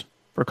cams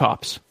for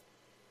cops.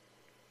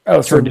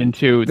 Oh, turned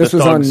into the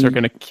thugs are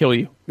going to kill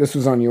you. This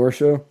was on your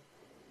show?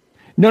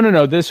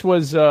 No. This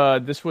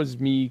was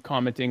me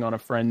commenting on a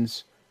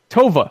friend's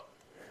Tova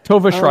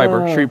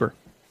Schreiber.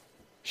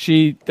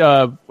 She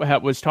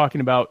was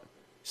talking about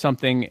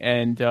something,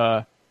 and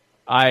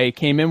I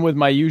came in with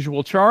my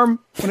usual charm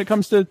when it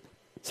comes to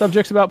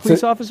subjects about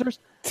police officers.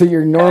 To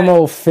your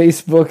normal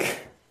Facebook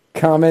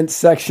comment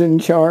section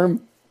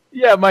charm?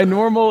 Yeah, my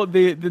normal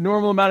the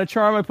normal amount of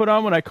charm I put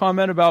on when I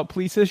comment about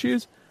police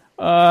issues.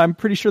 I'm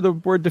pretty sure the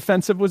word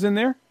defensive was in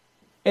there,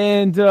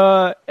 and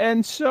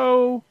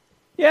so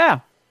yeah,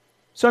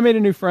 so I made a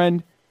new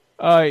friend.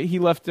 He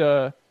left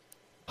a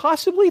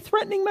possibly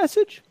threatening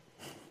message,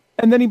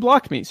 and then he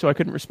blocked me, so I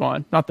couldn't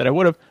respond. Not that I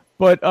would have,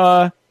 but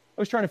I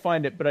was trying to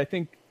find it, but I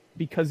think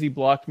because he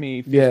blocked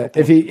me, yeah.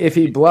 If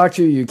he blocked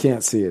you, you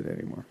can't see it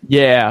anymore.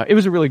 Yeah, it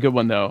was a really good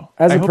one though.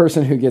 As a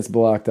person who gets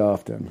blocked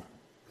often.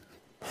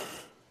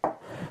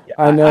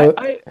 I know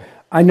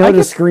to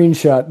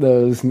screenshot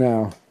those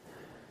now.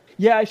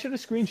 Yeah, I should have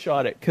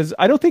screenshot it because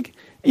I don't think,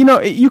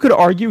 you could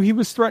argue he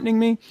was threatening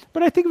me,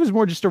 but I think it was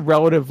more just a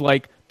relative,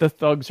 like the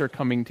thugs are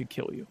coming to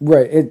kill you.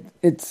 Right.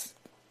 It's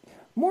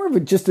more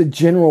of just a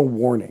general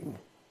warning.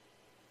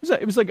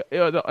 It was like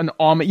an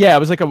it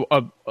was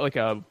like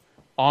a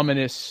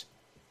ominous,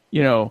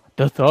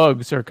 the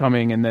thugs are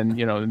coming, and then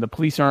and the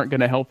police aren't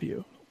going to help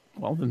you.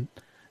 Well,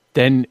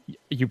 then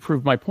you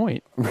prove my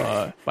point.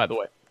 By the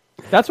way.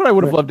 That's what I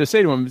would have loved to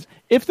say to him. Is,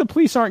 if the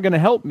police aren't going to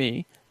help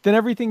me, then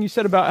everything you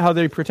said about how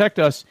they protect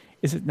us,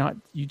 is it not?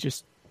 You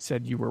just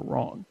said you were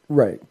wrong.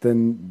 Right.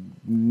 Then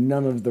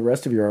none of the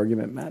rest of your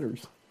argument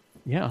matters.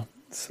 Yeah.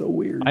 It's so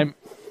weird.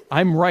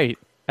 I'm right,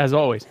 as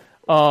always.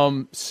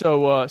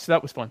 So that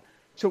was fun.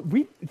 So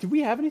do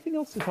we have anything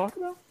else to talk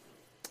about?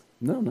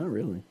 No, not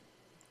really.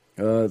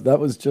 That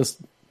was just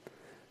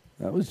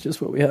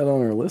what we had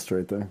on our list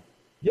right there.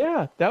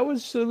 Yeah,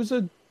 was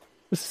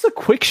this a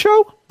quick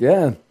show?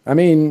 Yeah, I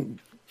mean,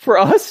 for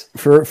us,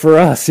 for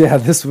us, yeah.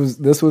 This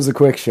was a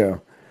quick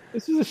show.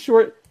 This is a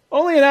short,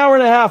 only an hour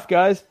and a half,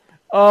 guys.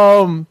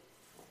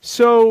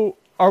 So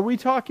are we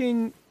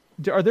talking?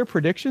 Are there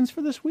predictions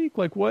for this week?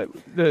 Like what?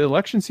 The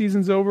election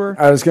season's over.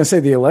 I was going to say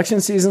the election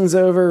season's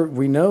over.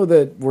 We know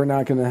that we're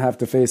not going to have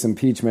to face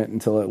impeachment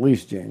until at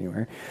least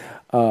January.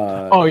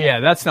 Oh yeah,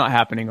 that's not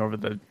happening over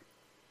the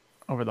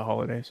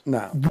holidays.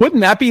 No,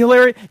 wouldn't that be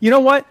hilarious? You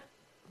know what?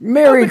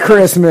 Merry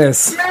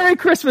Christmas. Merry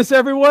Christmas,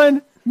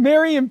 everyone.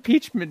 Merry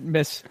impeachment,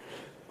 miss.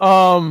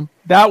 That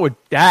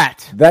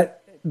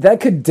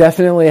could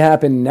definitely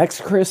happen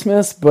next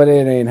Christmas, but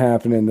it ain't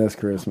happening this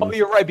Christmas. Oh,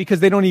 you're right, because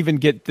they don't even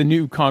get, the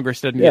new Congress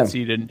doesn't get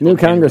seated. New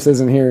Congress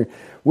isn't here,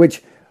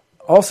 which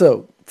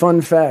also,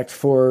 fun fact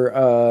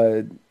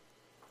for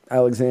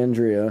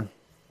Alexandria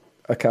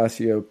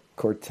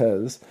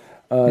Ocasio-Cortez,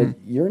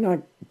 you're not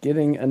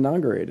getting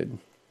inaugurated.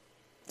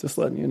 Just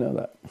letting you know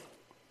that.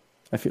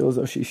 I feel as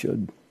though she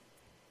should.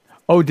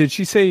 Oh, did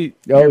she say?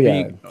 Oh,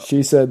 yeah.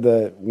 She said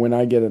that when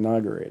I get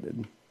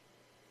inaugurated.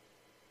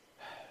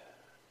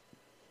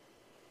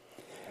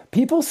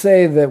 People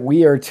say that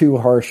we are too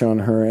harsh on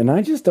her, and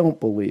I just don't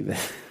believe it.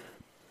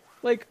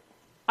 Like,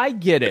 I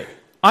get it.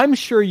 I'm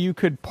sure you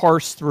could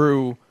parse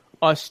through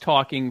us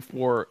talking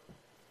for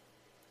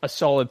a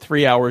solid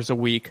 3 hours a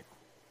week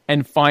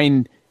and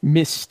find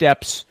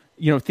missteps,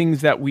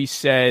 things that we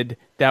said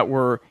that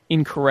were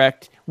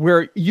incorrect,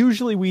 where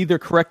usually we either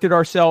corrected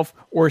ourselves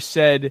or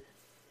said,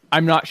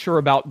 I'm not sure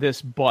about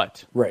this,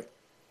 but. Right.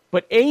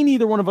 But A,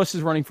 neither one of us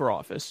is running for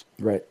office.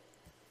 Right.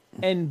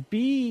 And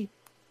B,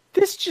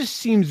 this just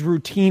seems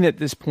routine at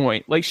this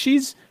point. Like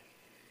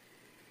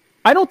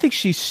I don't think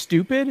she's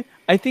stupid.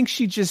 I think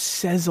she just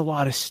says a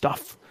lot of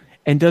stuff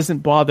and doesn't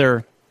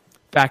bother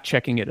fact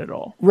checking it at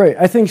all. Right.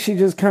 I think she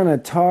just kind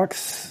of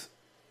talks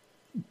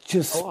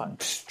just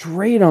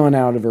straight on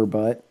out of her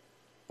butt.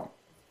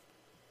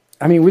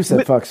 I mean, we've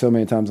said fuck so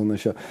many times on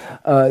this show.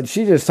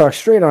 She just talks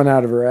straight on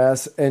out of her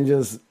ass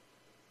and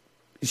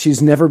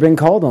she's never been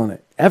called on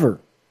it ever.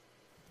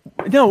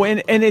 No,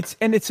 and it's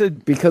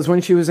because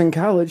when she was in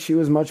college, she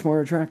was much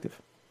more attractive.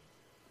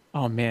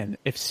 Oh man,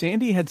 if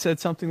Sandy had said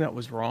something that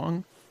was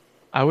wrong,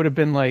 I would have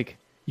been like,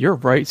 "You're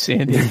right,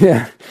 Sandy."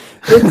 Yeah,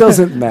 it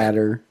doesn't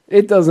matter.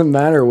 It doesn't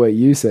matter what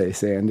you say,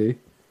 Sandy.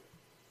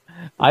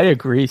 I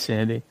agree,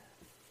 Sandy.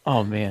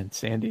 Oh man,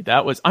 Sandy,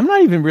 I'm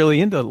not even really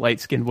into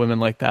light-skinned women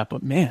like that,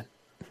 but man,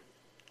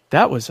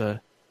 that was I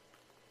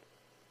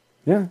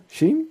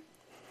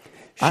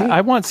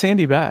want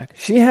Sandy back.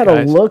 She had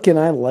a look and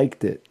I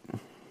liked it.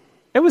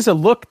 It was a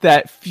look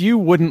that few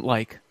wouldn't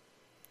like.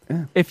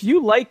 Yeah. If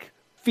you like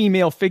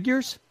female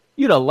figures,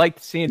 you'd have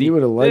liked Sandy. You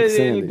would have liked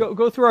Sandy.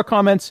 Go through our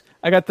comments.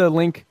 I got the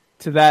link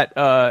to that.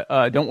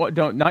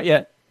 Don't not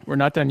yet. We're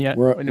not done yet.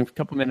 In a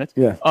couple minutes.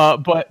 Yeah.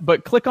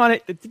 But click on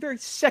it at the very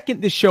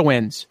second this show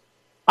ends.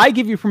 I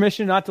give you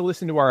permission not to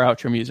listen to our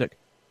outro music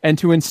and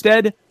to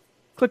instead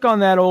click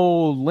on that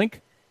old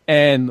link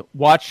and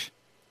watch.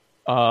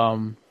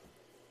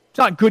 It's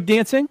not good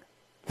dancing,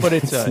 but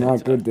it's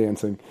not good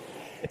dancing.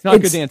 It's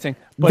not good dancing.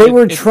 But they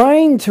were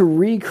trying to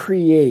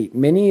recreate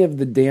many of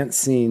the dance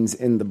scenes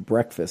in The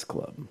Breakfast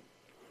Club.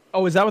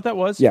 Oh, is that what that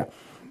was? Yeah.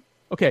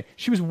 Okay,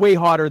 she was way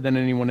hotter than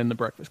anyone in The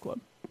Breakfast Club.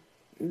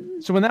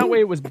 So in that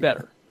way, it was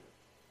better,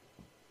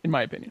 in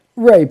my opinion.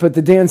 Right, but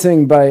the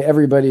dancing by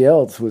everybody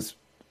else was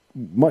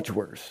much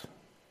worse.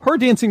 Her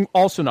dancing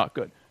also not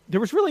good. There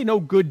was really no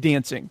good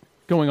dancing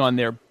going on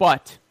there,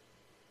 but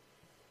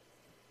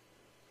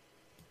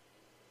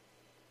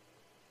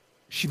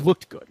she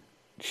looked good.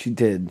 She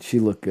did. She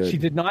looked good. She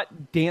did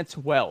not dance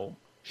well.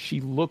 She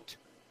looked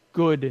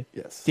good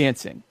yes.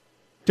 dancing.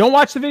 Don't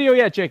watch the video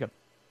yet, Jacob.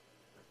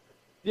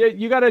 Yeah,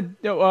 you got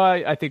to...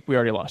 I think we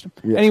already lost him.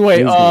 Yeah,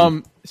 anyway,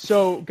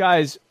 so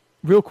guys,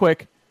 real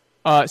quick.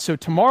 So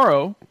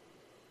tomorrow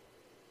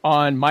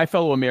on My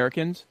Fellow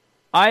Americans,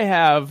 I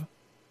have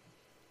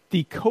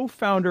the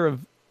co-founder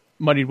of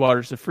Muddied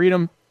Waters of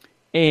Freedom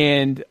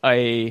and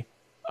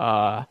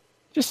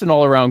just an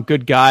all-around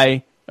good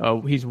guy.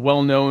 He's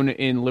well-known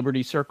in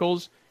Liberty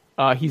circles.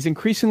 He's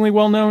increasingly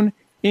well-known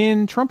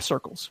in Trump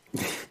circles.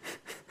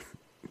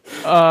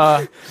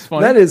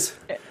 That is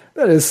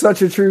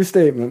such a true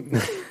statement.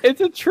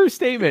 It's a true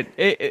statement.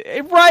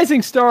 A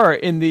rising star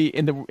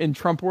in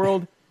Trump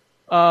world.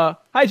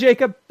 Hi,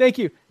 Jacob. Thank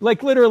you.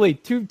 Like literally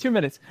 2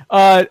 minutes.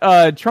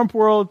 Trump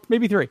world,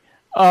 maybe 3.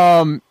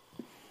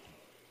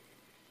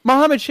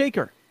 Mohammed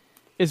Shaker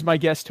is my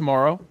guest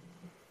tomorrow.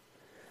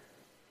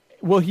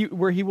 He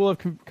will have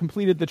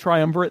completed the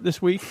triumvirate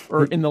this week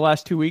or in the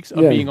last 2 weeks of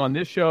being on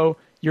this show,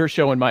 your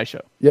show, and my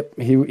show. Yep,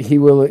 he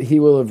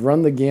will have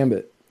run the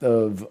gambit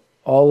of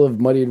all of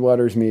Muddied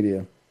Waters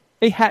Media.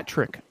 A hat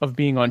trick of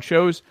being on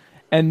shows,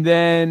 and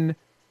then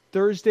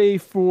Thursday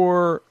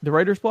for the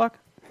Writer's Block.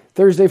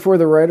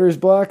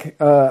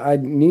 I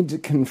need to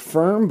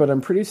confirm, but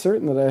I'm pretty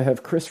certain that I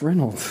have Chris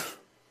Reynolds.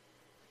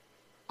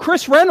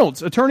 Chris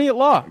Reynolds, attorney at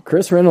law.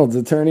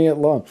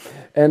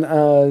 And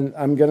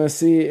I'm going to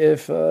see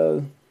if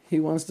he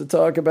wants to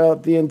talk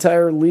about the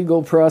entire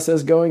legal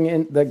process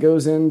that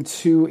goes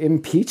into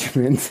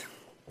impeachment.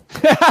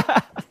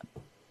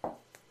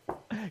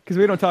 Because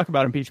we don't talk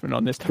about impeachment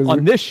on this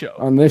show.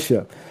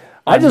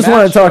 I just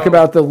want to talk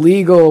about the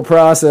legal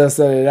process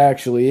that it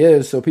actually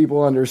is so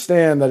people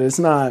understand that it's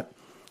not,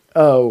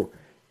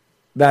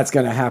 that's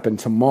going to happen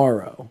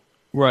tomorrow.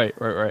 Right.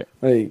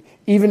 Like,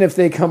 even if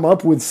they come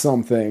up with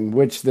something,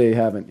 which they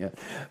haven't yet,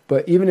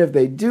 but even if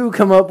they do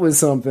come up with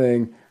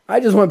something, I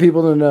just want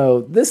people to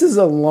know this is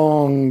a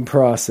long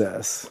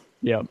process.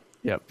 Yeah.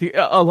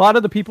 A lot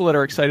of the people that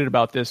are excited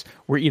about this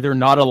were either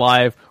not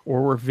alive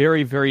or were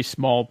very, very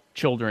small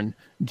children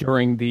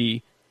during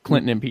the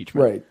Clinton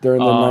impeachment. Right, during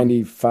the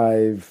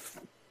 95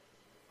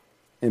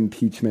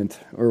 impeachment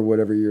or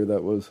whatever year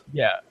that was.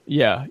 Yeah.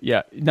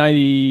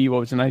 90, what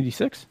was it,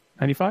 96?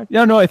 95?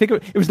 No, I think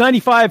it was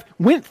 95,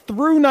 went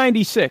through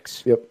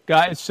 96. Yep.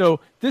 Guys, so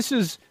this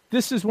is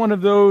one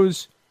of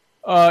those,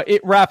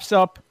 it wraps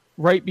up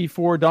right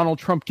before Donald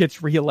Trump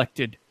gets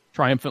reelected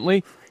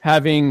triumphantly,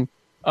 having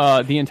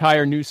the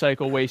entire news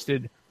cycle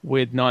wasted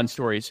with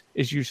non-stories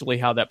is usually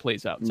how that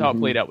plays out. It's how it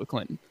played out with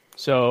Clinton.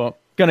 So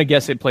gonna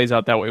guess it plays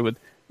out that way with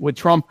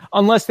Trump,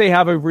 unless they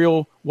have a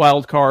real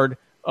wild card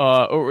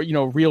or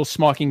real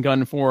smoking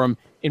gun for him,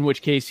 in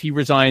which case he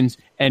resigns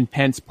and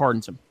Pence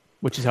pardons him,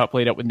 which is how it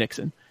played out with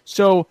Nixon.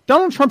 So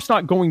Donald Trump's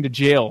not going to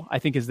jail, I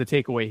think, is the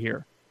takeaway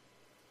here.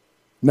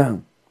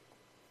 No,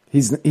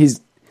 he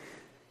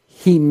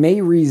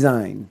may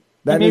resign.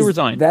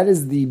 Resign. That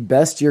is the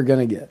best you're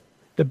going to get.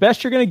 The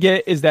best you're going to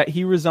get is that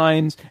he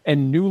resigns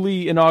and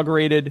newly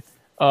inaugurated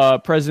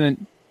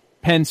President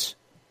Pence.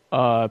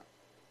 God,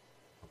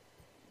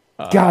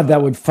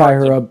 that would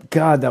fire up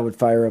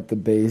the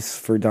base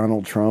for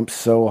Donald Trump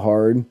so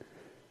hard.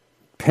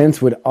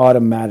 Pence would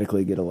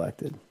automatically get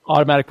elected.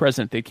 Automatic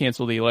president. They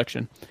cancel the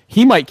election.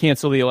 He might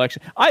cancel the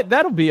election.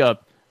 That'll be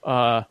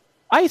I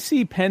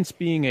see Pence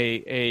being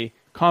a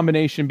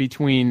combination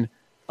between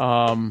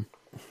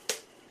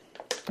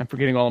I'm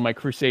forgetting all of my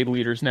crusade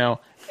leaders now,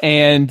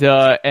 and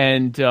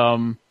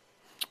Pinochet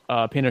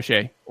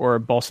or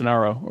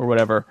Bolsonaro or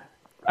whatever.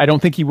 I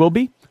don't think he will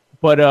be,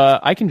 but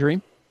I can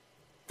dream.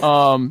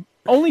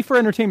 Only for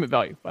entertainment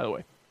value, by the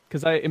way,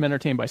 because I am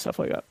entertained by stuff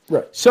like that.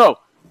 Right. So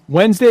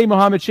Wednesday,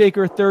 Mohammed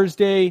Shaker.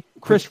 Thursday,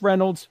 Chris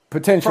Reynolds.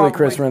 Potentially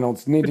Chris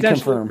Reynolds. Need to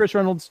confirm. Chris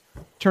Reynolds,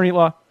 attorney at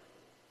law.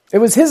 It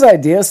was his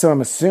idea, so I'm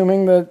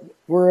assuming that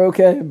we're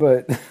okay,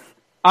 but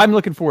I'm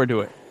looking forward to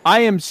it.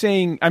 I'm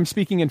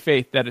speaking in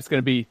faith that it's going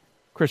to be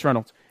Chris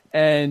Reynolds.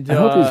 And I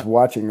hope he's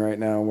watching right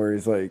now where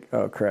he's like,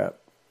 oh, crap.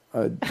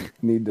 I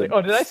need to. Like,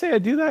 oh, did I say I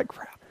do that?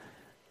 Crap.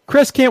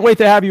 Chris, can't wait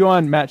to have you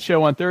on Matt's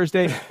show on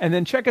Thursday. And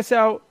then check us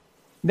out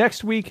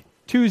next week,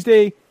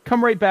 Tuesday.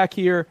 Come right back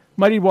here,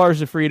 Muddy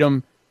Waters of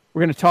Freedom.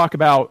 We're going to talk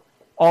about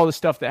all the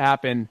stuff that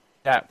happened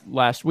that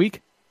last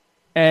week.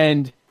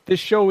 And this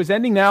show is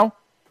ending now.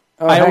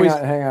 Oh,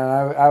 hang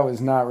on. I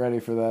was not ready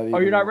for that either. Oh,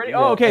 you're not ready? Yeah,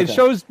 oh, okay. The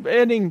show's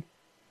ending.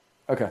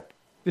 Okay.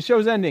 The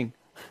show's ending.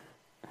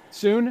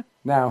 Soon?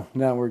 Now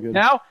we're good.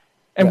 Now?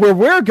 And where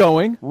we're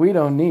going... We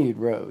don't need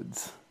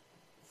roads.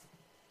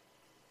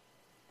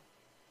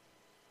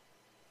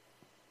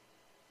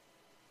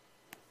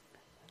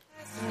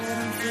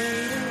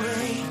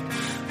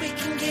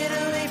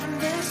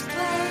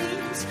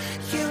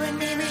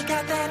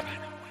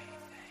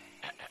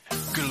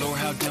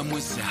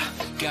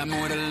 Got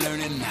more to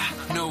learn and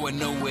I know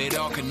it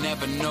all, can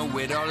never know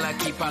it all. I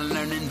keep on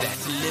learning that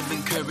to live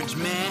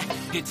encouragement,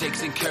 it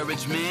takes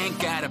encouragement.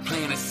 Got a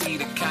plan, a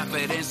seed of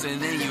confidence,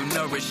 and then you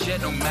nourish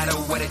it. No matter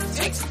what it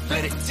takes,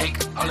 let it take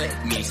all it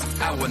needs.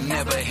 I will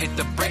never hit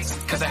the brakes,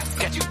 cause I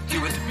got you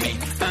with me.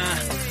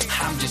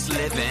 I'm just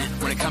living.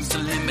 When it comes to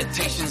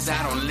limitations,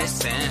 I don't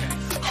listen.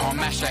 All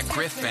mash like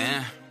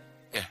Griffin.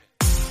 Yeah.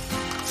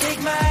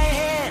 Take my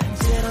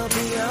hands, it'll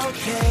be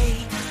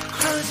okay.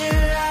 Close your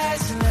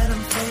eyes and let them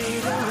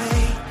fade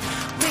away.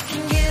 We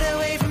can get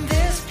away from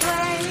this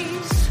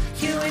place.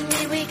 You and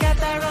me, we got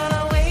that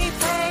runaway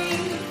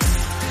pace.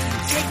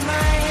 Take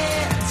my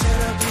hands,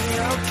 it'll be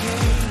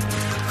okay.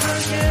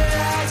 Close your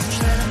eyes and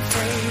let them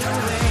fade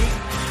away.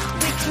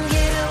 We can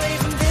get away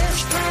from this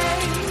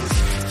place.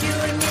 You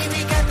and me,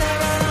 we got that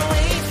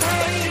runaway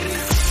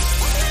pace.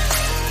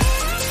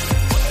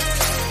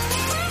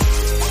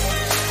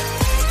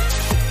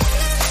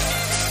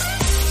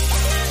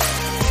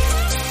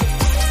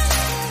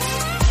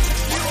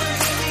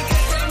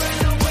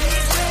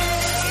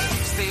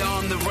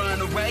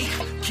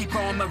 Keep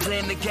on my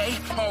renegade.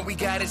 All we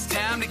got is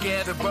time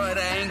together, but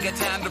I ain't got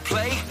time to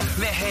play.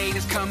 Let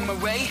haters come my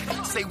way,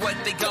 say what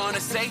they gonna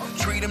say.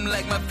 Treat them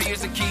like my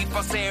fears and keep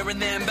on staring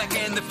them back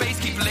in the face.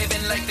 Keep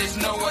living like there's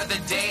no other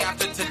day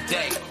after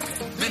today.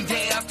 Then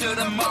day after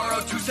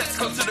tomorrow, 2 steps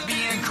closer to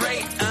being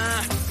great.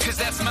 Cause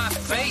that's my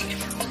fate.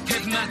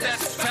 If not,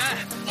 that's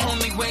fine.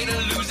 Only way to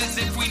lose is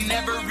if we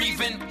never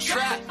even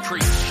try.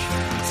 Preach.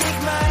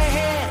 Take my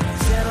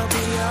hands, it'll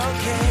be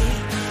okay.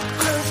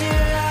 Close your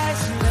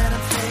eyes and let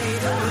them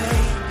fade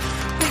away.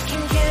 We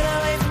can get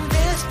away from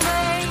this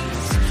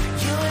place.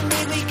 You and me,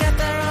 we got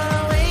that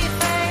runaway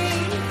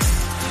phase.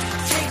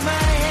 Take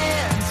my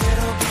hands,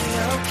 it'll be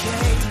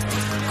okay.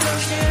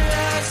 Close your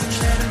eyes and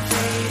let them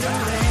fade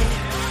away.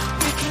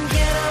 We can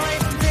get away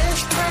from this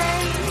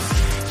place.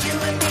 You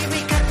and me, we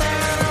got that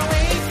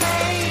runaway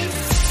phase.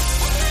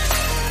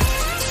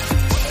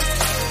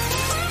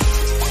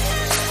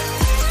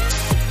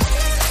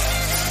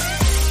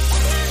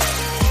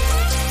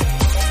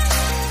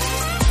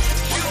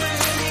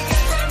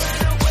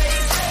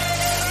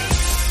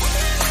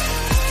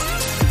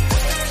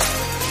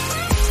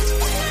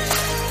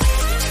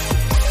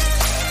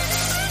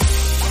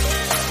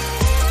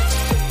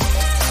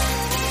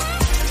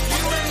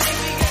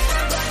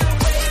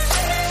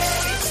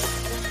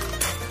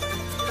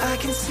 I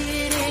can see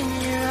it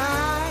in your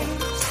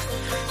eyes.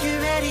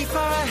 You're ready for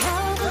a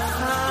hell of a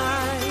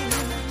fight.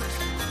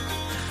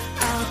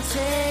 I'll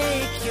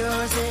take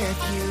yours if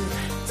you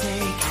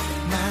take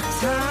my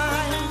time.